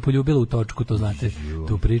 od kad me poljubila u točku, to znate,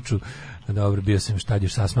 tu priču. Dobro, bio sam šta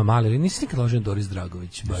još sasma mali, ali nisi nikad ložen Doris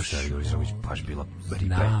Dragović. Doris Dragović baš bila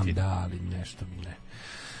znam, da, ali nešto mi ne.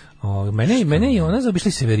 Mene i ona zaobišla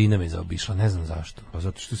i Severina me zaobišla, ne znam zašto. Pa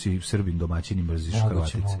zato što si Srbin domaćin i mrziš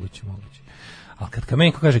Hrvatice. Moguće. Ali kad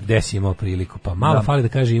Kamenko kaže gde si imao priliku, pa malo fali da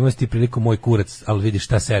kaže imao si ti priliku moj kurac, ali vidiš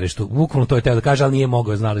šta sereš tu. Bukvalno to je teo da kaže, ali nije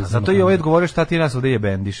mogao, znali. Zato i ovaj odgovorio šta ti nas ovdje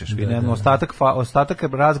jebendišeš. Ostatak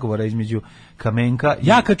razgovora između Kamenka i...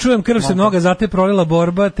 Ja kad čujem krv se mnoga, zate prolila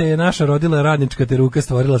borba, te je naša rodila radnička, te ruka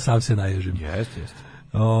stvorila, sam se naježim. Jeste.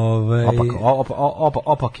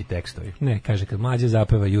 Opaki tekstovi. Ne, kaže kad Mlađa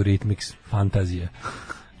zapeva Eurythmics, fantazija.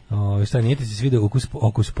 Šta, nije ti se svidio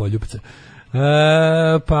okus poljupca?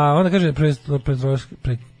 Pa onda kaže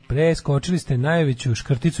preskočili ste najveću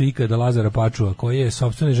škrticu ikada Lazara Pačua, koji je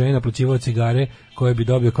sopstvene ženi naplaćivao cigare koje bi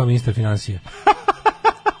dobio kao ministar financija.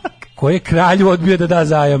 Koji je kralju odbio da da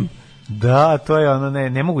zajam. Da, to je ono,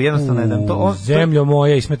 ne mogu jednostavno jedan to. Zemljo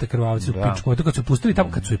moja i smeta krvavci u pičku. To kad su pustili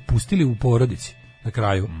tamo, kad su je pustili u porodici na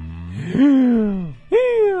kraju.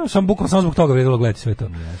 Samo zbog toga vredilo gledati sve to.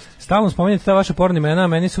 Stalno spominjate ta vaša porna imena, a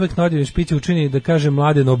meni su uvek Nordine špiće učini da kaže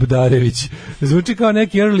Mladen Obdarević. Zvuči kao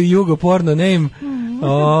neki early jugo porno name.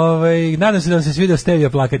 Nadam se da vam se svidio Stevija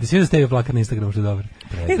plakati. Svidio Stevija plakati na Instagramu, što je dobro.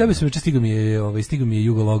 Da se stigao mi je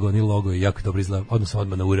jugo logo, ni logo i jako dobro izgleda.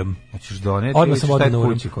 Odmah na uram. Hoćeš doneti ili ćeš taj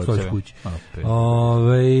kući kod sebe?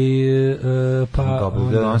 Dobro,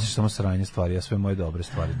 da donosiš samo sranje stvari, ja sve moje dobre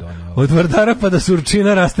stvari donio. Od Vardara pa da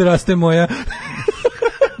Surčina raste moja.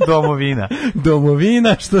 Domovina.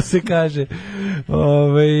 Domovina, što se kaže.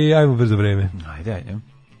 Ajmo brzo vreme. Ajde.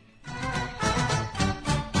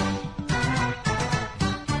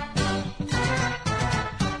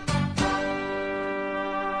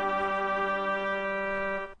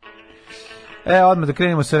 Odmah da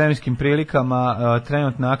krenemo sa vremenskim prilikama.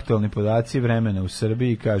 Trenutno aktualni podaci vremena u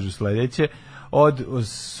Srbiji kažu sledeće. Od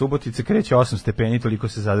Subotice kreće 8 stepeni, toliko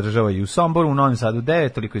se zadržava i u Somboru, u Novom Sadu 9,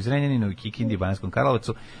 toliko iz Zrenjanina, u Kikindi, Banjskom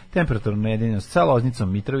Karlovcu, temperaturna nedeljenost sa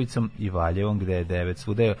Loznicom, Mitrovicom i Valjevom, gde je 9,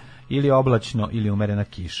 svuda ili oblačno ili umerena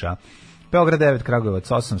kiša. Beograd 9, Kragujevac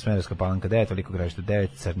 8, Smederevska Palanka 9, Veliko Gradište 9,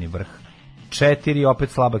 Crni Vrh 4, opet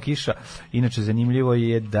slaba kiša. Inače, zanimljivo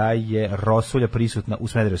je da je rosulja prisutna u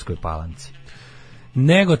Smederevskoj Palanci.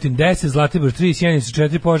 Negotin 10, Zlatibor 3, Sjenica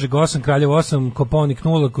 4, Požega 8, Kraljevo 8, Kopaonik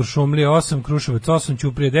 0, Kuršumlija 8, Kruševac 8,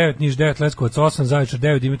 Ćuprije 9, Niš 9, Leskovac 8, Zaječar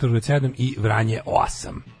 9, Dimitrovgrad 7 i Vranje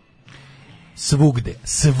 8.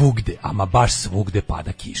 Svugde, ama baš svugde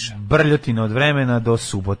pada kiša. Brljotina od vremena do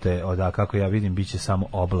subote, kako ja vidim, biće samo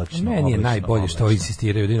oblačno. Meni je najbolje što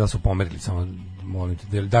insistiraju, da su pomerili, samo molim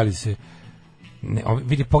te, da li se... Ne,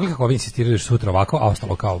 vidi, pogledaj kako ovi insistiraju sutra ovako, a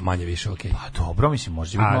ostalo kao manje više okej. Pa dobro, mislim,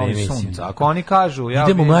 može biti malo sunca. Ako oni kažu...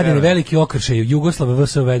 Idemo Mladine, veliki okršaj, Jugoslava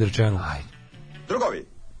VS Vedrčanu. Ajde. Drugovi,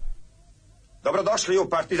 dobrodošli u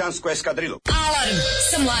partizansku eskadrilu. Alarm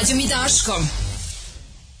sa Mlađom i Daškom.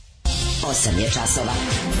 8 je časova.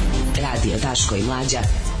 Radio Daško i Mlađa.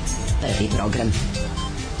 Prvi program.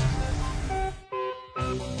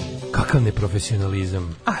 Kakav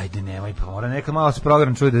neprofesionalizam. Ajde, nemoj, pa mora nekad malo se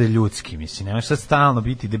program čuje da je ljudski, mislim. Nemoj sad stalno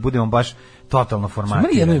biti da budemo baš totalno formatirani. Smo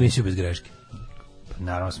imali jednu emisiju bez greške? Pa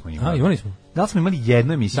naravno smo imali. Imali smo. Da li smo imali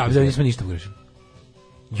jednu emisiju? Da, nismo ništa pogrešili.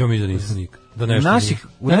 Jo mi da nismo nikad.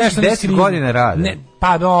 U naših 10 godina rada. Ne,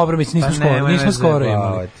 pa dobro, mislim, nismo skoro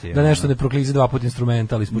imali. Da nešto ne proklizi 2 puta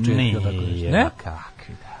instrumentali s početka. Ne,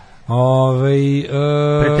 kakvi da.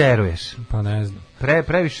 Preteruješ. Pa ne znam.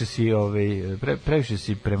 Previše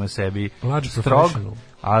si prema sebi strog,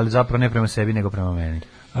 ali zapravo ne prema sebi, nego prema meni.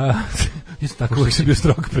 Ja sam tako uvijek si bio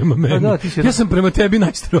strog prema meni. Ja sam prema tebi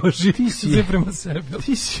najstroži. Ti si prema sebi.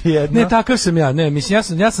 Ti si jedna... Ne, takav sam ja. Ne, mislim,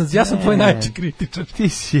 ja sam tvoj najveći kritičar. Ti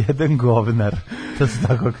si jedan govnar. To se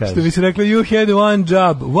tako kaže. Što bi se rekli, you had one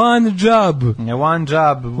job. One blow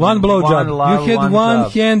job. You had one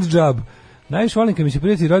hand job. Najviše volim kad mi se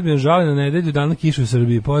prijatelji rodbina žale na nedelju dana kišu u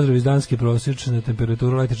Srbiji. Pozdrav iz danske prosječne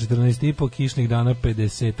temperaturu leta 14,5, kišnih dana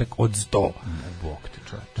 50 od 100. Bog te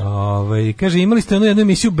čovječe. Kaže, imali ste jednu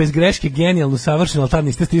emisiju bez greške, genijalnu, savršenu, ali tad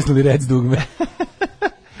niste stisnuli red s dugme.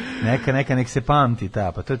 Nek se pamti,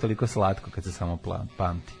 pa to je toliko slatko kad se samo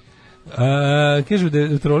pamti. Kažu da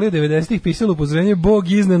je u trolije 90-ih pisalo upozorenje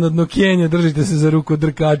Bog iznenadno Kenja, držite se za ruku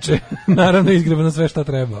drkače. Naravno izgrebano sve šta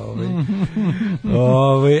treba.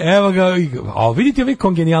 Evo ga, vidite ove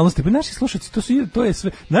kongenijalnosti. Pa naši slušaci, to je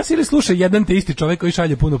sve. Nas ili sluša jedan te isti čovjek koji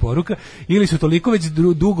šalje puno poruka, ili su toliko već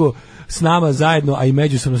dugo s nama zajedno, a i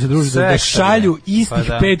međusobno se druže, da šalju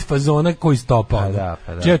istih 5 fazona koji stopa. Pa da.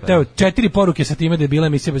 4 poruke sa time da je bila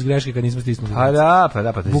emisija bez greške kad nismo stisnuli. Pa da,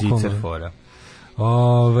 zicer fora.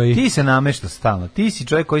 Ti se nameštaš stalno. Ti si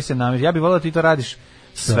čovjek koji se namešta. Ja bih volio da ti to radiš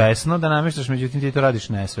svesno, da nameštaš, međutim ti to radiš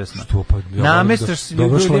nesvesno. Što pa? Nameštaš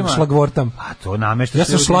ljudima. Šlagvortam. A to nameštaš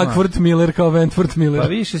ljudima. Ja sam Šlagvort Miller kao Wentworth Miller. Pa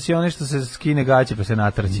više si onaj što se skine gaće pa se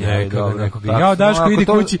natrči. Ja, Daško idi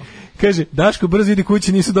kući. Kaže, Daško brzo idi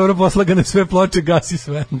kući, nisu dobro poslagane sve ploče, gasi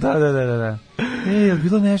sve. Da. Je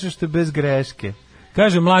bilo nešto što je bez greške?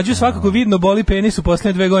 Kaže, Mlađu svakako vidno boli penis u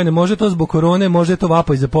posljednje 2 godine. Može to zbog korone, može to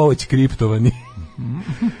vapaj za povoć kriptovani.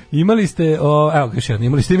 Imali ste,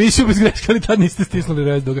 imali ste emisiju bez greške, ali tad niste stisnuli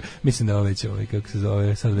red duga. Mislim da je već, kako se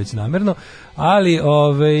zove, sad već namerno. Ali,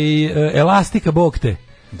 elastika bog te.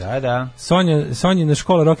 Da. Sonjina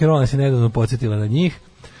škola rock'n'rolla nas je nedavno podsjetila na njih.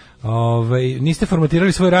 Niste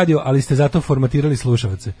formatirali svoj radio, ali ste zato formatirali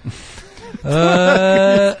slušalce.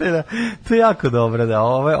 To je jako dobro, da.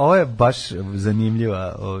 Ovo je baš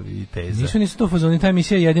zanimljiva teza. Nisu to fazoni, ta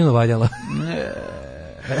emisija je jedino valjala.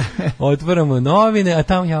 Otvaramo novine, a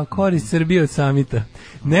tamo korist Srbije od samita.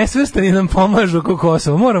 Nesvrstani nam pomažu oko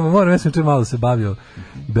Kosova. Moram, ja sam malo se bavio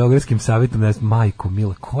Beogradskim savetom, majko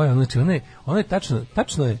mila, ko je? Znači, ono je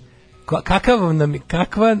tačno je,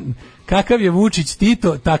 kakav je Vučić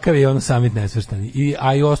Tito, takav je ono samit nesvrstani.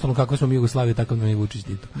 A i ostalo, kako smo mi Jugoslavije, takav nam je Vučić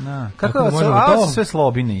Tito. Kako sve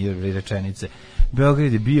slobine i rečenice.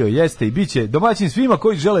 Beograd je bio, jeste i biće domaćin svima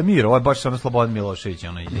koji žele mir. Ovo je baš ono Slobodan Milošević,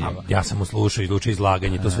 ono izjava. Ja sam mu slušao, izlučio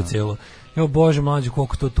izlaganje, to sve cijelo. Evo, Bože Mlađe,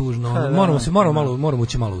 koliko to tužno. Moramo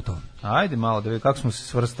ući malo u to. Ajde malo da vidimo kako smo se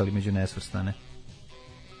svrstali među nesvrstane.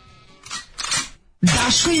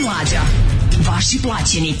 Daško i Mlađa, vaši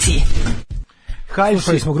plaćenici.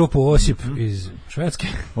 Slušali smo grupu Osip iz Švedske.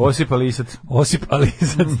 Osip Alisat. Osip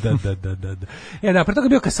Alisat, da. Da, pre toga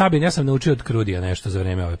bio Kasabin, ja sam naučio od Krudija nešto za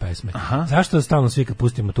vreme ove pesme. Aha. Zašto stalno svi kad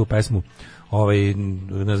pustimo tu pesmu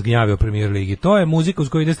nas gnjavi o Premier Ligi? To je muzika uz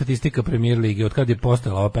koju ide statistika Premier Ligi. Od kad je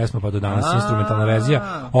postojala ova pesma pa do danas instrumentalna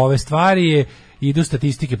verzija. Ove stvari idu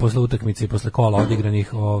statistike posle utakmice i posle kola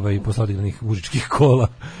odigranih, posle odigranih užičkih kola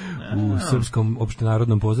u Srpskom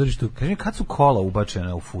opštenarodnom pozorištu. Kaži, kad su kola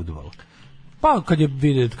ubačene u fudbal? Pa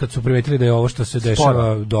kad su primetili da je ovo što se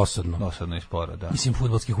dešava dosadno. Dosadno i sporo, da. Mislim,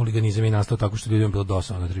 fudbalski huliganizam je nastao tako što ljudima bilo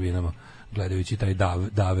dosadno na tribinama, gledajući taj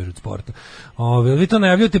davež od sporta. Vi to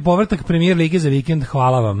najavljujete povratak Premier Lige za vikend,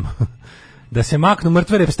 hvala vam. Da se maknu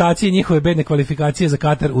mrtve repstacije i njihove bedne kvalifikacije za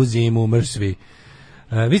Katar u zimu, mršvi.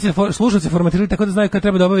 Vi ste slušalce formatirali tako da znaju kad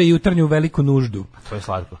treba da obave jutarnju veliku nuždu. To je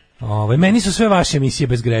slatko. Meni su sve vaše emisije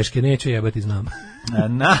bez greške, neću jebati, znam.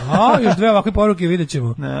 Još dve ovakve poruke, vidjet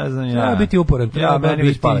ćemo. Ne znam ja. Treba biti uporan. Meni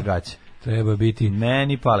već pale gaće. Treba biti.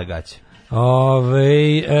 Meni pale gaće.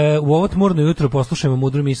 U ovo tmurno jutro poslušajmo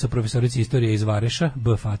mudru misao profesorici istorije iz Vareša,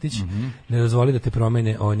 B. Fatić. Ne dozvoli da te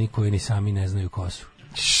promene oni koji ni sami ne znaju ko su.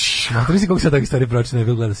 Matri si koliko sad takve stvari pročine,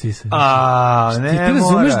 ne gleda svi se. Ne ti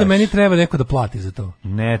razumeš da meni treba neko da plati za to?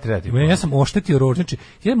 Ne treba ti. Ja sam oštetio roč, znači,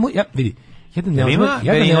 vidi, jedan ne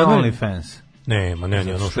OnlyFans. Nema,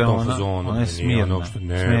 ne, ono što je tom fazonu. Ona je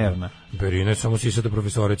smirna. Berina je samo sisata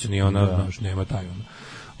profesorica, ni ona, znaš, nema taj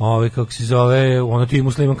ono. Kako se zove, ona ti je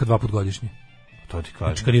muslimanka 2 puta godišnje. To ti kažem.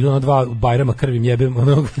 Znači, kad idu na 2 Bajrama krvim jebem,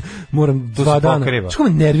 moram 2 dana. Što me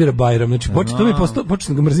nervira Bajram? Znači,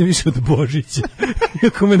 počne ga mrzim više od Božića.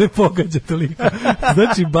 Iako me ne pogađa toliko.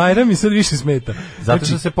 Znači, Bajram mi sad više smeta. Zato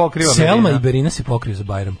što se pokriva Selma i Berina se pokriju za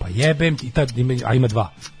Bajram. Pa jebem, i tad ima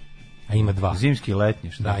 2. Zimski i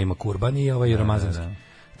letnji, šta? Da, ima kurban i ramazanski.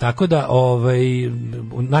 Tako da,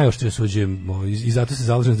 najoštrije suđujem i zato se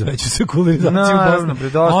zalažem za veću sekularizaciju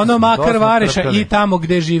Bosne. Ono makar Vareša i tamo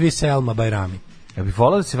gde živi Selma Bajrami. Ja bih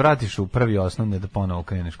volao da se vratiš u prvi osnovne da ponovo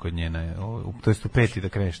kreneš kod njene, to jest u peti da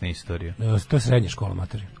kreneš na istoriju. To je srednja škola,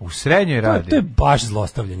 materi. U srednjoj radi. To je baš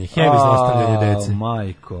zlostavljanje, heavy zlostavljanje dece.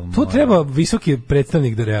 Majko. Tu treba visoki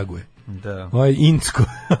predstavnik da reaguje. Da. Incko,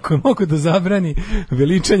 ako je mogu da zabrani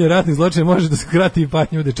veličanje ratnih zločina, može da se krati i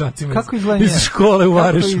patnje u dečacima iz škole u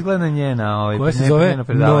Varešu. Kako izgleda njena koja se zove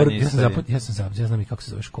Nord, ja znam i kako se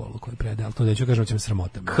zove školu koju predaje, ali to da ću kažem će me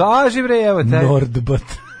sramota. Kaži bre, evo te. Nordbat.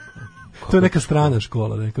 To je neka strana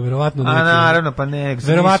škola, neka verovatno neki. Naravno, pa ne,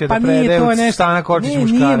 verovatno pa nije to nešto. Stana Korčić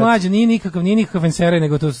muškarac. Nije mlađe, nije nikakav fensere,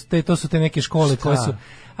 nego to su te neke škole koje su.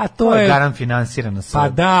 A to je garant finansirano sve. Pa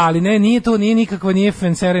da, ali nije nikakva, nije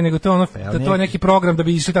fensere, nego to to je neki program da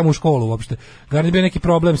bi išli tamo u školu uopšte. Garant je bio neki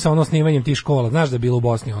problem sa osnivanjem tih škola. Znaš da je bilo u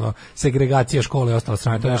Bosni segregacija škole i ostalo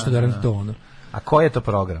strane, to je nešto garant to A koji je to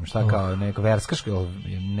program? Šta kao neka verska škola?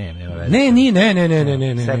 Nema veze. Ne,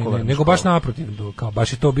 nego baš naprotiv, kao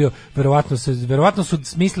baš je to bio verovatno su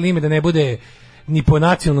smislili ime da ne bude ni po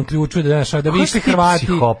nacionalnom ključu da bi išli Hrvati.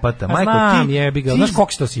 Psihopata, majko, ti jebi ga. Znaš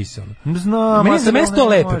koliko što si se ono? Znam. Za mene to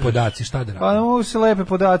lepe podaci, šta da radim? Pa mogu se lepe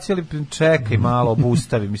podaci, ali čekaj malo,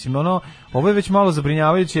 obustavi. Mislim, ovo je već malo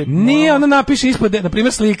zabrinjavajuće. Nije, napiše ispod, na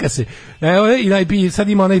primjer slika se. Evo, i sad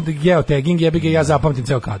ima onaj geotagging, jebi ga, ja zapamtim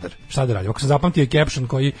ceo kadar. Šta da radim? Ako sam zapamtio caption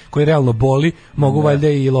koji realno boli, mogu valjda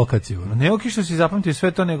i lokaciju. Ne oki što si zapamtio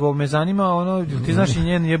sve to, nego me zanima ti znaš i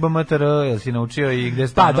njen jebamtr, jel si naučio i gde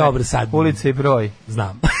stanuje ulice i broj.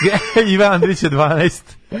 Znam. Ivan Andrić je 12.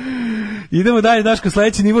 Idemo dalje, Daško,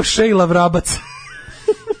 sledeći nivo Šejla Vrabac.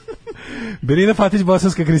 Berina Fatić,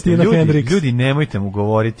 Bosanska, Kristina Hendriks. Ljudi, nemojte mu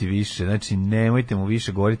govoriti više, znači nemojte mu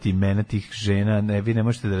više govoriti imena tih žena, vi ne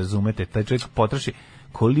možete da razumete, taj čovjek potroši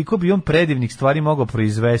koliko bi on predivnih stvari mogao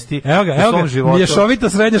proizvesti u svom životu. Mješovita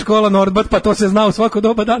srednja škola Nordbat, pa to se zna u svako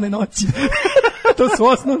doba dana i noći. To su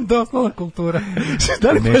osnovna kultura.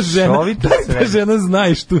 Da li ta žena zna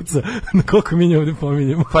i štuca na koliko mi nje ovdje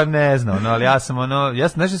pominjemo? Pa ne znam, ali ja sam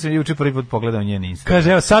znaš da sam juče prvi put pogledao njen Instagram.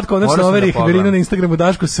 Kaže, evo sad konačno overih Berina na Instagramu,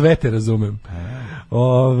 Daško, sve te razumem.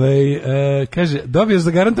 Kaže, dobiješ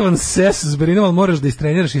zagarantovan ses s Berinom, ali moraš da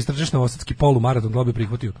istreniraš i istračeš novosadski polumaraton, da bi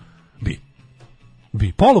prihvatio.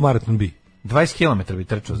 Bi. Polumaraton bi. 20 km bi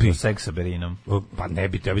trčao za seks sa Berinom. Pa ne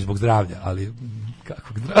bi, ja bi zbog zdravlja, ali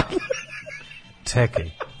kakvog zdravlja?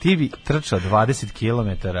 Čekaj, ti bi trčao 20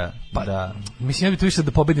 km pa da... Mislim, ja bi to više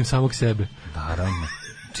da pobedim samog sebe. Naravno.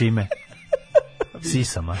 Čime?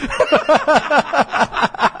 Sisama.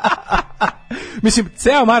 Mislim,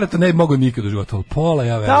 ceo maraton ne bi mogu nikad u životu, ali pola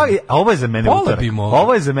ja verujem. A ovo je za mene utorak.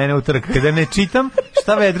 Ovo je za mene utorak. Kada ne čitam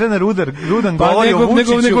Šta Vedrana Rudan govori o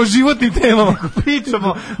Vučiću? Nego životnim temama.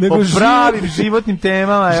 Pričamo o pravim životnim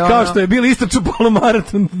temama. Kao što je bilo istračao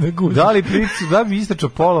polomaraton. Da bi istračao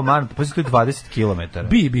polomaraton, pa to je 20 km.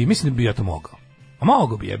 Mislim da bi ja to mogao. A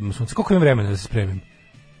mogao bi, jebim sunce. Koliko imam vremena da se spremim?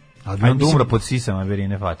 Ali on umra pod sisama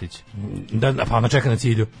Verine Fatić. Pa ona čeka na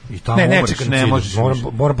cilju. I tamo ne čeka na cilju.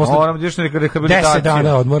 Moram još na rehabilitaciju. 10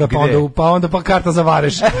 dana odmora, pa onda karta za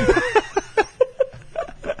Vareš.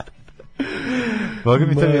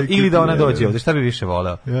 Ili da ona dođe ovde, šta bi više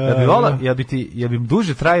voleo? Da bi voleo, ja bi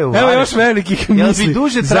duže trajao u Varešu. Evo još velikih misli.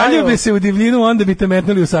 Zaljube se u divljinu, onda bi te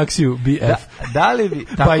metnuli u saksiju. BF. Da li bi...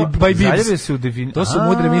 Zaljube se u divljinu. To su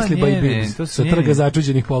mudre misli by Bibs. Sa trga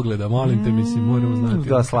začuđenih pogleda. Molim te, mislim, moramo znati.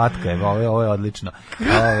 Da, slatka je, ovo je odlično.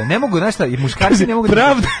 Ne mogu, znaš šta, i muškarci ne mogu...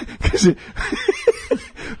 Pravda, kaže...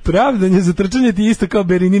 Pravdanje za trčanje ti isto kao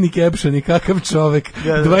Berinini Kepšani, kakav čovek.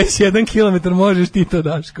 21 km možeš ti to,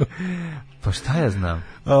 Daško. Pa šta ja znam?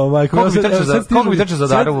 Koliko bi trčao za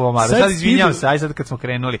Darovu Omaru? Sad izvinjam se, aj sad kad smo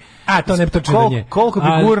krenuli. A, to ne bi trčao da nje.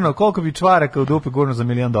 Koliko bi čvaraka u dupe gurno za $1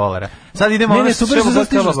 milion? Sad idemo... Ne, super se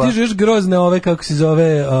stižu još grozne ove, kako se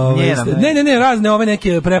zove... Ne, razne ove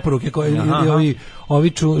neke preporuke koje...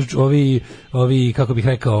 Ovi kako bih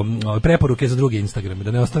rekao, preporuke za druge Instagrame,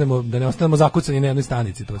 da ne ostanemo zakucani na jednoj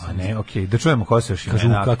stanici, to sam. Ne, okej, da čujemo ko se još ima. Kažu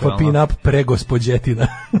kakva pin-up pregospođetina.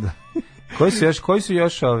 Koji su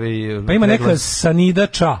još ovi... Pa ima neka Sanida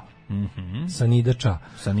Ča. Sanidača?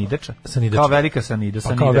 Kao velika Sanida.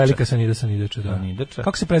 Pa kao velika Sanidača, da.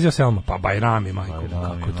 Kako se preziva Selma? Pa Bajrami, majko.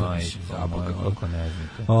 Kako to mislim, zaboga. Kako ne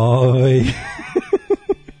znate.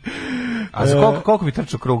 A za koliko bi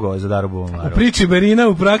trčao krugova za Darovu Omaru? U priči Berina,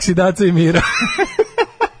 u praksi Daca i Mira.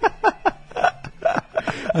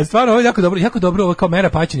 A stvarno, ovo je jako dobro, ovo kao mera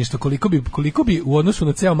paćeništva, koliko bi u odnosu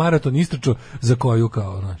na ceo maraton istračao za koju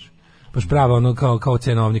kao, znaš. Baš pravo, ono kao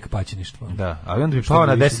cenovnik paćeništva. Da, ali onda bi pao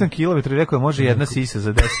na 10 km i rekao je može jedna sisa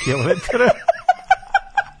za 10 km.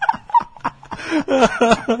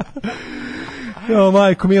 Jo,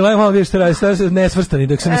 majko, mila, ajmo malo vidjeti što radi, sve se nesvrstani,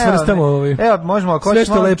 dok se ne svrstamo. Evo, možemo, ako ćeš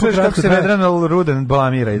malo čuješ kako se Vedrana Rudan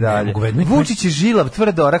blamira i dalje. Vučić je žilav,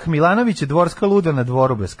 tvrd orah, Milanović je dvorska luda na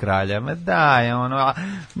dvoru bez kralja. Ma daj, ono,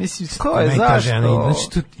 mislim, to je zašto?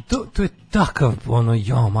 Znači, to je takav, ono,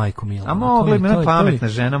 jo, majko, mila. A mogla bi jedna pametna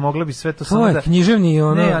žena, mogla bi sve to samo da... To je književni,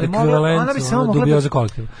 ono, ekvivalent, Dubija za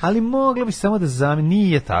kolektiv. Ali mogla bi samo da zameni,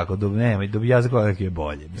 nije tako, Dubija za kolektiv je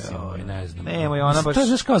bolje, mislim. Ne znam. Nemoj, ona baš...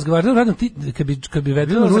 Znaš kao, Vedrana ti, kad bi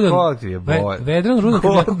Vedrana Rudan...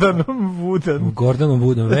 Gordanom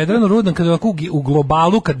Vudan. Vedrana Rudan, kad ovako u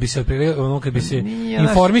globalu, kad bi se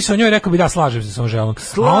informisao o njoj, rekao bi da, slažem se sa ovom želom.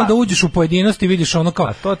 A onda uđeš u pojedinosti i vidiš ono kao...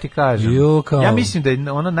 A to ti kažem. Ja mislim da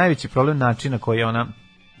je ono najveći problem načina koji je ona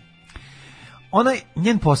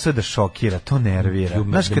njen posao da šokira, to nervira.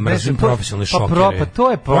 Znaš, kad mrzim profesionalni šokere. Pa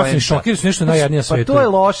to je profesionalni šokeri su nešto najjadnije na svijetu. Pa to je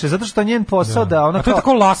loše, zato što njen posao da ona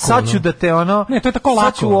kao, sad ću da te ono... Ne, to je tako lako.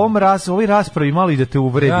 Sad ću u ovoj raspravi malo i da te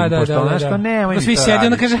uvredim, pošto ona što nemoj mi to svi sjedi,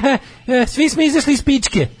 ona kaže, svi smo izašli iz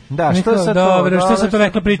pičke. Da, što je sad to? Dobro, što je sad to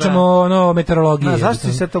rekla, pričamo o meteorologiji. Zašto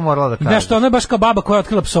si sve to morala da kažeš? Da, što ona je baš kao baba koja je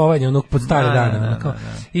otkrila psovanje, onog pod stare dane.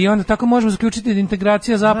 I onda tako možemo zaključiti da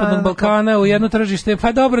integracija Zapadnog Balkana u jedno tržište,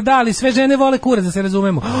 pa dobro, da, ali sve žene vole kurac, da se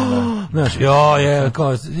razumemo. Znaš,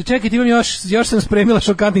 čekajte, imam još sam spremila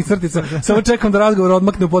šokantnih crtica, samo čekam da razgovor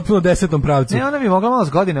odmakne u potpuno 10. pravcu. Ne, ona bi mogla malo s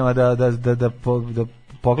godinama da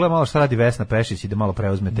pogleda malo šta radi Vesna Pešić i da malo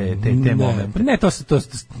preuzme te momente. Ne, to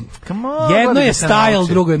jedno je style,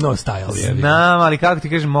 drugo je no style. Znam, ali kako ti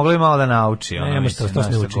kažem, mogla bi malo da nauči.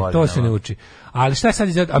 To se ne uči. Ali šta je sad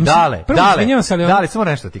izgleda? Dale, samo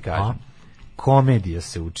nešto ti kažem. Komedija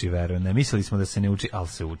se uči, verujem. Ne mislili smo da se ne uči, ali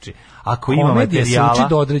se uči. Ako ima materijala... Komedija se uči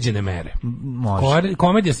do određene mere.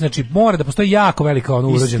 Komedija se, znači, mora da postoji jako velika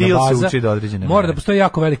urođena baza. I stil se uči do određene mere. Mora da postoji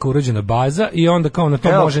jako velika urođena baza i onda kao na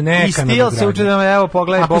to može neka nadogradnja. I stil se uči da, evo,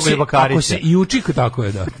 pogledaj Bogoljuba Karića. Ako se i uči, tako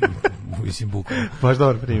je, da. Mislim, bukvalno. Baš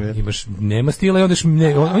dobar primjer. Nema stila i ondeš...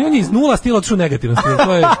 On je iz nula stila odšao negativan stil.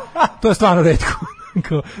 To je stvarno retko.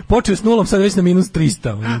 Počeo s nulom, sad već na minus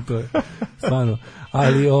 300. To je stvarno...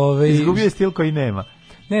 Ali izgubio je stil koji nema.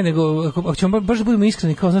 Ne, nego ako ćemo baš da budemo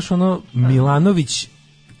iskreni, kao znaš, ono Milanović,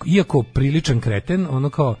 iako priličan kreten, ono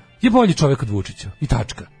kao je bolji čovjek od Vučića i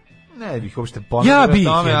tačka. Ne bih uopšte ponavljao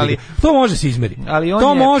tome, ali to može se izmeri. Ali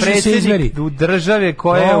on je predsjednik u države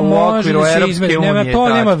koja je u okviru Europske unije. To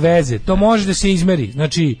nema veze, to može da se izmeri.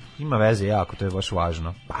 Znači ima veze jako, to je baš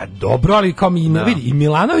važno. Pa dobro, ali kao vidi, i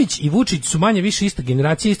Milanović i Vučić su manje više ista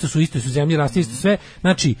generacija, isto su zemlji, raste isto sve.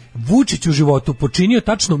 Znači Vučić u životu počinio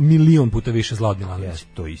tačno 1.000.000 puta više zla od Milanovića.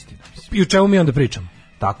 To je istina. I o čemu mi onda pričamo?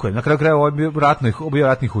 Tako je. Na kraju krajeva ovo bio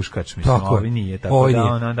ratni huškač, mislim, ovi nije tako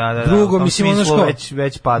da. Drugo, mislim, ono što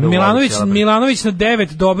već pada Milanović na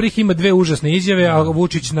 9 dobrih ima 2 užasne izjave, a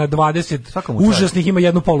Vučić na 20 užasnih ima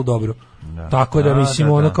jednu polu dobru. Tako da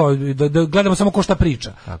mislim ono kao da gledamo samo ko šta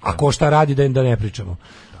priča, a ko šta radi da ne pričamo.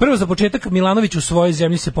 Prvo za početak Milanović u svojoj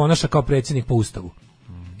zemlji se ponaša kao predsjednik po ustavu.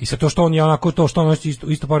 I sa to što on je onako to što on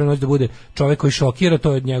isto pored da bude čovjek koji šokira,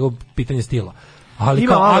 to je njegov pitanje stila.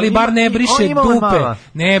 Ali bar ne briše dupe,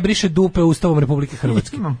 ne briše dupe Ustavom Republike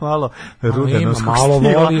Hrvatske. Ima malo rudanovskog malo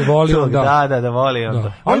voli on, da voli on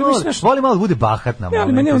to. Voli malo da bude bahat na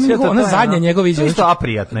moment. Ona zadnja njegova izjava. Isto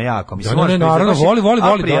aprijatna jako, mislim. Ne, naravno, voli.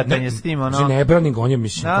 Aprijatan je s tim, ono. Ne branim ga, on je,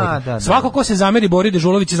 mislim. Svako ko se zameri Bori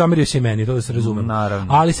Dežulović je zamerio se i meni, to da se razume.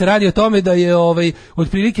 Ali se radi o tome da je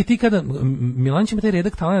otprilike ti kada Milanić ima taj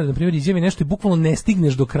redak talenta, na primjer, izjavi nešto i bukvalno ne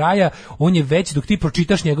stigneš do kraja, on je već dok ti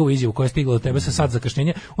pročitaš njegovu izjavu koja je stigla do tebe sa sad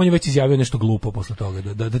zakašnjenje, on je već izjavio nešto glupo posle toga,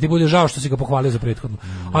 da ti bude žao što si ga pohvalio za prethodno.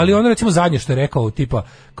 Ali ono recimo zadnje što je rekao, tipa,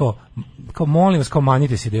 kao molim vas, kao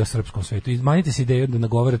manjite se ideju o srpskom svetu, manjite se ideju da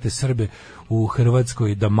nagovarate Srbe u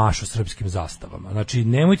Hrvatskoj da mašu srpskim zastavama. Znači,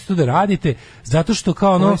 nemojte to da radite, zato što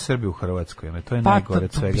kao ono... Koji Srbi u Hrvatskoj? To je najgore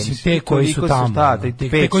od svega. Te koji su tamo.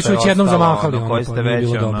 Te koji su već jednom zamahali. Koji ste već,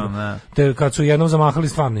 te kad su jednom zamahali,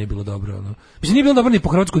 stvarno nije bilo dobro. Mislim, nije bilo dobro ni po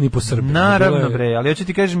Hrvatsku, ni po Srbiji. Naravno, bre, ali hoću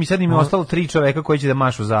ti kažem, mi sad im je ostalo 3 čoveka koji će da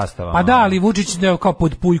mašu zastavama. Pa da, ali Vučić kao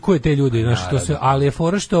podpujkuje te ljude, znači to se, ali je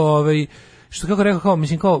fora što kako rekao, kao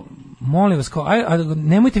mislim, kao molim vas, kao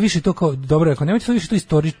nemojte više to, kao dobro rekao, nemojte to više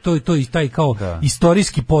to i taj kao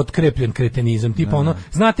istorijski potkrepljen kretenizam, tipa ono,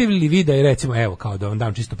 znate li vi da je recimo, evo, kao da vam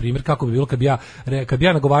dam čisto primjer kako bi bilo kad bi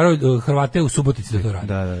ja nagovarao Hrvate u Subotici da to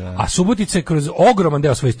radi. A Subotica je kroz ogroman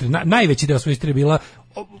deo svoje istorije, najveći deo svoje istorije bila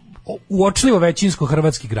uočljivo većinsko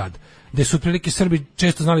hrvatski grad, gde su otprilike Srbi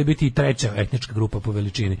često znali biti i treća etnička grupa po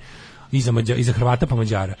veličini. Iza Hrvata pa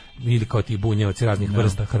Mađara, ili kao ti bunjevaci raznih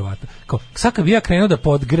vrsta Hrvata. Kao, sad kad bi ja krenuo da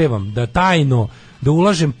podgrevam, da tajno, da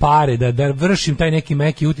ulažem pare, da vršim taj neki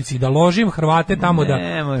meki uticaj, da ložim Hrvate tamo,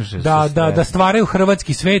 da stvaraju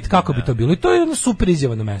hrvatski svet, kako bi to bilo? I to je jedno super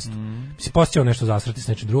izjava na mestu. Si posjećao nešto zasrati s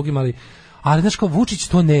nečim drugim, ali znaš kao, Vučić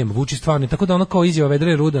to nema, Vučić stvarno, tako da ono kao izjava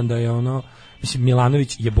Vedre Rudan da je ono, mislim,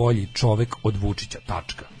 Milanović je bolji čovek od Vučića,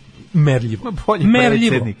 tačka. Merljivo.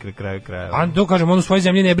 Predsjednik na kraju krajeva. A to kažem, on u svojoj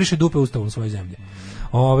zemlji ne briše dupe Ustavom u svojoj zemlji.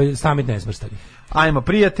 Samit nesvrstanih. Ajmo,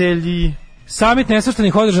 prijatelji. Samit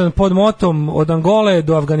nesvrstanih održan pod motom od Angole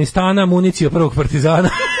do Afganistana, municija prvog partizana.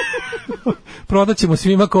 Prodaćemo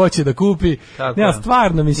svima ko će da kupi. Ne,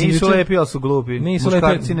 stvarno, mislim, nisu lepi, ali su glupi.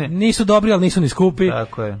 Nisu dobri, ali nisu ni skupi.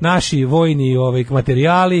 Naši vojni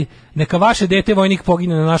materijali. Neka vaše dete vojnik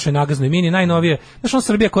pogine na našoj nagaznoj mini, najnovije. Znaš, on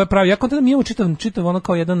Srbija koja pravi, ja kontam mi imamo čitav ono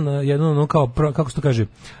kao jedan ono kao, kako se to kaže,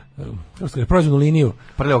 proizvodnu liniju.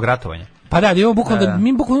 Prljavog ratovanja. Pa da, imamo bukvalno,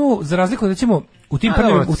 mi bukvalno, za razliku, recimo, u tim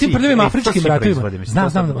prljavim afričkim ratovima,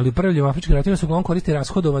 znam, ali u prljavim afričkim ratovima su uglavnom koristi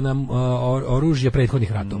rashodovana oružje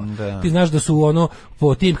prethodnih ratova. Ti znaš da su ono,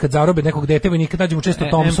 po tim, kad zarobe nekog dete vojnika, nađemo često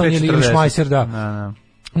Thompson ili Schmeisser, da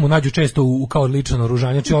mu nađu često kao lično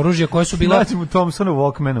naoružanje, znači oružje koje su bila... Nađemo Thompsonu u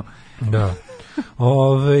Walkmanu. Da.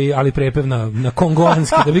 Ali prepev na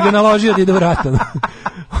kongoanski, da bi ga naložio da ide u rata.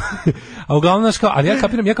 A uglavnom, znaš kao, ali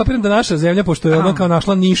ja kapiram da naša zemlja, pošto je ona kao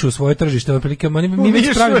našla nišu u svoje tržište, otprilike, mi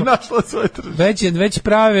već pravimo... našla svoje tržište.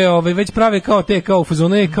 Već prave kao te, kao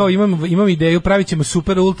fazone, kao imam ideju, pravit ćemo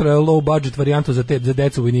super ultra low budget varijantu za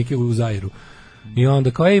decu vojnike u Zairu. I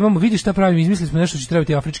onda kao, imamo, vidi šta pravimo, izmislili smo nešto što će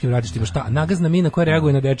trebati afričkim ratištima, šta? Nagazna mina koja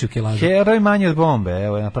reaguje na dečju kilažu. Heroj manje od bombe,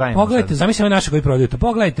 evo, napravimo. Pogledajte, zamislimo naše koji prodaju to,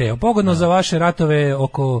 pogledajte, pogodno za vaše ratove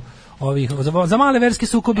oko ovih, za male verske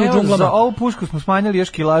sukobe u džunglama. Za ovu pušku smo smanjili još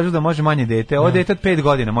kilažu da može manje dete, ovo dete od 5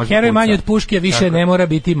 godina može. Heroj manje od puške više ne mora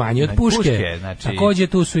biti manje od puške. Znači, takođe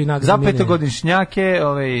tu su i nagazne mine. Za petogodišnjake,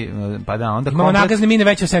 pa da, onda imamo nagazne mine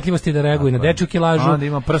veće osetljivosti da reaguju na dečju kilažu. Onda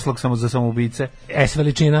ima prslog samo za samoubice. S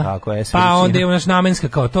veličina. Tako, S veličina. Pa onda ima naš namenska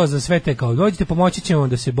kao to za sve te, kao dođite, pomoći ćemo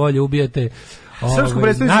da se bolje ubijate. Srpsko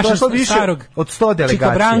predstavništvo došlo više od 100 delegacija. Čika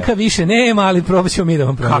Branka više nema, ali probat ćemo mi da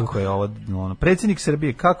vam pravimo. Kako je ovo, predsjednik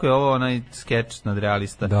Srbije, kako je ovo onaj skeč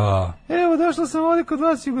nadrealista? Da. Evo, došla sam ovdje kod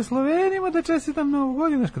vas Jugoslovenima da čestitam Novu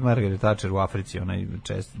godinu. Znaš, kad Margaret Thatcher u Africi,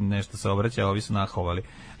 nešto se obraća, ovi su nahovali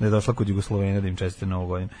da je došla kod Jugoslovena da im čestite Novu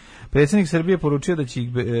godinu. Predsjednik Srbije poručio da će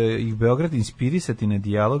ih Beograd inspirisati na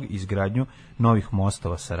dijalog i izgradnju novih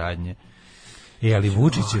mostova saradnje. Ali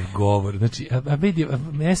Vučićev govor, znači, vidi,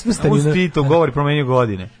 nesvrstani... Uz Tito govori promenio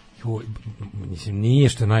godine. Mislim, nije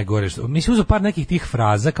što je najgore. Mislim, uzeo par nekih tih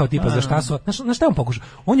fraza, kao tipa za šta su... Na šta je on pokušao?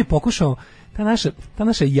 On je pokušao, ta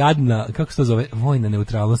naša jadna, kako se to zove, vojna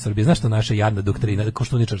neutralnost Srbije. Znaš što naša jadna doktrina,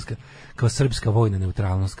 koštuničarska, kao srpska vojna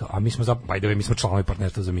neutralnost, a mi smo, mi smo članovi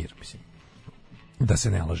partnerstva za mir, mislim. Da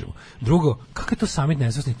se ne lažemo. Drugo, kako je to samit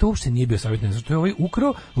nesvrstanih? To uopšte nije bio samit nesvrstanih. To je ovaj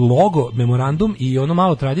ukrao logo, memorandum i ono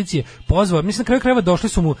malo tradicije pozvao. Mislim, na kraju krajeva došli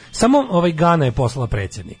su mu, samo Gana je poslala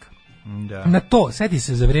predsjednika. Da. Na to, seti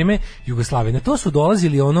se za vrijeme Jugoslavije, na to su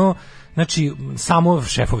dolazili znači samo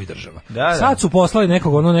šefovi država. Da. Sad su poslali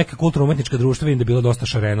nekog neke kulturno-umetnička društva, vidim da je bilo dosta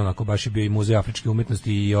šareno, onako baš je bio i muzej afričke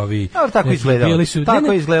umetnosti i ovi. Tako izgledalo.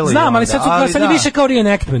 Tako izgledalo. Znam, ali sad je više kao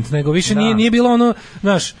reenactment, nego više nije bilo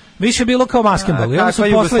znaš, više je bilo kao maskenbal. Kakva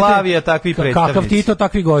Jugoslavija, takvi predstavnici. Kakav Tito,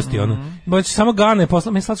 takvi gosti, samo Gana je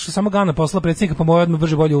poslala, meni što samo Gana poslala predsjednika, pa moj odmah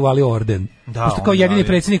brže bolje uvalio orden. Pošto kao jedini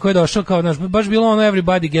predsjednik koji je došao, kao baš bilo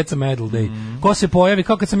everybody gets a medal day. Ko se pojavi,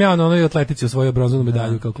 kao kad sam ja na onoj atletici osvojio bronzanu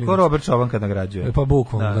medalju kao klinac. Čoban kad nagrađuje. Pa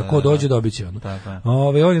bukvalno, ko dođe dobiće ono.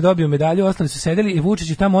 On je dobio medalju, ostali su sedeli i Vučić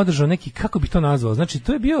je tamo održao neki, kako bi to nazvao, znači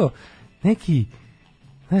to je bio neki,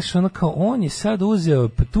 znaš, kao on je sad uzeo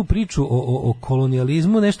tu priču o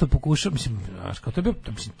kolonijalizmu, nešto pokušao, mislim, znaš, kao to je bio,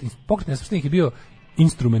 pokret nesvrstanih je bio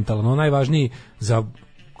instrumentalan, najvažniji za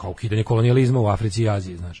kao ukidanje kolonijalizma u Africi i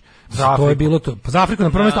Aziji, znaš. To je bilo to, za Afriku na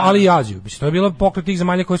prvo mjesto, ali i Aziju. Mislim, to je bilo pokret tih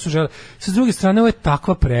zemalja koje su žele. Sa druge strane, ovo je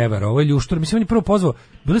takva prevara, ovo je ljuštur. Mislim, on je prvo pozvao,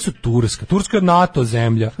 bile su Turska je NATO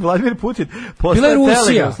zemlja. Vladimir Putin poslao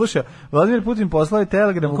telegram, slušaj, Vladimir Putin poslao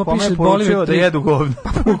telegram u kome je poručio da jedu govno.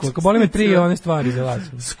 Ako boli me 3 one stvari za vas.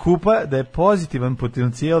 Skupa da je pozitivan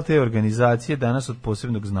potencijal te organizacije danas od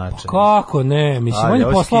posebnog značaja. Kako ne, mislim, on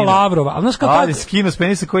je poslao Lavrova. Ali znaš kako skinu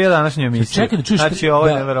speni se koji je današnja emisija. Čekaj da čuješ. Znači, ovo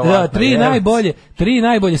je neverovatno. Tri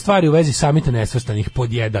najbolje stvari u vezi samita nesvrstanih pod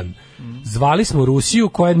 1. Zvali smo Rusiju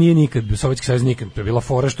koja nije nikad, Sovjetski savez nikad, to je bila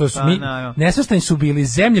fora što su nesvrstani su bili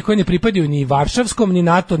zemlje koje ne pripadaju ni Varšavskom, ni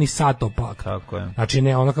NATO, ni SATO paktu. Tako je. Znači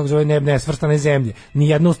ne, ono kako zove nesvrstane zemlje, ni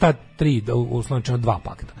jedno u sta 3, uslovno 2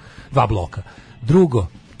 pakta, 2 bloka. Drugo,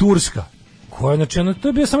 Turska, koja, znači, to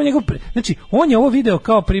je bio samo njegov, znači, on je ovo video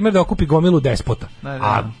kao primjer da okupi gomilu despota,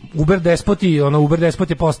 a Uber despot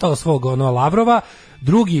je postao svog Lavrova,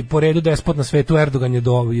 drugi po redu despot na svetu Erdogan je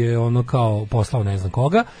kao poslao ne znam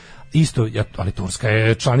koga, isto, ali Turska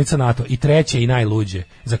je članica NATO, i treće i najluđe,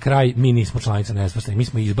 za kraj, mi nismo članica nesvrstanih, mi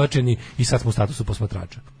smo izbačeni i sad smo u statusu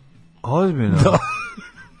posmatrača. Ozbiljno? Da.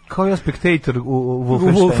 Kao ja spektator u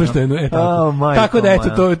Wolfensteinu. Tako da,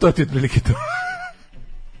 eto, to ti je otprilike to.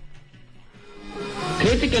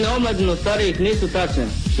 Kritike na omladinu starijih nisu tačne.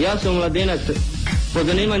 Ja sam mladinac, po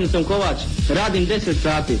zanimanju sam kovač, radim 10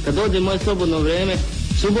 sati. Kad dođe moje slobodno vrijeme,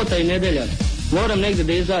 subota i nedjelja, moram negdje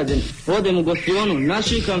da izađem. Odem u gostionu,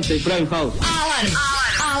 našikam se i pravim haos.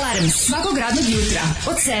 Alarm svakog radnog jutra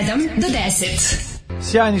od 7 do 10.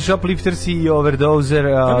 Sjajni Shoplifters i Overdozer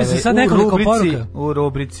u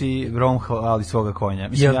rubrici Vromha, ali svoga konja.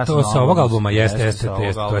 Mislim, to sa ovog albuma? Jeste, to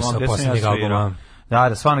je sa posljednjeg albuma.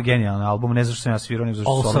 Da, stvarno genijalan album, ne znam što sam ja svirao, nego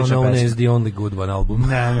zašto su odlične pesme. Also known as the only good one album.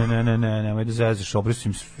 Nemoj da zezaš,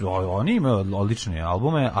 oni imaju odlične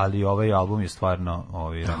albume, ali ovaj album je stvarno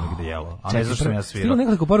rano gde jelo. A ne znam što sam ja svirao. Stiglo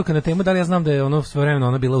nekoliko poruka na temu, da li ja znam da je svojevremeno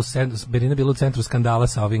ona bila Berina bila u centru skandala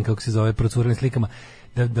sa ovim, kako se zove, procurenim slikama.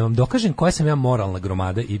 Da vam dokažem koja sam ja moralna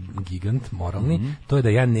gromada i gigant moralni, to je da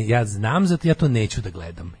ja znam, zato ja to neću da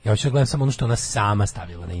gledam. Ja hoću da gledam samo ono što ona sama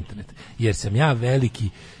stavila na internet. Jer sam ja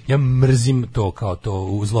ja mrzim to kao to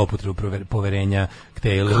u zloupotrebu poverenja,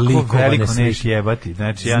 te likovane slike. Neš jebati,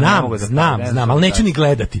 znači ja znam, ne mogu da znam, ali neću ni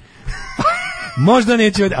gledati. Možda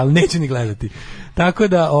neću, ali neću ni gledati. Tako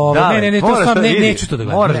da, to stvarno neću to da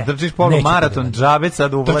gledam. Moraš držiš polumaraton, džabe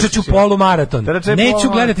sad uvlačiš. Trčat ću polumaraton. Neću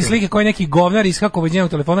gledati slike koje neki govnar iskakao iz njenog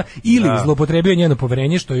telefona ili zloupotrebio njeno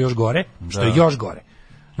poverenje, što je još gore.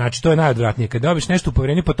 Znači, to je najodvratnije. Kad dobiš nešto u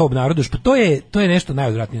poverenju, pa to obnarudiš, pa to je nešto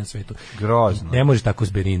najodvratnije na svetu. Grozno. Ne možeš tako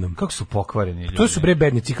s Berinom. Kako su pokvareni ljudi. To su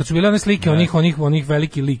bednici. Kad su bile one slike, onih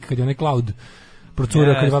veliki lik, kad je onaj Cloud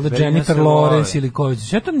procurao, kad je valjda Jennifer Lawrence ili ko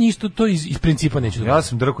već. Ja to ništa, to iz principa neću da gledam. Ja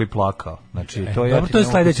sam drko i plakao. Znači, dobro, to je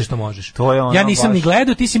sledeće što možeš. Ja nisam ni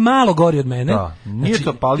gledao, ti si malo gori od mene. Da, nije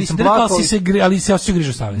to, pa ali sam plakao. Ali se osjećao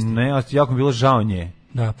grižu savjesti. Ne, jako mi bilo žao nje.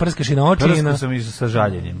 Da, prskaš i na oči. Prskao sam i sa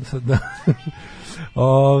žaljenjem. Da.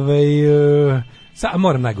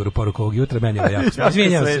 Moram najgoru poruku ovog jutra, meni je jako.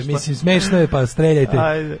 Izvinjam se, mislim, smešno je, pa streljajte.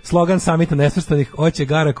 Ajde. Slogan samita nesvrstanih, oće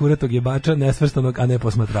gara kuratog jebača, nesvrstanog, a ne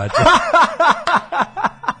posmatrača.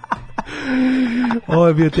 Ovo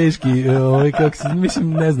je bio teški,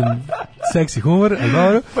 mislim, ne znam, seksi humor, ali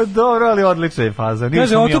dobro. Pa dobro, ali odlična je faza.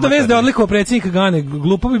 Kaže, otuda vez da je odlikovao predsjednika Gane,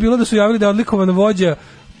 glupo bi bilo da su javili da je odlikovan vođa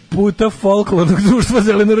puta folklornog društva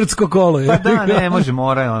Zelenorodsko kolo. Pa da, ne može,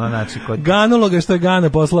 mora je ono, znači kod Ganologa što je Gana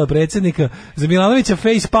poslala predsjednika, za Milanovića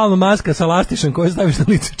face palm maska sa lastišem koju staviš na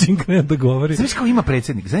lice čim krene da govori. Znaš kao ima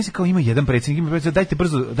predsjednik, znaš kao ima jedan predsjednik, ima predsjednik, dajte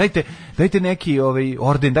brzo, dajte neki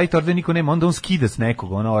orden, dajte orden, niko nema, onda on skida s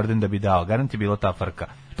nekog, orden da bi dao, garant je bilo ta frka.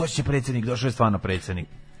 Doći će predsjednik, došao je stvarno predsjednik.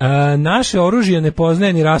 Naše oružje ne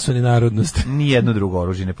poznaje ni rasu ni narodnost. Ni jedno drugo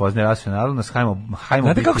oružje ne poznaje rasu ni narodnost. Hajmo.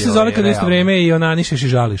 Znate kako se zove kad u isto vrijeme i onanišeš i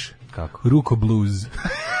žališ? Kako? Ruko blues.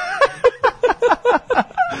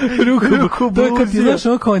 Ruko blues. To je kad ti znaš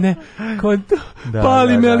ono kao ne,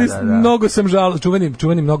 pali me, ali mnogo sam žalosna,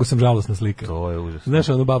 čuveni mnogo sam žalosna slika. To je užasno. Znaš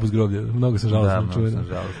ono babu s groblja, mnogo sam žalosna. Da, mnogo sam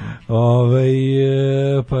žalosna.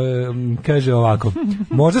 Pa kaže ovako,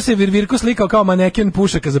 možda se Virvirko slikao kao maneken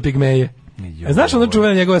pušaka za pigmeje. Znaš ono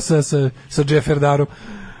čuvena njegova sa Džeferdarom?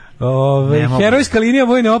 Herojska linija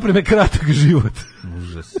vojne opreme, kratak život.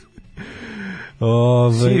 Užas.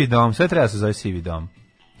 Sivi dom, sve treba se zove sivi dom.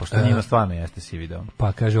 Pošto njima stvarno jeste sivi dom.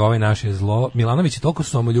 Pa kaže, ovaj naš je zlo. Milanović je toliko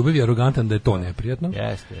samoljubiv i arogantan da je to neprijatno.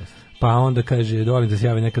 Jeste. Pa onda kaže, dovolim da se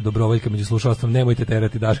javi neka dobrovoljka među slušalstvom, nemojte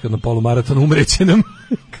terati Daška na polumaraton, umreće nam.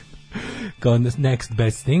 Kao next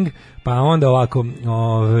best thing. Pa onda ovako,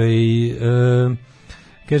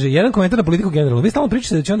 kaže, jedan komentar na politiku generalno. Vi stalno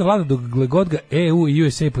pričate da će onda vlada dok god ga EU i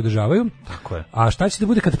USA podržavaju. Tako je. A šta će da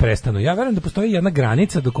bude kad prestanu? Ja verujem da postoji jedna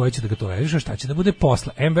granica do koje će da ga toleriš, a šta će da bude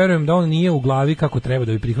posle. Verujem da on nije u glavi kako treba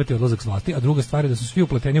da bi prihvatio odlazak s vlasti, a druga stvar je da su svi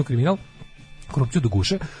upleteni u kriminal, korupciju do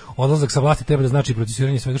guše. Odlazak sa vlasti treba da znači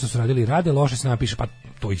procesuiranje svega što su radili i rade, loše se napiše, pa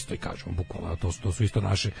to isto i kažemo, bukvalno, to su isto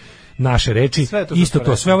naše reči, isto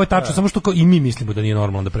to, sve ovo je tačno, samo što kao i mi mislimo da nije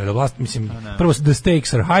normalno da preda vlast, mislim, prvo the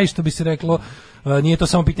stakes are high, što bi se reklo, nije to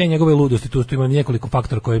samo pitanje njegove ludosti, tu ima nekoliko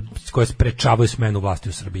faktora koje sprečavaju smenu vlasti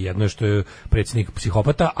u Srbiji. Jedno je što je predsjednik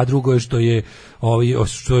psihopata, a drugo je što je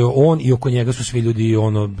on i oko njega su svi ljudi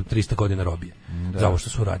 300 godina robije za ovo što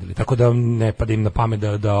su radili. Tako da ne pada im na pamet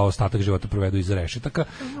da ostatak života provedu iza rešetaka.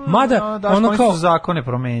 Mada ono kao zakone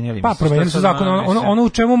promenili. Pa promenili su zakone. Ono u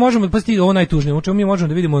čemu možemo, pa sti ovo najtužnije, u čemu mi možemo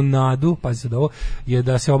da vidimo nadu, pazi sad ovo, je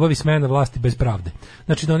da se obavi smena vlasti bez pravde.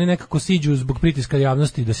 Znači da oni nekako siđu zbog pritiska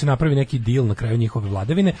javnosti, da se napravi neki deal na kraju njihove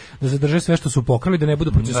vladavine, da zadrže sve što su pokrali, da ne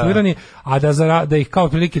budu procesuirani, a da ih kao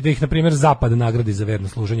prilike, da ih na primjer zapad nagradi za verno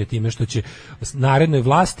služenje time što će narednoj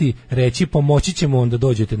vlasti reći pomoći ćemo onda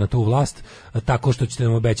dođete na tu vlast tako što ćete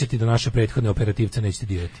nam obećati da naše prethodne operativce nećete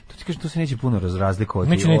dirati. To ti kaže, to se neće puno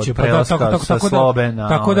razlikovati neće, od prelaska sa slobe na...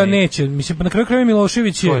 Tako da neće. Mislim, pa na kraju krajeva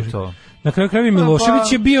Milošević je... Na kraju krajeva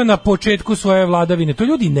Milošević je bio na početku svoje vladavine. To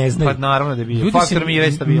ljudi ne znaju. Pa naravno da je bio. Faktor mira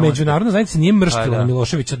i stabilnosti. Međunarodna zajednica nije mrštila na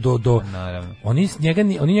Miloševića do oni njega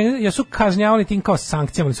jesu kažnjavali tim kao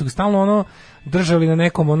sankcijama, ali su ga stalno držali na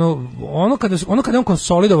nekom kada je on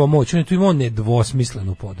konsolidovao moć, on je tu imao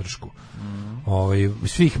nedvosmislenu podršku.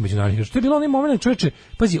 Svih međunarodnih. Što je bilo onaj moment, čoveče,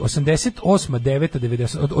 pazi, 88, 9,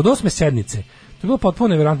 90, od 8. sednice, to je bilo potpuno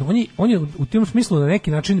nevjerojatno. On je u tom smislu na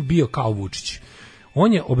neki način bio kao Vučić.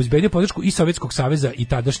 On je obezbedio podršku i Sovjetskog saveza i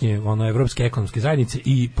tadašnje Evropske ekonomske zajednice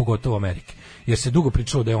i pogotovo Amerike. Jer se dugo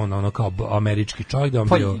pričalo da je on kao američki čovjek, da je on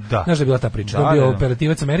bio, znaš da je bila ta priča, da je bio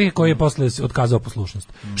operativac Amerike koji je posle otkazao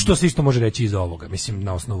poslušnost. Što se isto može reći iza ovoga, mislim,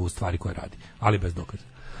 na osnovu stvari koje radi, ali bez dokaza.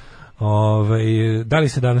 Da li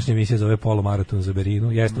se današnja emisija zove polumaraton za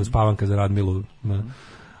Berinu? Jeste, uspavanka za Radmilu.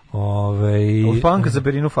 Uspavanka za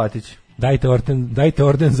Berinu Fatić. Dajte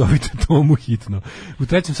orden, zovite Tomu hitno. U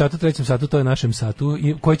trećem satu, to je našem satu,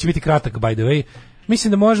 koji će biti kratak, by the way.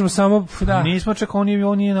 Mislim da možemo samo... Nismo čak, on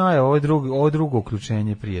nije najav, ovo je drugo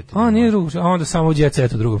uključenje, prijatelj. Nije drugo, a onda samo u Jet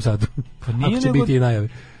Set u drugom satu. Pa nije ako će biti i najavi.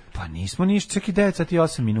 Pa nismo čak i 9 sati i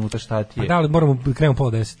 8 minuta, šta ti je? Da, ali krenemo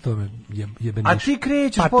pola 10, to me jebeniš. A ti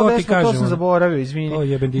krećeš pola 10, to sam zaboravio,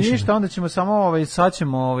 izvini. Ništa, onda ćemo samo, sad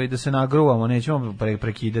ćemo da se nagruvamo, nećemo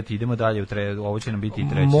prekidati, idemo dalje, ovo će nam biti i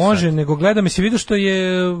treći sat. Može, nego gledam, si vidio što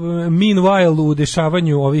je meanwhile u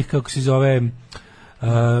dešavanju ovih, kako se zove...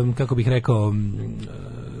 kako bih rekao,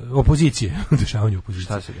 opozicije, u dešavanju opozicije.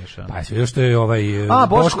 Šta se dešava? Pa sve što je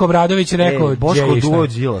Boško Obradović rekao, Boško duo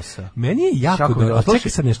Đilasa. Meni je jako dobro.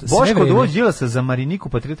 Čekaj sad nešto. Boško duo Đilasa za Mariniku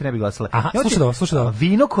Patriota ne bi glasala. Slušaj da.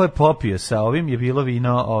 Vino koje je popio sa ovim je bilo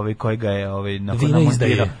vino kojega je na vino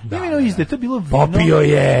izdaje. Vino izdaje, to je bilo vino.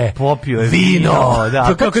 Popio je vino.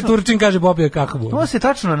 Da. Kako Turčin kaže popio je kakvo. On se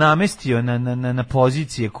tačno namestio na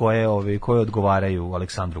pozicije koje odgovaraju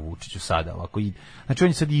Aleksandru Vučiću sada, ovako i znači on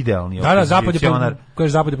je sad idealni.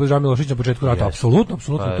 Zapad je podržao Miloševića na početku rata, apsolutno.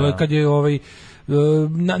 To je kad je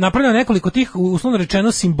napravljeno nekoliko tih, uslovno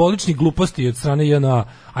rečeno, simboličnih gluposti od strane JNA,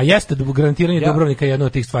 a jeste garantiranje Dubrovnika jedna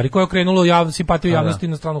od tih stvari koja je okrenulo simpatiju javnosti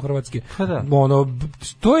na stranu Hrvatske.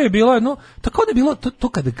 To je bilo jedno, tako da je bilo, to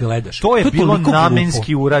kada gledaš. To je bilo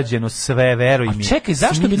namenski urađeno sve, veruj mi. A čekaj,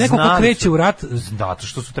 zašto bi neko ko kreće u rat? Zato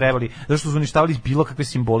što su trebali, zato što su uništavali bilo kakve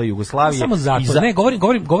simbole Jugoslavije. Samo zato, ne,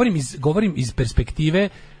 govorim iz perspektive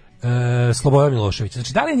Slobodan Milošević.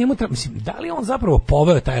 Znači, da li je njemu mislim, da li je on zapravo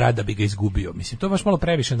poveo taj rat da bi ga izgubio? Mislim, to je baš malo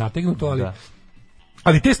previše nategnuto,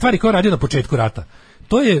 ali te stvari koje je radio na početku rata,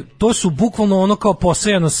 to su bukvalno ono kao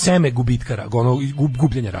posejano seme gubitka, ono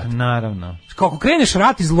gubljenja rata. Naravno. Kako kreneš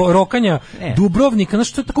rat iz rokanja Dubrovnika,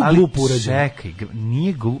 znači to je tako glupo urađeno. Čekaj,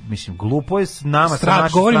 nije glupo, mislim, glupo je s nama, sa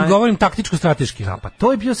naše govorim taktičko-strateški. Da, pa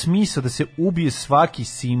to je bio smisao da se ubije svaki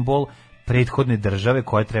simbol prethodne države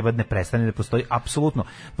koja treba da ne prestane da postoji apsolutno.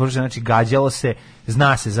 Znači, gađalo se,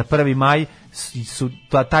 zna se, za 1. maj su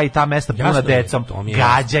ta mesta puna decom.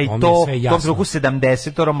 Gađaj to, u tom trenutku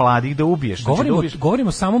 70 mladih da ubiješ. Govorimo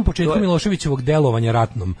o samom početku Miloševićevog delovanja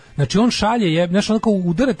ratnom. Znači, on šalje, znači, onako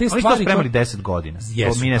udara te stvari. Oni su spremali 10 godina.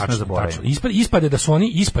 To mi ne smemo zaboraviti. Ispade da su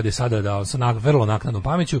oni, sada da sa vrlo naknadnom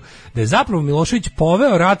pameću, da je zapravo Milošević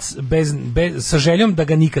poveo rat sa željom da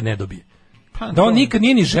ga nikad ne dobije. Da on nikad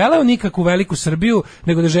nije ni želeo nikakvu veliku Srbiju,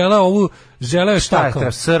 nego da želeo šta kao.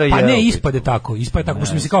 Pa ne, ispade tako,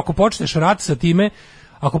 pošto mislim, kao ako počneš rat sa time,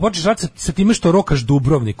 sa time što rokaš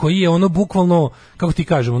Dubrovnik, koji je ono bukvalno, kako ti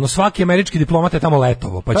kažemo, ono svaki američki diplomata je tamo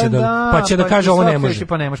letovo, pa će da kaže ovo ne može.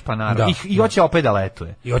 Pa ne može, pa naravno. I hoće opet da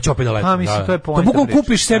letuje. A mislim, to je poenta. To bukvalno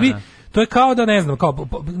kupiš sebi. To je kao da, ne znam, kao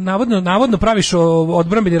navodno praviš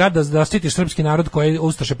odbrambeni rat da štitiš srpski narod koji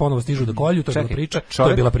ustaše ponovo stižu da kolju, to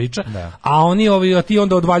je bila priča. A ti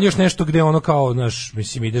onda odvaljuješ nešto gde ono kao, znaš,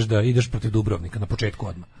 mislim, ideš protiv Dubrovnika na početku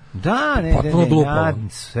odmah. Da,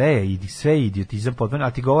 sve idiotizam potpuno,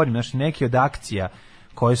 a ti govorim, znaš, neke od akcija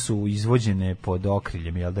koje su izvođene pod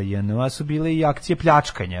okriljem, jel da JNA su bile i akcije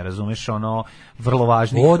pljačkanja, razumeš, ono, vrlo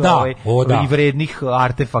važnih i vrednih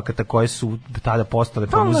artefakata koje su tada postale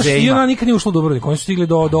po muzejima. JNA nikad nije ušlo u Dubrovnik, oni su stigli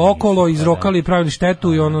do okolo, izrokali i pravili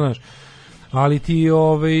štetu i ono, znaš, ali ti,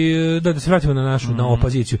 da se vratimo na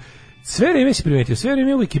opoziciju. Sve vreme si primetio, sve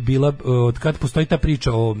vreme uvijek je bila, od kad postoji ta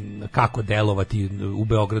priča o kako delovati u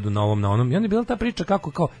Beogradu na onom, i onda je bila ta priča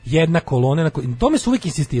kako kao jedna kolona, tome su uvijek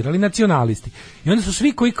insistirali nacionalisti. I onda su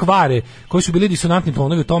svi koji kvare, koji su bili disonantni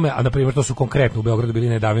tonovi u tome, a na primjer to su konkretno u Beogradu bili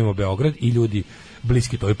Ne davimo Beograd i ljudi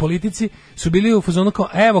bliski toj politici, su bili u fazonu kao,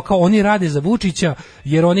 evo, kao oni rade za Vučića,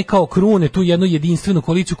 jer oni kao krune tu jednu jedinstvenu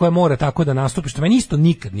koaliciju koja mora tako da nastupi, što meni isto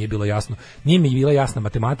nikad nije bilo jasno. Nije mi bila jasna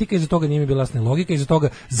matematika, iza toga nije mi bila jasna logika, iza toga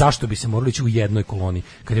zašto bi se morali ići u jednoj koloni,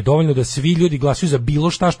 kad je dovoljno da svi ljudi glasuju za bilo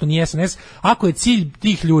šta što nije SNS, ako je cilj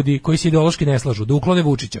tih ljudi koji se ideološki ne slažu, da uklone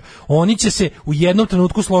Vučića, oni će se u jednom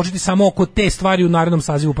trenutku složiti samo oko te stvari u narednom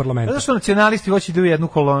sazivu parlamenta. Zato što nacionalisti hoće da u jednu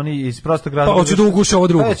koloni iz prostog razloga. Pa hoće da uguše ovo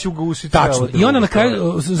drugo. Tačno. I onda na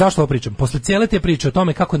kraju, zašto ovo pričam? Posle cijele te priče o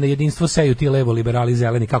tome kako na jedinstvo seju ti levo liberali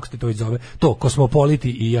zeleni, kako se to već zove, to kosmopoliti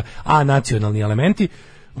i nacionalni elementi,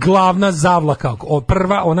 glavna zavlaka,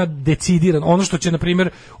 prva, ona decidirana, ono što će, na primjer,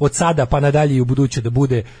 od sada pa nadalje i u buduće da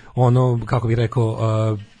bude ono, kako bih rekao,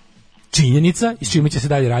 činjenica i s čime će se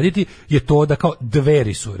dalje raditi, je to da kao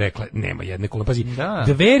Dveri su rekle, nema jedne kolone, pazi,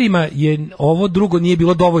 Dverima je ovo drugo nije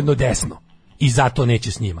bilo dovoljno desno. I zato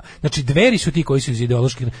neće s njima. Znači, Dveri su ti koji su iz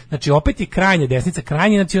ideoloških, znači opet je krajnja desnica,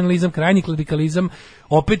 krajnji nacionalizam, krajnji klerikalizam,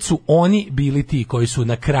 opet su oni bili ti koji su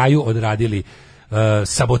na kraju odradili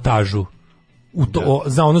sabotažu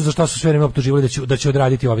za ono za što su sve vreme optuživali da će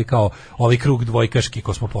odraditi ovi krug dvojkaški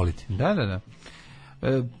kosmopoliti. Da.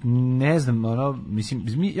 Ne znam,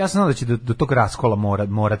 mislim, ja sam znao da će do tog raskola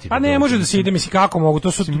morati. Pa ne može da se ide, mislim, kako mogu,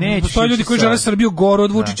 to su ljudi koji žele Srbiju goru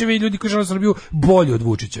od Vučićeve i ljudi koji žele Srbiju bolju od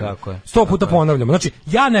Vučićeve. 100 puta ponavljamo. Znači,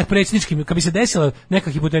 ja na predsjedničkim, kad bi se desila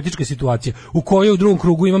neka hipotetička situacija u kojoj u drugom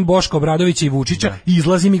krugu imam Boška Obradovića i Vučića,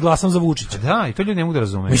 izlazim i glasam za Vučića. Da, i to ljudi ne mogu da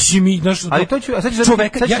razumeju. Mislim, ali to ću,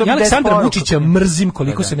 čoveka, ja Aleksandra Vučića mrzim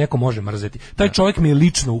koliko se neko može mrzeti. Taj čovjek mi je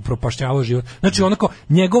lično upropašćavao život. Znači, onako,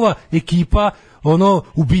 njegova ekipa, ono,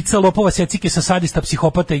 ubica, lopova, secike, sadista,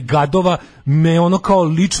 psihopata i gadova, me ono kao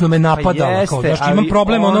lično me napadalo. Kao, znači, imam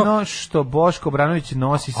problem, ono što Boško Obradović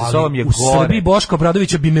nosi sa sobom je gore. U Srbiji Boško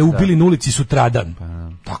Obradovića bi me ubili na ulici sutradan.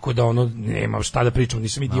 Tako da, ono, nemam šta da pričam,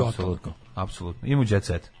 nisam idiot. Apsolutno. Imu jet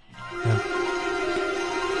set.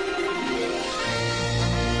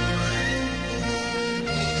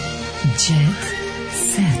 Jet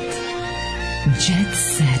set. Jet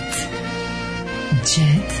set.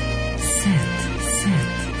 Jet set.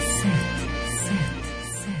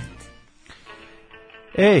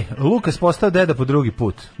 Ej, Lukas postao deda po drugi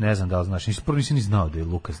put. Ne znam da li znaš, prvo nisam ni znao da je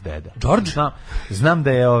Lukas deda. George? Znam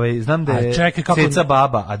da je čekaj, kako... Ceca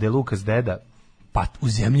baba, a da je Lukas deda. Pa u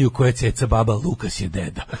zemlji u kojoj je Ceca baba, Lukas je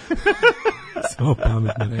deda. Samo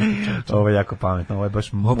pametno rekao. Ovo je jako pametno, ovo je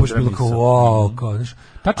baš bilo kao, wow, kao,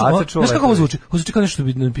 tačno, znaš kako ovo zvuči? Ovo zvuči kao nešto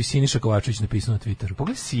bi Siniša Kovačević napisao na Twitteru.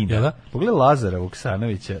 Pogledaj sina, pogledaj Lazara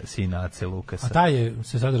Vuksanovića, sina Ace Lukasa. A taj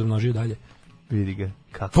se sad razmnožio dalje. Vidi ga.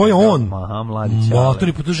 Kako to je on. Aha, mladi čale.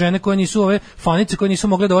 Motori putu žene koje nisu ove fanice koje nisu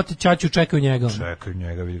mogle da oti ćaću čekaju njega. Čekaju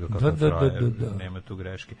njega, vidi ga kako traje. Nema tu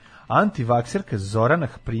greške. Antivakserka Zorana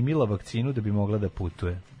primila vakcinu da bi mogla da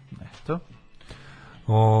putuje. Eto.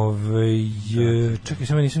 Čekaj,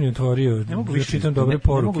 sam ja nisam ni otvorio. Ne mogu više čitam dobre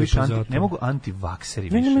poruke. Ne mogu antivakseri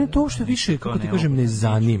više. Mene to uopšte više, kako ti kažem, ne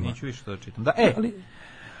zanima. Neću više to čitam. Da,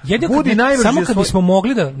 samo kad bismo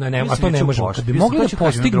mogli da, a to ne možemo, kad bi mogli da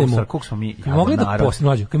postignemo, kad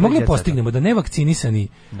bi mogli da postignemo da nevakcinisani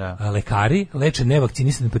lekari leče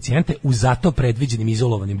nevakcinisane pacijente u zato predviđenim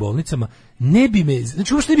izolovanim bolnicama, ne bi me,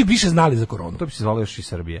 znači uopšte ne bi više znali za koronu. To bi se zvalo još i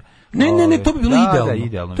Srbija. Ne, to bi bilo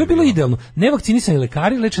idealno. To bi bilo idealno. Nevakcinisani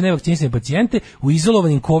lekari leče nevakcinisane pacijente u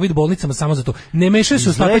izolovanim COVID bolnicama samo za to. Ne mešaju se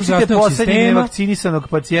ostatak zdravstvenog sistema. Nevakcinisanog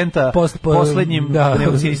pacijenta poslednjim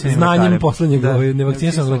nevakcinisanim znanjem poslednjeg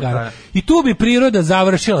nevakcinisanog lekara. I tu bi priroda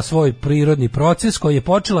završila svoj prirodni proces koji je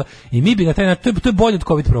počela i mi bi na taj način, to je bolje od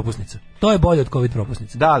COVID propusnica. To je bolje od COVID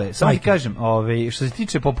propusnica. Dale, samo ti kažem, što se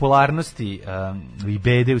tiče popularnosti i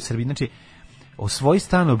bede u Srbiji, znači o svoj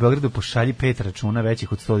stan u Beogradu pošalji 5 računa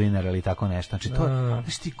većih od 100 dinara ili tako nešto. Znači to,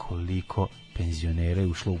 znaš ti koliko penzionera je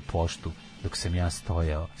ušlo u poštu dok sam ja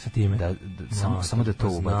stojao sa time. Samo da to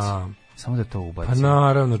ubaci. Samo da to ubaci. Pa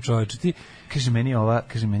naravno, čovječe, ti kaže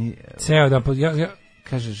meni ceo da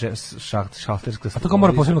kaže šalterska. A to kao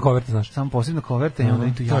mora posebno koverte, znaš? Samo posebno koverte i onda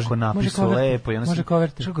oni tu jako napisu lepo. Može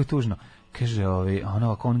koverte. Što je tužno. Kaže,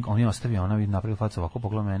 on je ostavio, ona vidi napravila facu ovako,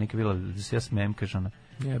 pogleda meni, kad bila, da se ja smijem, kaže ona,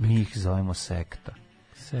 mi ih zovemo sekta.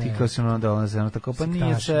 Ti kao si ona tako, pa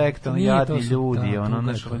nije sekta, jadni ljudi,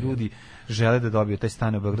 ljudi žele da dobiju taj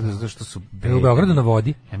stan u Beogradu, zato što su bedni. U Beogradu na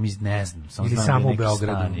vodi? Ja mi ne znam, samo u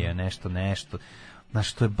Beogradu. Nešto.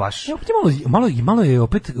 Znaš, to je baš...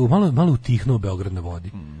 Malo utihnuo Beograd na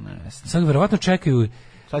vodi. Sad verovatno čekaju...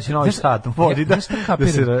 Sad će Novi Sad u vodi da se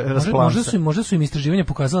rasplamsa. Možda su im istraživanja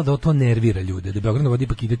pokazala da to nervira ljude, da Beograd na vodi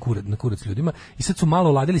ipak ide na kurac ljudima i sad su malo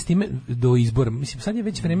oladili s time do izbora. Mislim, sad je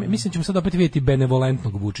već vreme, mislim da ćemo sad opet vidjeti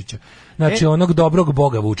benevolentnog Vučića. Znači, onog dobrog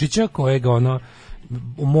boga Vučića, kojega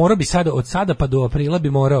morao bi sada, od sada pa do aprila bi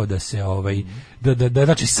morao da se da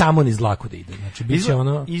znači samo niz dlaku da ide. Znači biće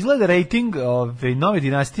izgleda rating Nove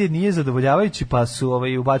dinastije nije zadovoljavajući, pa su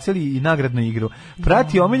ubacili i nagradnu igru.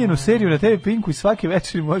 Prati omiljenu seriju na TV Pinku i svake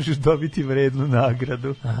večeri možeš dobiti vrednu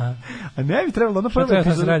nagradu. Aha. A ne bi trebalo prva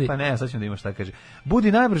epizoda. Pa ne, sad ćemo da imamo šta kaže.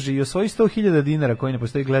 Budi najbrži i osvoji 100.000 dinara koji ne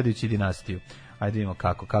postoji gledajući dinastiju. Ajde vidimo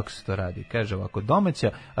kako se to radi. Kaže ovako,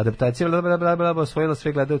 domaća adaptacija osvojila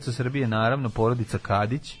sve gledaoce Srbije, naravno porodica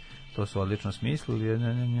Kadić, to su odlično smislili.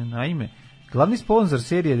 Naime, glavni sponsor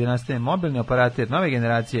serije dinastije mobilni operater nove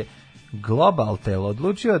generacije Globaltel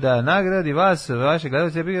odlučio da nagradi vaše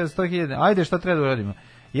gledaoce 100.000. Ajde, šta treba da uradimo?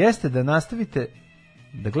 Jeste da nastavite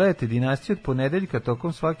da gledate dinastiju od ponedeljka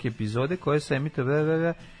tokom svake epizode koje se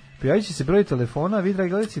emituje. Prijavit se broj telefona, vi, dragi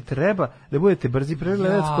gledalci, treba da budete brzi. Prvi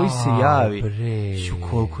gledalac koji se javi.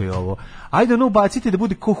 Koliko je ovo. Ajde ubacite da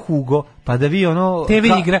bude ko Hugo, pa da vi TV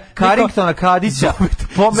igra Carringtona Kadića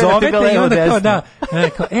pomerate ga levo desno.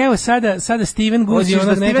 Evo sada Steven Guzi.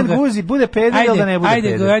 Steven Guzi bude peder ili da ne bude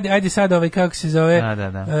peder? Ajde sad kako se zove?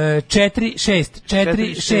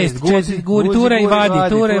 4-6 guri, tura i vadi,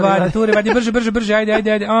 brže, ajde.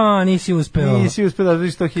 Nisi uspeo. Nisi uspeo da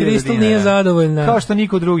dođeš 100.000 dinara. Kristal nije zadovoljna. Kao što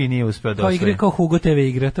niko drugi nije uspeo da osvoji. Kao Hugo TV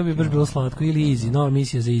igra, to bi baš bilo slatko. Ili Easy, nova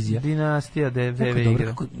misija za Easy. Dinastija TV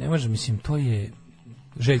igra. Ne može, mislim, to je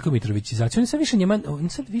Željko Mitrovićizacija. On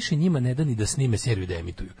sad više njima ne da ni da snime seriju da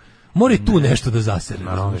emituju. Mora tu nešto da zasere.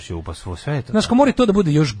 Naravno da će upast svo sve to. Znaš, mora to da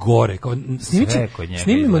bude još gore.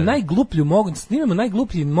 Snimimo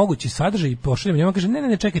najgluplji mogući sadržaj i pošaljemo njima. Kaže,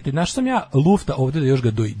 ne, čekajte, naš sam ja lufta ovdje da još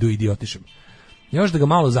ga doidiotišem. Još da ga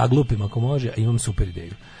malo zaglupim ako može, a imam super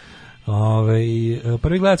ideju.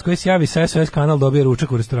 Prvi gledac koji se javi sa SOS kanal dobije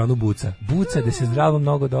ručak u restoranu Buca, da se zdravo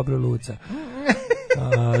mnogo dobro luca.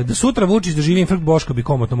 Da sutra Vučić doživi infarkt Boško bi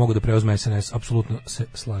komotno mogu da preuzme SNS, apsolutno se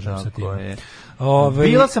slažem sa tim.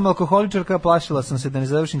 Bila sam alkoholičarka, plašila sam se da ne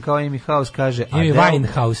završim kao Amy House, kaže Adele.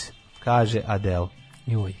 Winehouse. Kaže Adele.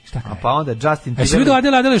 Joj, šta kaže? A pa onda Justin Timberlake. Jesi vidio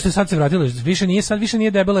Adele što je sad se vratila? Više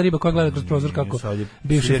nije debela riba koja gleda kroz prozor kako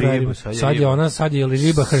bivši frajer. Sad je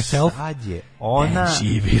riba herself. Sad je ona. And she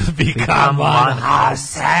will become one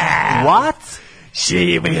herself. What? She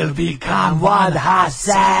will become one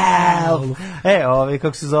herself.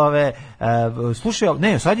 Kako se zove, slušaj,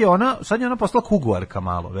 ne, sad je ona postala kuguarka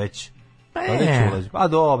malo, već. A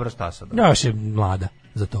dobro, šta sad? Još je mlada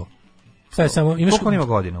za to. Sad je samo, koliko on ima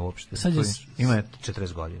godina uopšte? Sad je... Ima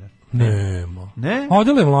 40 godina. Nema. Ne?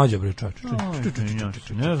 Adele je mlađa, bre, čač.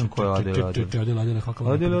 Ne znam ko je Adele.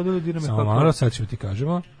 Adele, samo malo, sad ćemo ti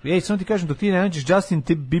kažemo. Samo ti kažem, dok ti ne nađeš Justin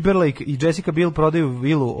Timberlake i Jessica Biel prodaju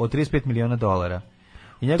vilu od $35 miliona.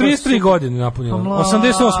 33 godine napunila.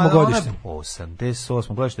 88. godište.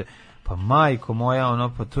 88. godište. Pa majko moja,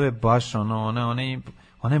 pa to je baš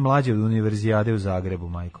ona je mlađa od univerzijade u Zagrebu,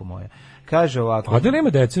 majko moja. Kaže ovako. Adele ima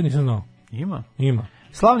dece, nisam znao. Ima.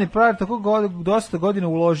 Slavni pravar tako dosta godina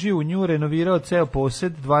uložio u nju, renovirao ceo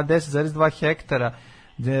posed, 10,2 hektara,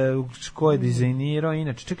 ko je dizajnirao.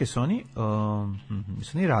 Inače, čekaj, su oni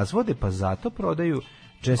razvode, pa zato prodaju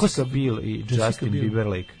Jessica Biel i Justin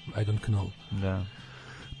Timberlake. I don't know. Da.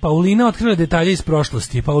 Paulina otkrila detalje iz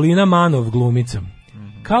prošlosti. Paulina Manov, glumica.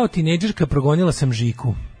 Kao tinejdžerka progonila sam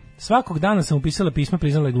Žiku. Svakog dana sam upisala pisma,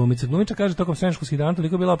 priznala je glumica. Glumica kaže tokom srednjoškolskih dana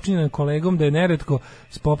toliko bila opčinjena kolegom da je neretko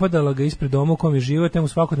spopadala ga ispred doma u kom je živio, te mu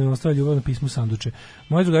svakodnevno ostavlja ljubavno pismo sanduče.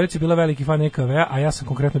 Moja drugarica je bila veliki fan EKV-a, a ja sam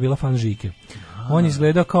konkretno bila fan Žike. On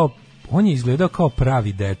je izgledao kao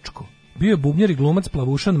pravi dečko. Bio je bubnjar i glumac,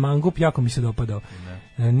 plavušan, mangup, jako mi se dopadao.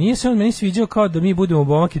 Nije se on meni sviđao kao da mi budemo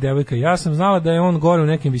momak i devojka. Ja sam znala da je on gore u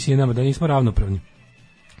nekim visinama, da nismo ravnopravni.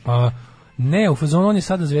 Ne, u fazonu on je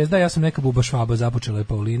sada zvezda, ja sam neka buba švaba, započela je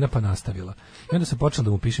Paulina, pa nastavila. I onda sam počela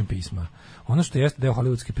da mu pišem pisma. Ono što jeste deo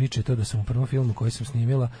hollywoodske priče je to da sam u prvom filmu koji sam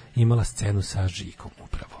snimila imala scenu sa Žikom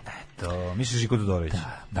upravo. To, misliš Žiko Todorović?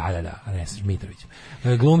 Da, a ne, Mitrović.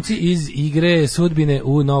 Glumci iz Igre sudbine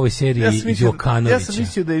u novoj seriji Jokanovića. Ja sam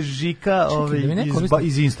mislio da je Žika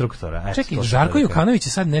iz Instruktora. Čekaj, Žarko Jokanović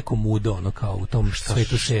je sad neko mudo, ono kao u tom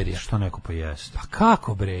svetu serija. Što neko pa jeste? Pa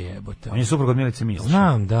kako bre jebote? On je suprug od Milice Miloša.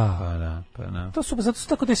 Znam, da. Pa da. Zato su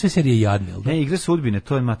tako te sve serije jadne. Ne, Igre sudbine,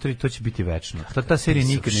 to je maturi, to će biti večno. Ta serija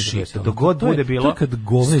nikad ne završi. Dok god bude bilo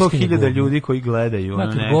 100.000 ljudi koji gledaju.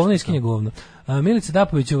 Govno iskinje govno. Milica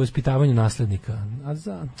Dapović je u vaspitavanju naslednika. A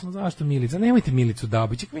zašto Milica? Nemojte Milicu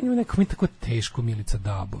Dabović. Neko mi tako teško Milica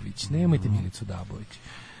Dabović. Nemojte Milicu Dabović.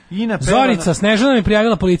 Zorica Snežana mi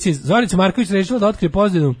prijavila policiji. Zorica Marković rešila da otkrije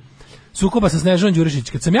pozadinu sukoba sa Snežanom Đurišić.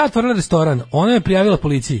 Kad sam ja otvorila restoran, ona me prijavila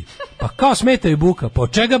policiji. Pa kao smetaju buka. Po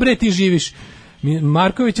čega bre ti živiš?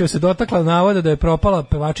 Markovićeva se dotakla navoda da je propala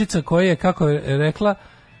pevačica koja je, kako je rekla,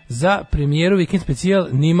 za premijeru Vikend specijal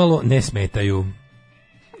nimalo ne smetaju.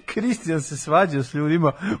 Kristijan se svađa s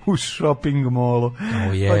ljudima u shopping mallu.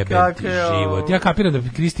 O jebe ti život. Ja kapiram da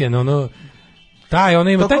Kristijan taj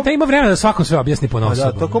ima vremena da svakom sve objasni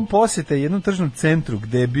ponosom. Da, tokom posete jednom tržnom centru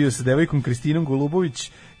gde je bio sa devojkom Kristinom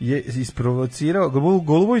Golubović je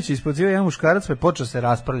Golubović je isprovocirao jedan muškarac pa je počeo se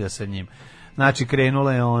raspravlja sa njim. Znači,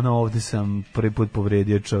 krenula je ovdje sam prvi put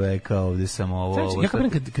povredio čoveka, ovdje sam ovo... Ja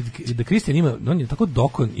kapiram da Kristijan ima, on je tako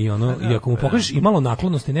dokon i i ako mu pokažeš i malo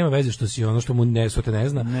naklonosti, nema veze što si što mu što te ne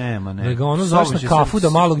zna. Nema. Da ga zoveš na kafu da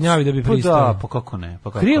malo gnjavi da bi pristao. Pa kako ne?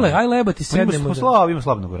 Krile, aj lebati sednemo. Ima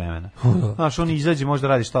slabnog vremena. Znaš, on izađe, možda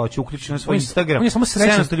radi šta hoće, uključi na svoj Instagram.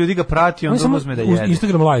 700 ljudi ga prati, on uzme da jede.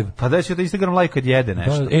 Instagram live. Pa da će da Instagram live kad jede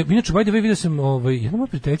nešto. Inače, by the way, vidio sam, jedna moja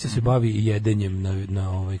prijateljica se bavi jedenjem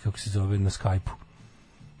na kako se zove, na Skype-u.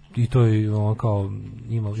 I to je on kao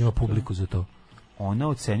ima publiku za to. Ona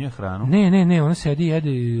ocenjuje hranu? Ne, ona sedi i jede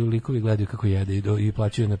i likovi gledaju kako jede i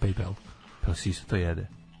plaćaju na PayPal. Pa si to jede?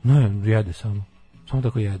 Ne, jede samo. Samo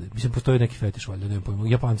tako jede. Mislim, postoji neki fetiš, valjda, ne pojma.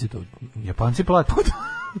 Japanci plate?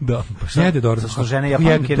 Da. Pa jede dobro. Zašto žene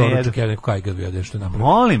Japanke ne jedu? Jede neko kajgav jede, što je napravio.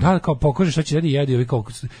 Molim? Da, kao pokaže šta će jede i jede i ovi kao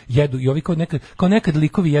jedu. I ovi kao nekad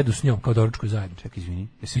likovi jedu s njom, kao doručkoj zajedno. Čekaj, izvini.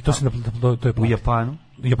 I to je u Japanu?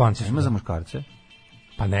 Japanci ima za muškarce?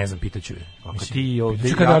 Pa ne znam, pitaću je. Ako ti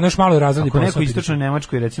ovdje... Ako neko u istočnoj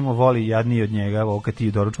Nemačkoj, recimo, voli jadniji od njega, ovo kad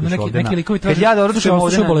ti doručkuješ ovdje neki likovi traže,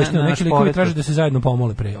 neki likovi traže da se zajedno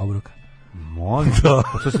pomole pre obroka. Molim, da.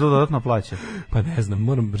 Što se to dodatno plaća? Pa ne znam,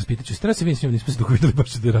 moram raspitaću. Treba se vidim s njom, nismo se dok videli,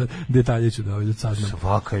 baš detalje ću da saznam.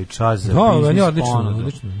 Svaka je čast za biznis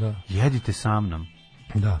odlično, da. Jedite sa mnom.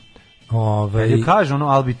 Da. Kad kaže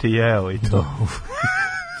Albi te jeo i to.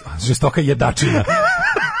 Žestoka jedačina.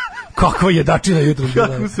 Kakva jedačina jutro bila.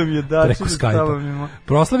 Kako sam jedačina. Preko Skype-a.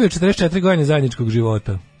 Proslavio 44 godine zajedničkog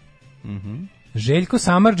života. Željko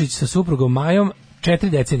Samardžić sa suprugom Majom 4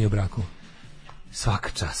 decenije u braku. Svaka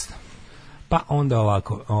čast. Pa onda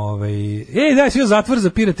ovako. Daj svi zatvor za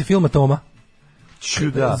pirate filma Toma.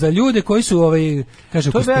 Za ljude koji su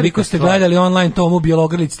kaže koliko ste gledali online tomu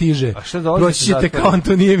Bjelogrlić stiže. Proći ćete kao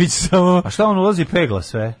Antonijević samo. A šta on ulazi pegla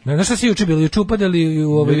sve? Ne znaš šta si juče bili? Juče upadali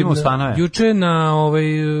juče na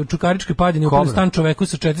Čukaričkoj padini upali stan čoveku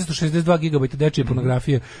sa 462 GB dečije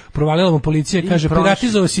pornografije. Provalila mu policija, kaže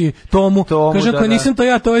piratizovao si tomu. Kaže ako nisam to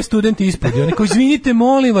ja, to je student ispod. I on kao izvinite,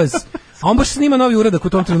 molim vas. A on baš snima novi uradak u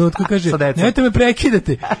tom trenutku, kaže, nemojte me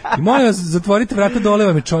prekidati. I molim vas, zatvorite vrata, dole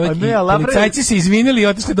vam je čovjek. I policajci se izvinili i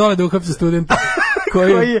otišli dole da uhapse studenta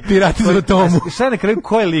koji je piratizovao tomu. Šta je na kraju,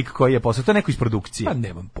 ko je lik koji je posao? To je neko iz produkcije. Pa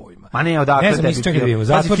nemam pojma. Ma ne, odakle ne znam, tebi čekaj da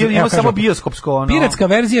vidimo. Film ima samo bioskopsko ono. Piratska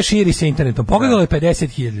verzija širi se internetom. Pogledalo je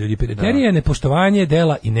 50.000 ljudi. Piraterija je nepoštovanje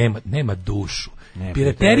dela i nema dušu.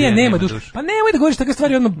 Piraterija nema dušu. Pa nemoj da govoriš takve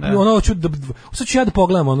stvari, sad ću ja da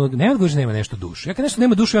pogledam, nemoj da govoriš da nema nešto dušu. Ja kad nešto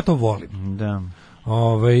nema dušu, ja to volim. Da.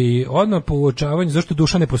 Odmah po uočavanju, zašto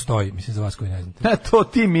duša ne postoji, mislim za vas koji ne znate. Da, to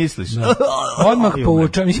ti misliš. Odmah po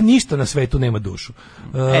uočavanju, mislim ništa na svetu nema dušu.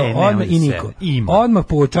 Odmah i niko. Odmah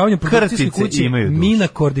po uočavanju produkcijske kuće Mina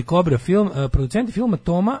Kordikobra film, producenti filma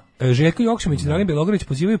Toma, Željko Joksimović i Dragan Bjelogrlić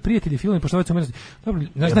pozivaju prijatelji filma i poštovati umetnosti. Dobro,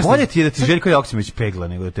 bolje ti je da ti Željko Joksimović pegla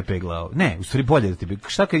nego da te pegla. Ne, u stvari bolje da ti.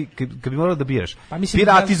 Šta kad bi morao da biraš?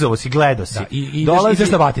 Piratizovo si, gledao si.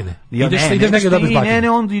 Ideš na batine. Ideš negdje da dobiješ batine.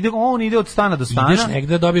 Ne, on ide od stana do stana. Ideš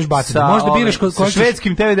negde da dobiješ batine. Možeš da biraš sa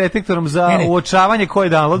švedskim TV detektorom za uočavanje koje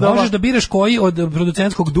downloadova. Možeš da biraš koji od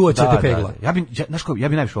producentskog duo će te pegla. Ja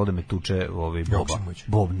bi najviše ovde me tuče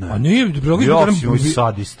Bob. A nije, Joksimović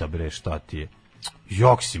sadista bre, šta ti je?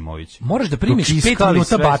 Joksimović. Moraš da primiš 5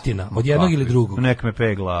 minuta batina od jednog ili drugog. Nek me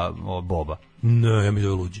pegla Boba. Ne, ja mi da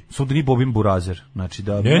je luđi. Sad ni Bobin burazer. Znači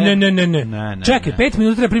da Ne. Čekaj, 5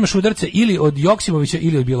 minuta treba primaš udarce ili od Joksimovića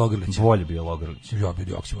ili od Bjelogrlića. Bolje Bjelogrlić. Ja bi od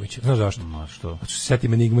Joksimovića. Znaš zašto? Ma što? Znači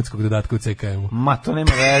setim enigmatskog dodatka u CKM-u. Ma to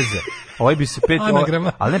nema veze. Ovaj bi se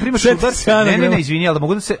ali ne primaš udarce. Ne, izvini, ali da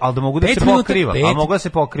mogu da se pokriva. Al mogu da se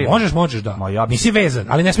pokriva. Možeš da. Nisi vezan,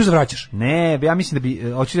 ali ne smiješ da vraćaš. Ne, ja mislim da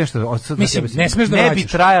bi hoćeš nešto ne smiješ da vraćaš. Ne bi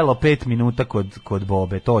trajalo 5 minuta kod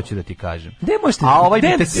Bobe, to hoću da ti kažem. Gde možete? A ovaj bi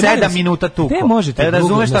te 7 minuta tu. Gde možete?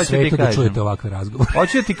 Razumeš šta ću ti kažem? Da čujete ovakve razgovore.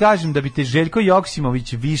 Hoću da ti kažem da bi te Željko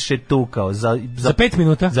Joksimović više tukao za 5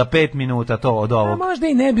 minuta. Za 5 minuta to od ovog. A možda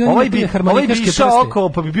i ne bi ovaj bi išao okolo,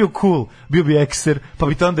 pa bi bio cool, bio bi ekser, pa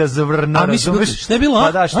bi to onda zavrnuo. Šta je bilo?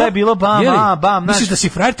 Pa da, šta je bilo? Bam. Misliš da si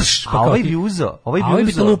frajtaš? Pa ovaj bi uzeo. Ovaj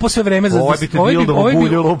bi to lupo sve vreme za.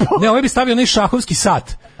 Ovaj bi stavio onaj šahovski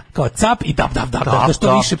sat. Kao cap i dap, da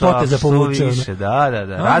što više poteza povuče. Da.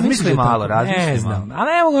 Razmisli malo. Ne znam,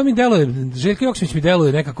 ali ne mogu mi deluje, Željko Joksimović mi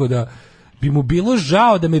deluje nekako da bi mu bilo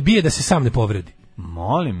žao da me bije da se sam ne povredi.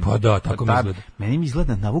 Molim. Pa da, tako mi izgleda. Meni mi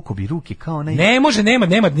izgleda navuko bi ruke kao onaj. Ne može,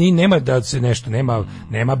 nema da se nešto,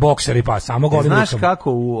 nema bokseri pa samo golim rukama. Znaš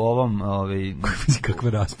kako u ovom, kakva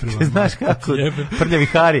rasprava. Znaš kako Prljavi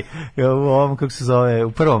Hari u ovom, kako se zove,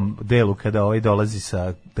 u prvom delu kada dolazi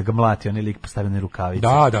da ga mlati, onaj lik postavljene rukavice.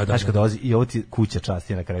 Da. Znaš kada dolazi i ovo ti kuća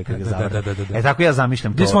časti na kraju kada ga zavrne. Da. Tako ja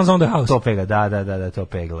zamišljam to. This one's on the house. To pega, da, to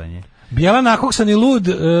peglanje. Bijela nakoksan i lud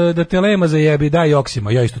da te lema zajebi, daj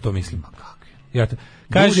Joksima, ja isto to mislim.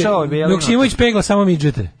 Kaže, Joksimović pegla samo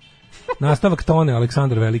midžete. Nastavak Tone,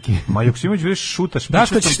 Aleksandar Veliki. Ma Joksimović već šutaš.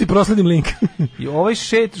 Daško, ćeš ti prosledim link. I ovaj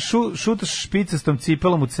šutaš špicastom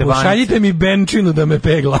cipelom u cevanice. Pošaljite mi Benčinu da me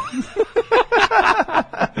pegla.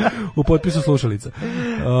 U potpisu slušalica.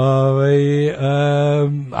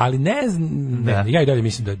 Ali ne znam, ja i dalje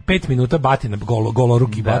mislim da 5 minuta batina,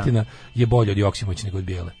 goloruki batina je bolje od Joksimovića nego od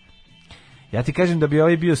Bijele. Ja ti kažem da bi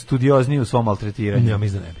ovaj bio studiozniji u svom maltretiranju. Ja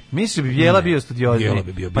mislim da ne bi. Misliš da bi Bijela bio studiozniji? Bijela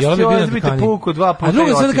bi bio. Pa Bijela bi te puku 2 puta. A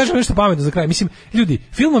drugo, sad da kažem nešto pametno za kraj. Mislim, ljudi,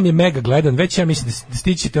 film vam je mega gledan, već ja mislim da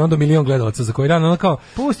stićete onda 1 milion gledalaca za koji dan, ono kao,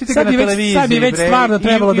 pustite ga na televiziji. Sad bi već stvarno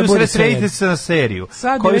trebalo da bude sve. Sredite se na seriju.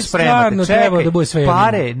 Sad bi već stvarno trebalo da bude sve.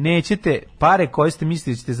 Pare koje ste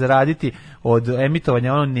mislili ćete zaraditi od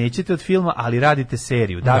emitovanja, nećete od filma, ali radite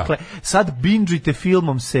seriju. Dakle, sad binđujte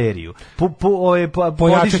filmom seriju.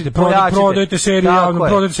 Pojačajte, prodajte seriju,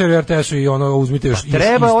 prodajte seriju RTS-u i uzmite još isti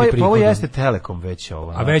prihod. Ovo jeste Telekom već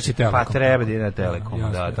ovo. A već je Telekom. Pa treba da ide na Telekom,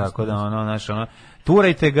 tako da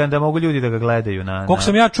turajte ga da mogu ljudi da ga gledaju. Koliko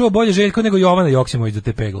sam ja čuo bolje Željko nego Jovana Joksimović da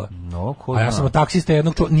te pegla. A ja sam od taksista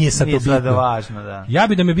jednog čuo, nije sad to bitno. Važno, da. Ja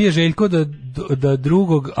bi da me bije Željko da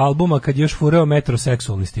drugog albuma kad je još fureo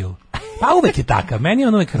metroseksualni stil. Pa uvek je takav, meni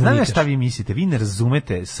on uvek harmonikaš. Znam šta vi mislite, vi ne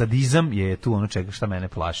razumete, sadizam je tu ono čega šta mene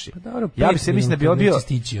plaši. Pa dobro, ja bi se mislim da bi bio...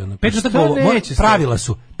 Stići, ono. 5 minuta pravila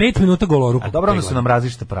su, 5 minuta golorukog peglanja. A dobro, onda su nam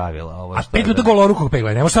različita pravila. Ovo a 5 minuta golorukog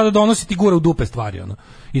peglanja, nemo sada donositi gura u dupe stvari, ono,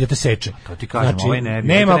 i da te seče. To ti kažem, znači, ovaj ne bi.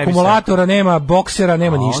 Nema akumulatora, nema boksera,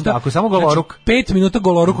 nema ništa. Ako samo goloruk. Znači, 5 minuta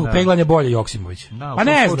golorukog peglanja bolje Joksimović. Pa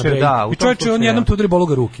ne znam, i čovječe, on jednom tu udri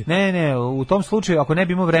boluga ruke. Ne, u tom slučaju, ako ne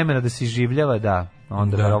bi imao vremena da se iživljava, da.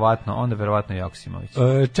 Onda verovatno Joksimović.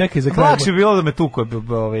 Čekaj za kraj. Lakše bi bilo da me tuko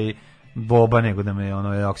Boba nego da me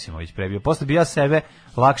Joksimović prebio. Posle bi ja sebe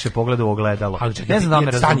lakše pogledao u ogledalo. Ali čekaj, ne znam da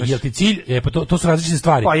me razumeš. Jel ti cilj? To su različite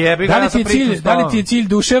stvari. Pa jebi ga, da li ti je cilj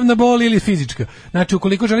duševna bol ili fizička? Znači,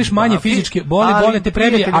 ukoliko želiš manje fizičke bole te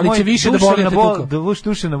prebije, ali će više da boli te tuko.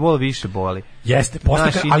 Duševna bol više boli. Jeste,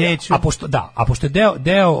 a pošto je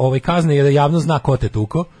deo kazne je da javno zna ko te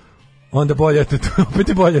tuko, onda opet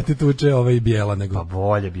je bolje te tuče bijela nego. Pa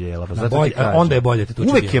bolje bijela, pa zato ti kažem. Onda je bolje te tuče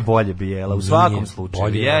bijela. Uvek je bolje bijela, u svakom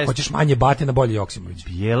slučaju. Ako ćeš manje batina, bolje Joksimović.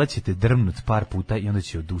 Bijela će te drmnut par puta i onda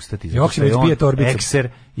će odustati. Joksimović bije torbicu. Ekser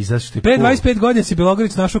i zato što je pre 25 godina si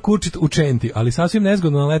Bjelogrlić našao kurčit u Čenti, ali sasvim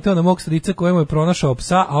nezgodno naleteo na mog strica kojemu je pronašao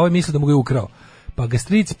psa, a ovaj misli da mu ga je ukrao. Pa ga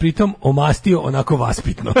stric pritom omastio onako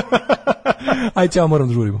vaspitno. Aj, ćao, moram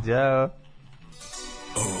da žurimo. Ćao.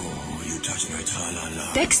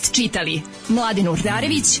 Tekst čitali Mladin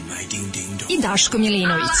Urdarević i Daško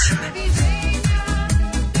Milinović.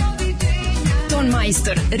 Ton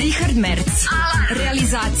majstor Richard Merc.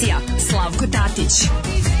 Realizacija Slavko Tatić.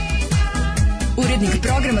 Urednik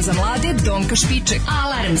programa za mlade Donka Špiček.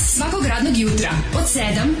 Alarms svakog radnog jutra od 7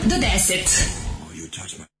 do 10.